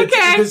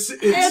 Okay.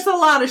 It's a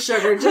lot of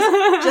sugar.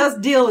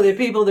 Just deal with it,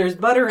 people. There's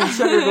butter and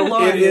sugar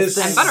galore. It is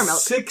and buttermilk.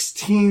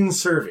 16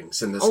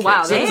 servings in this cake. Oh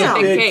wow, so that's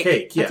a big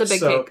cake. Yes. That's a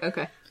big cake.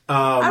 Okay.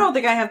 I don't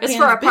think I have. It's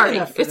for a party.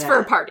 It's for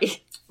a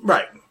party.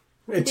 Right.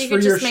 It's for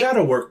your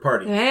shadow work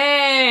party.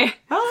 Hey.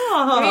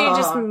 Oh. Maybe you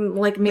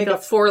just make a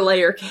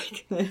 4-layer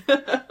cake.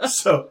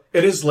 So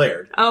it is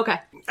layered. Okay.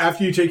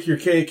 After you take your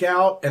cake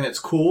out and it's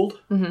cooled,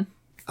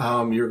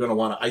 you're going to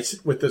want to ice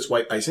it with this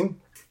white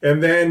icing.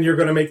 And then you're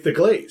going to make the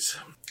glaze,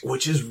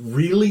 which is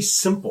really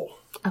simple.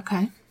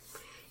 Okay.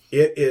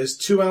 It is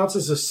 2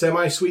 ounces of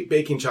semi-sweet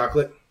baking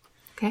chocolate.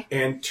 Okay.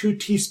 And 2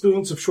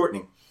 teaspoons of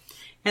shortening.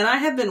 And I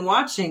have been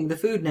watching the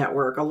Food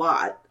Network a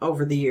lot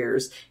over the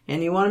years.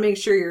 And you want to make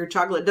sure your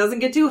chocolate doesn't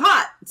get too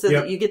hot so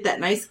that you get that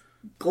nice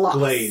gloss.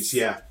 Glaze,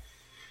 yeah.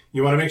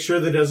 You want to make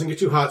sure that it doesn't get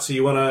too hot. So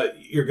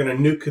you're going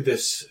to nuke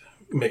this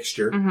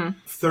mixture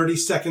 30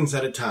 seconds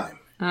at a time.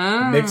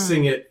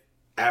 Mixing it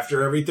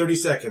after every 30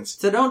 seconds.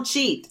 So don't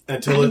cheat.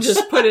 Until it's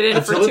just put it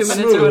in for 2 minutes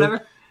smooth, or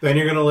whatever. Then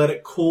you're going to let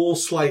it cool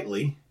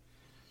slightly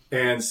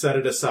and set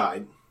it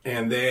aside.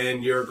 And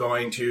then you're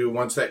going to,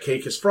 once that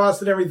cake is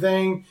frosted and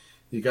everything,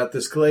 you got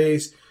this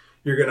glaze,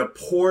 you're going to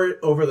pour it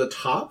over the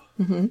top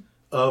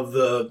of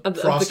the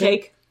frosting. Of the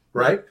cake.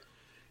 Right?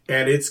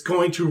 And it's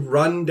going to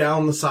run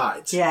down the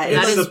sides. Yeah, it's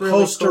that is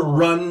supposed really to cool.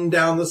 run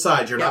down the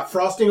sides. You're Yep. not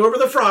frosting over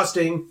the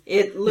frosting.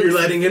 You're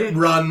letting it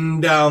run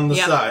down the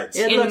Yep. sides.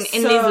 It in looks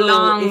these so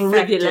long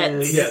effective.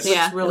 rivulets. Yes.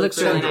 Yeah, It's really it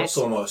looks really cool. nice.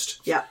 Almost.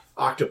 Yeah.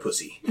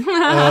 Octopusy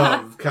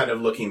kind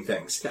of looking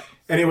things.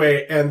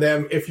 Anyway, and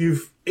then if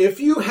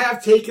you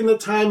have taken the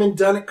time and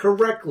done it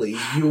correctly,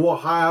 you will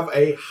have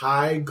a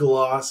high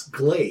gloss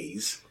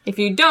glaze. If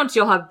you don't,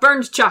 you'll have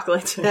burned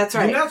chocolate. That's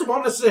You right. not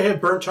want necessarily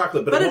have burnt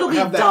chocolate, but it it'll won't be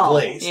have that dull.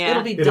 glaze. Yeah.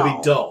 It'll be It'll dull.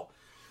 be dull.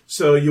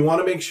 So you want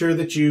to make sure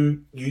that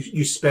you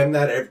spend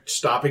that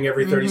stopping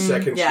every 30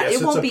 seconds. Yeah,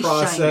 Yes, it won't it's a be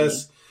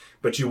process, shiny.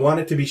 but you want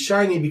it to be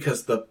shiny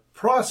because the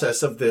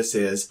process of this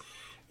is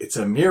it's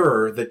a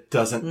mirror that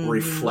doesn't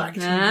reflect.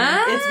 It's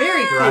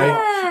very cool.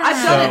 Right?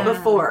 I've done it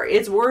before.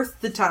 It's worth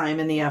the time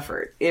and the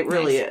effort. It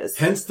really is.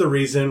 Hence the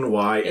reason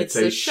why it's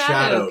a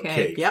shadow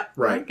cake. Yep.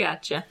 Right.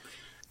 Gotcha.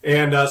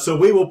 And so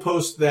we will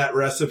post that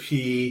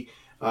recipe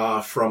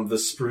from the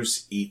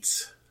Spruce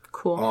Eats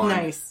Cool. on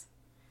Nice.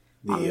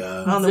 the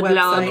On the The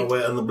blog.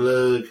 website. on the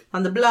blog.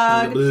 On the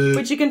blog, On the blog.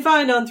 which you can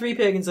find on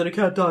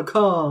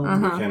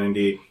 3pagandsodacat.com. You can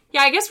indeed.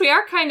 Yeah, I guess we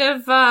are kind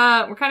of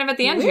we're kind of at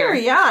the end here.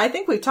 Yeah, I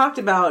think we've talked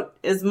about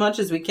as much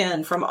as we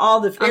can from all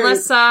the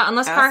various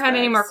Unless Car had any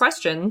aspects. more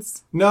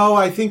questions. No,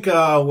 I think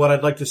what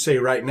I'd like to say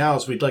right now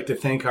is we'd like to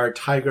thank our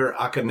tiger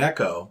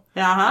Akaneko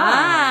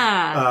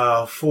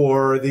Ah.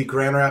 for the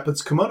Grand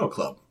Rapids Kimono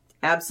Club.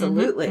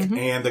 Absolutely.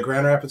 And the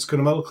Grand Rapids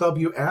Kimono Club,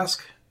 you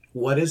ask,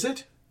 what is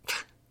it?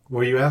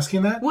 Were you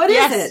asking that? What is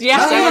Yes, it?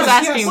 yes, I was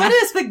asking What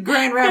that. is the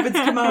Grand Rapids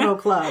Kimono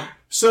Club?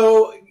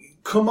 So,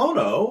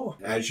 kimono,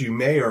 as you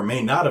may or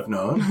may not have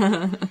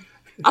known,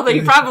 Although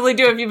you probably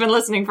do if you've been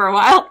listening for a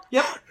while.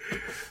 Yep.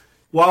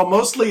 while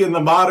mostly in the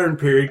modern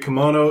period,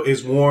 kimono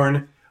is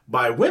worn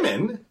by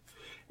women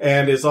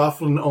and is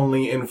often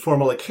only in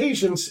formal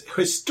occasions.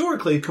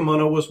 Historically,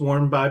 kimono was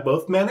worn by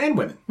both men and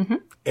women.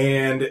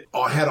 And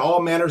had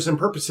all manners and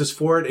purposes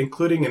for it,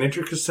 including an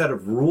intricate set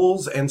of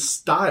rules and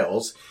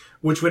styles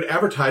which would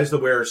advertise the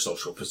wearer's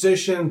social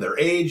position, their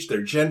age,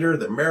 their gender,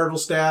 their marital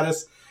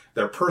status,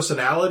 their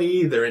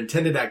personality, their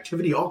intended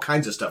activity, all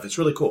kinds of stuff. It's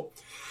really cool.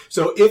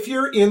 So if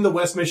you're in the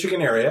West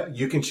Michigan area,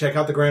 you can check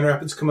out the Grand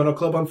Rapids Kimono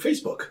Club on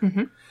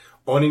Facebook.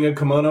 Owning a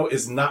kimono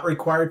is not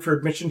required for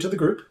admission to the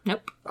group.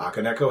 Nope.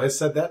 Akaneko has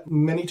said that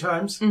many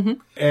times.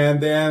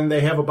 And then they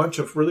have a bunch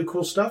of really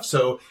cool stuff.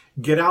 So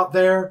get out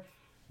there,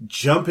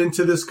 jump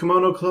into this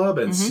kimono club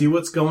and see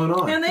what's going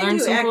on. And they Learn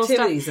do some cool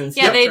activities stuff. and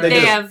stuff. Yeah, they they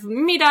do. have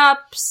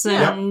meetups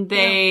and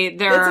they're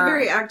It's a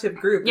very active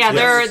group. yeah,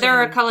 Yes. there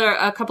are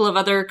a couple of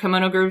other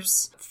kimono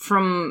groups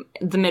from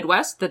the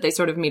Midwest that they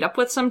sort of meet up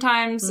with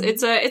sometimes.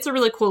 It's a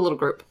really cool little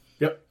group.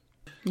 Yep.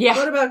 Yeah.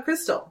 What about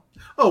Crystal?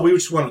 Oh, we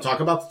just want to talk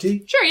about the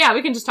tea? Sure, yeah,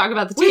 we can just talk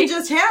about the tea. We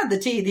just had the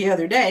tea the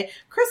other day.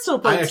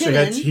 Crystal I actually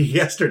had Potinin, tea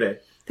yesterday.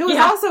 who was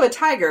Yeah. also a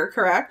tiger,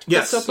 correct?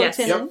 Yes. Crystal Yes.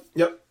 Potinin.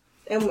 Yep.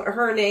 And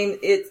her name,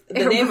 it's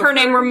the her name her of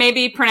name we're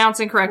maybe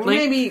pronouncing correctly.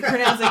 maybe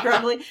pronouncing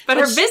correctly. but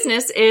her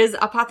business is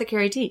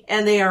Apothecary Tea.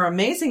 And they are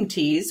amazing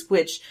teas,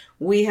 which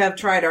we have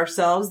tried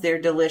ourselves.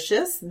 They're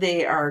delicious.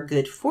 They are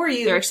good for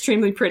you. They're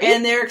extremely pretty.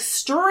 and they're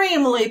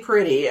extremely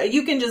pretty.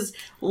 You can just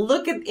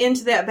look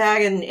into that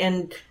bag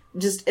and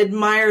just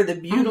admire the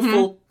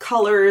beautiful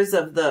colors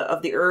of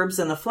the herbs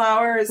and the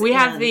flowers. we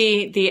have and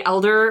the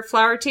elder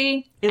flower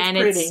tea, It's and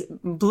pretty. it's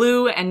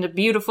blue and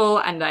beautiful,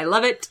 and I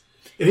love it.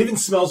 It even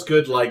smells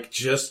good, like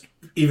just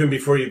even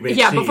before you make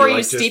Yeah, tea. before you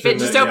like, steep in it,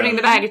 just opening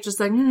the bag, it's just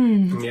like,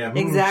 Yeah.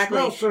 exactly.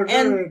 Smells so good.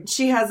 And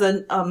she has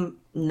a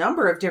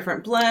number of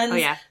different blends. Oh,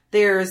 yeah.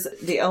 There's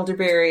the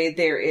elderberry.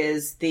 There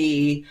is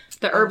the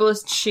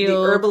Herbalist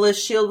Shield.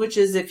 herbalist shield, which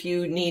is if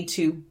you need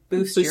to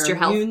boost Boost your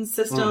health. immune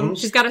system.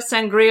 She's got a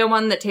sangria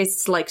one that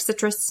tastes like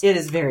citrus. It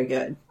is very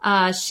good.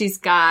 She's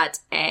got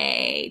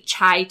a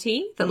chai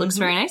tea that looks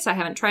very nice. I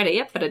haven't tried it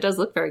yet, but it does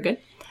look very good.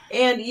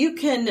 And you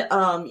can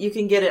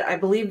get it. I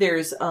believe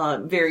there's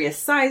various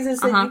sizes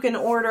that you can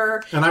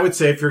order. And I would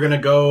say if you're going to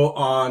go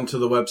on to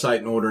the website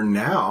and order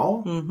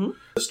now,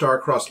 the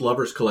Star-Crossed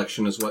Lovers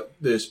Collection is what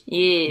this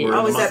Yeah. we're in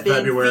Oh, the is month that of being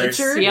February.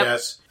 featured? Yep.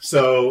 Yes.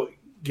 So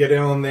get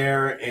on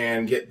there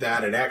and get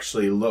that. It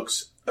actually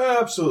looks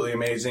absolutely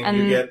amazing.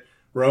 You get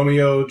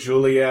Romeo,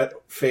 Juliet,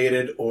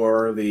 Faded,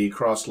 or the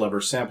Crossed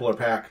Lovers Sampler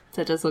Pack.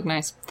 That does look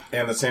nice.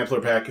 And the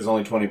Sampler Pack is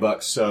only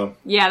 $20. So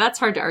Yeah, that's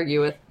hard to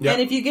argue with. Yep.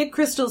 And if you get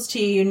Crystal's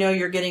tea, you know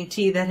you're getting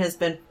tea that has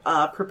been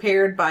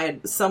prepared by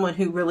someone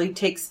who really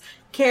takes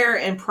care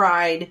and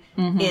pride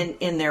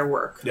in their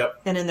work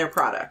Yep. and in their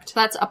product.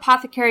 That's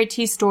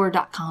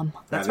apothecaryteastore.com.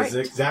 That's that is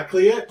right.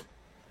 exactly it.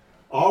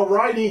 All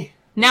righty.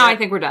 Now I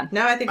think we're done.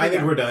 Now I think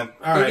we're done.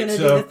 All You're right. gonna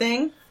So do the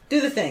thing. Do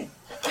the thing.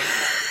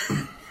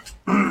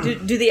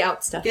 Do the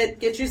out stuff.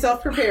 Get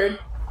yourself prepared.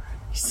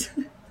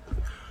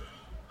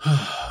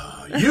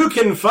 you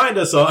can find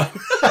us on.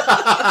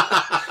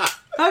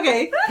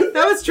 Okay,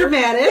 that was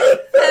dramatic.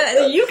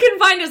 You can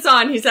find us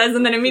on, he says,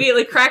 and then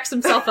immediately cracks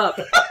himself up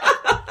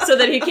so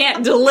that he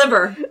can't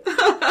deliver.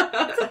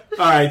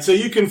 All right, so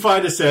you can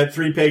find us at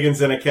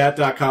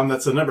 3pagansandAcat.com.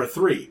 That's the number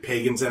 3,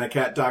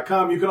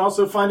 pagansandAcat.com. You can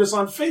also find us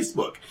on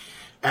Facebook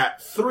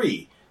at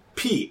 3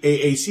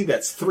 PAAC.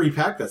 That's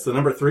 3-pack. That's the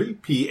number 3,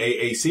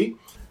 PAAC.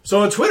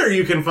 So on Twitter,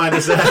 you can find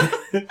us at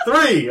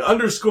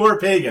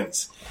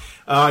 3_pagans.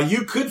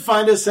 You could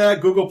find us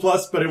at Google+,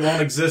 but it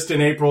won't exist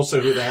in April, so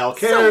who the hell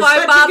cares? So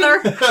why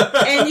bother?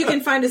 And you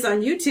can find us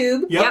on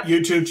YouTube. Yep,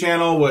 YouTube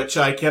channel, which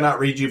I cannot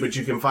read you, but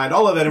you can find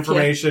all of that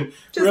information.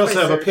 Just We also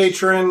by have a search.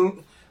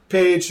 Patreon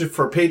page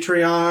for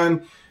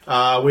Patreon.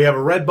 We have a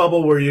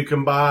Redbubble where you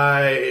can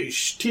buy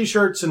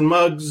T-shirts and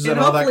mugs and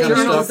all that hopefully kind of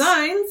journal stuff.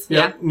 designs.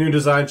 Yeah. New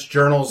designs,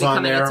 journals Be on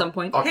coming there. at some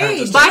point. All Hey,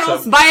 kinds of Buy,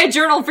 stuff. buy a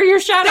journal for your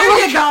shadow.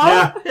 There you go.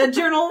 Yeah. A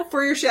journal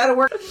for your shadow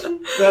work.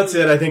 That's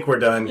it. I think we're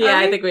done. Yeah,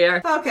 I think we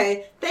are.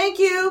 Okay. Thank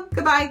you.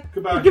 Goodbye.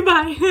 Goodbye.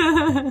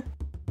 Goodbye.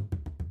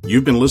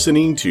 You've been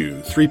listening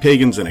to 3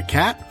 Pagans and a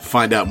Cat.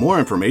 Find out more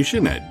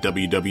information at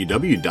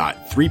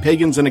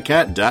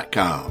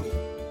www.3pagansandacat.com.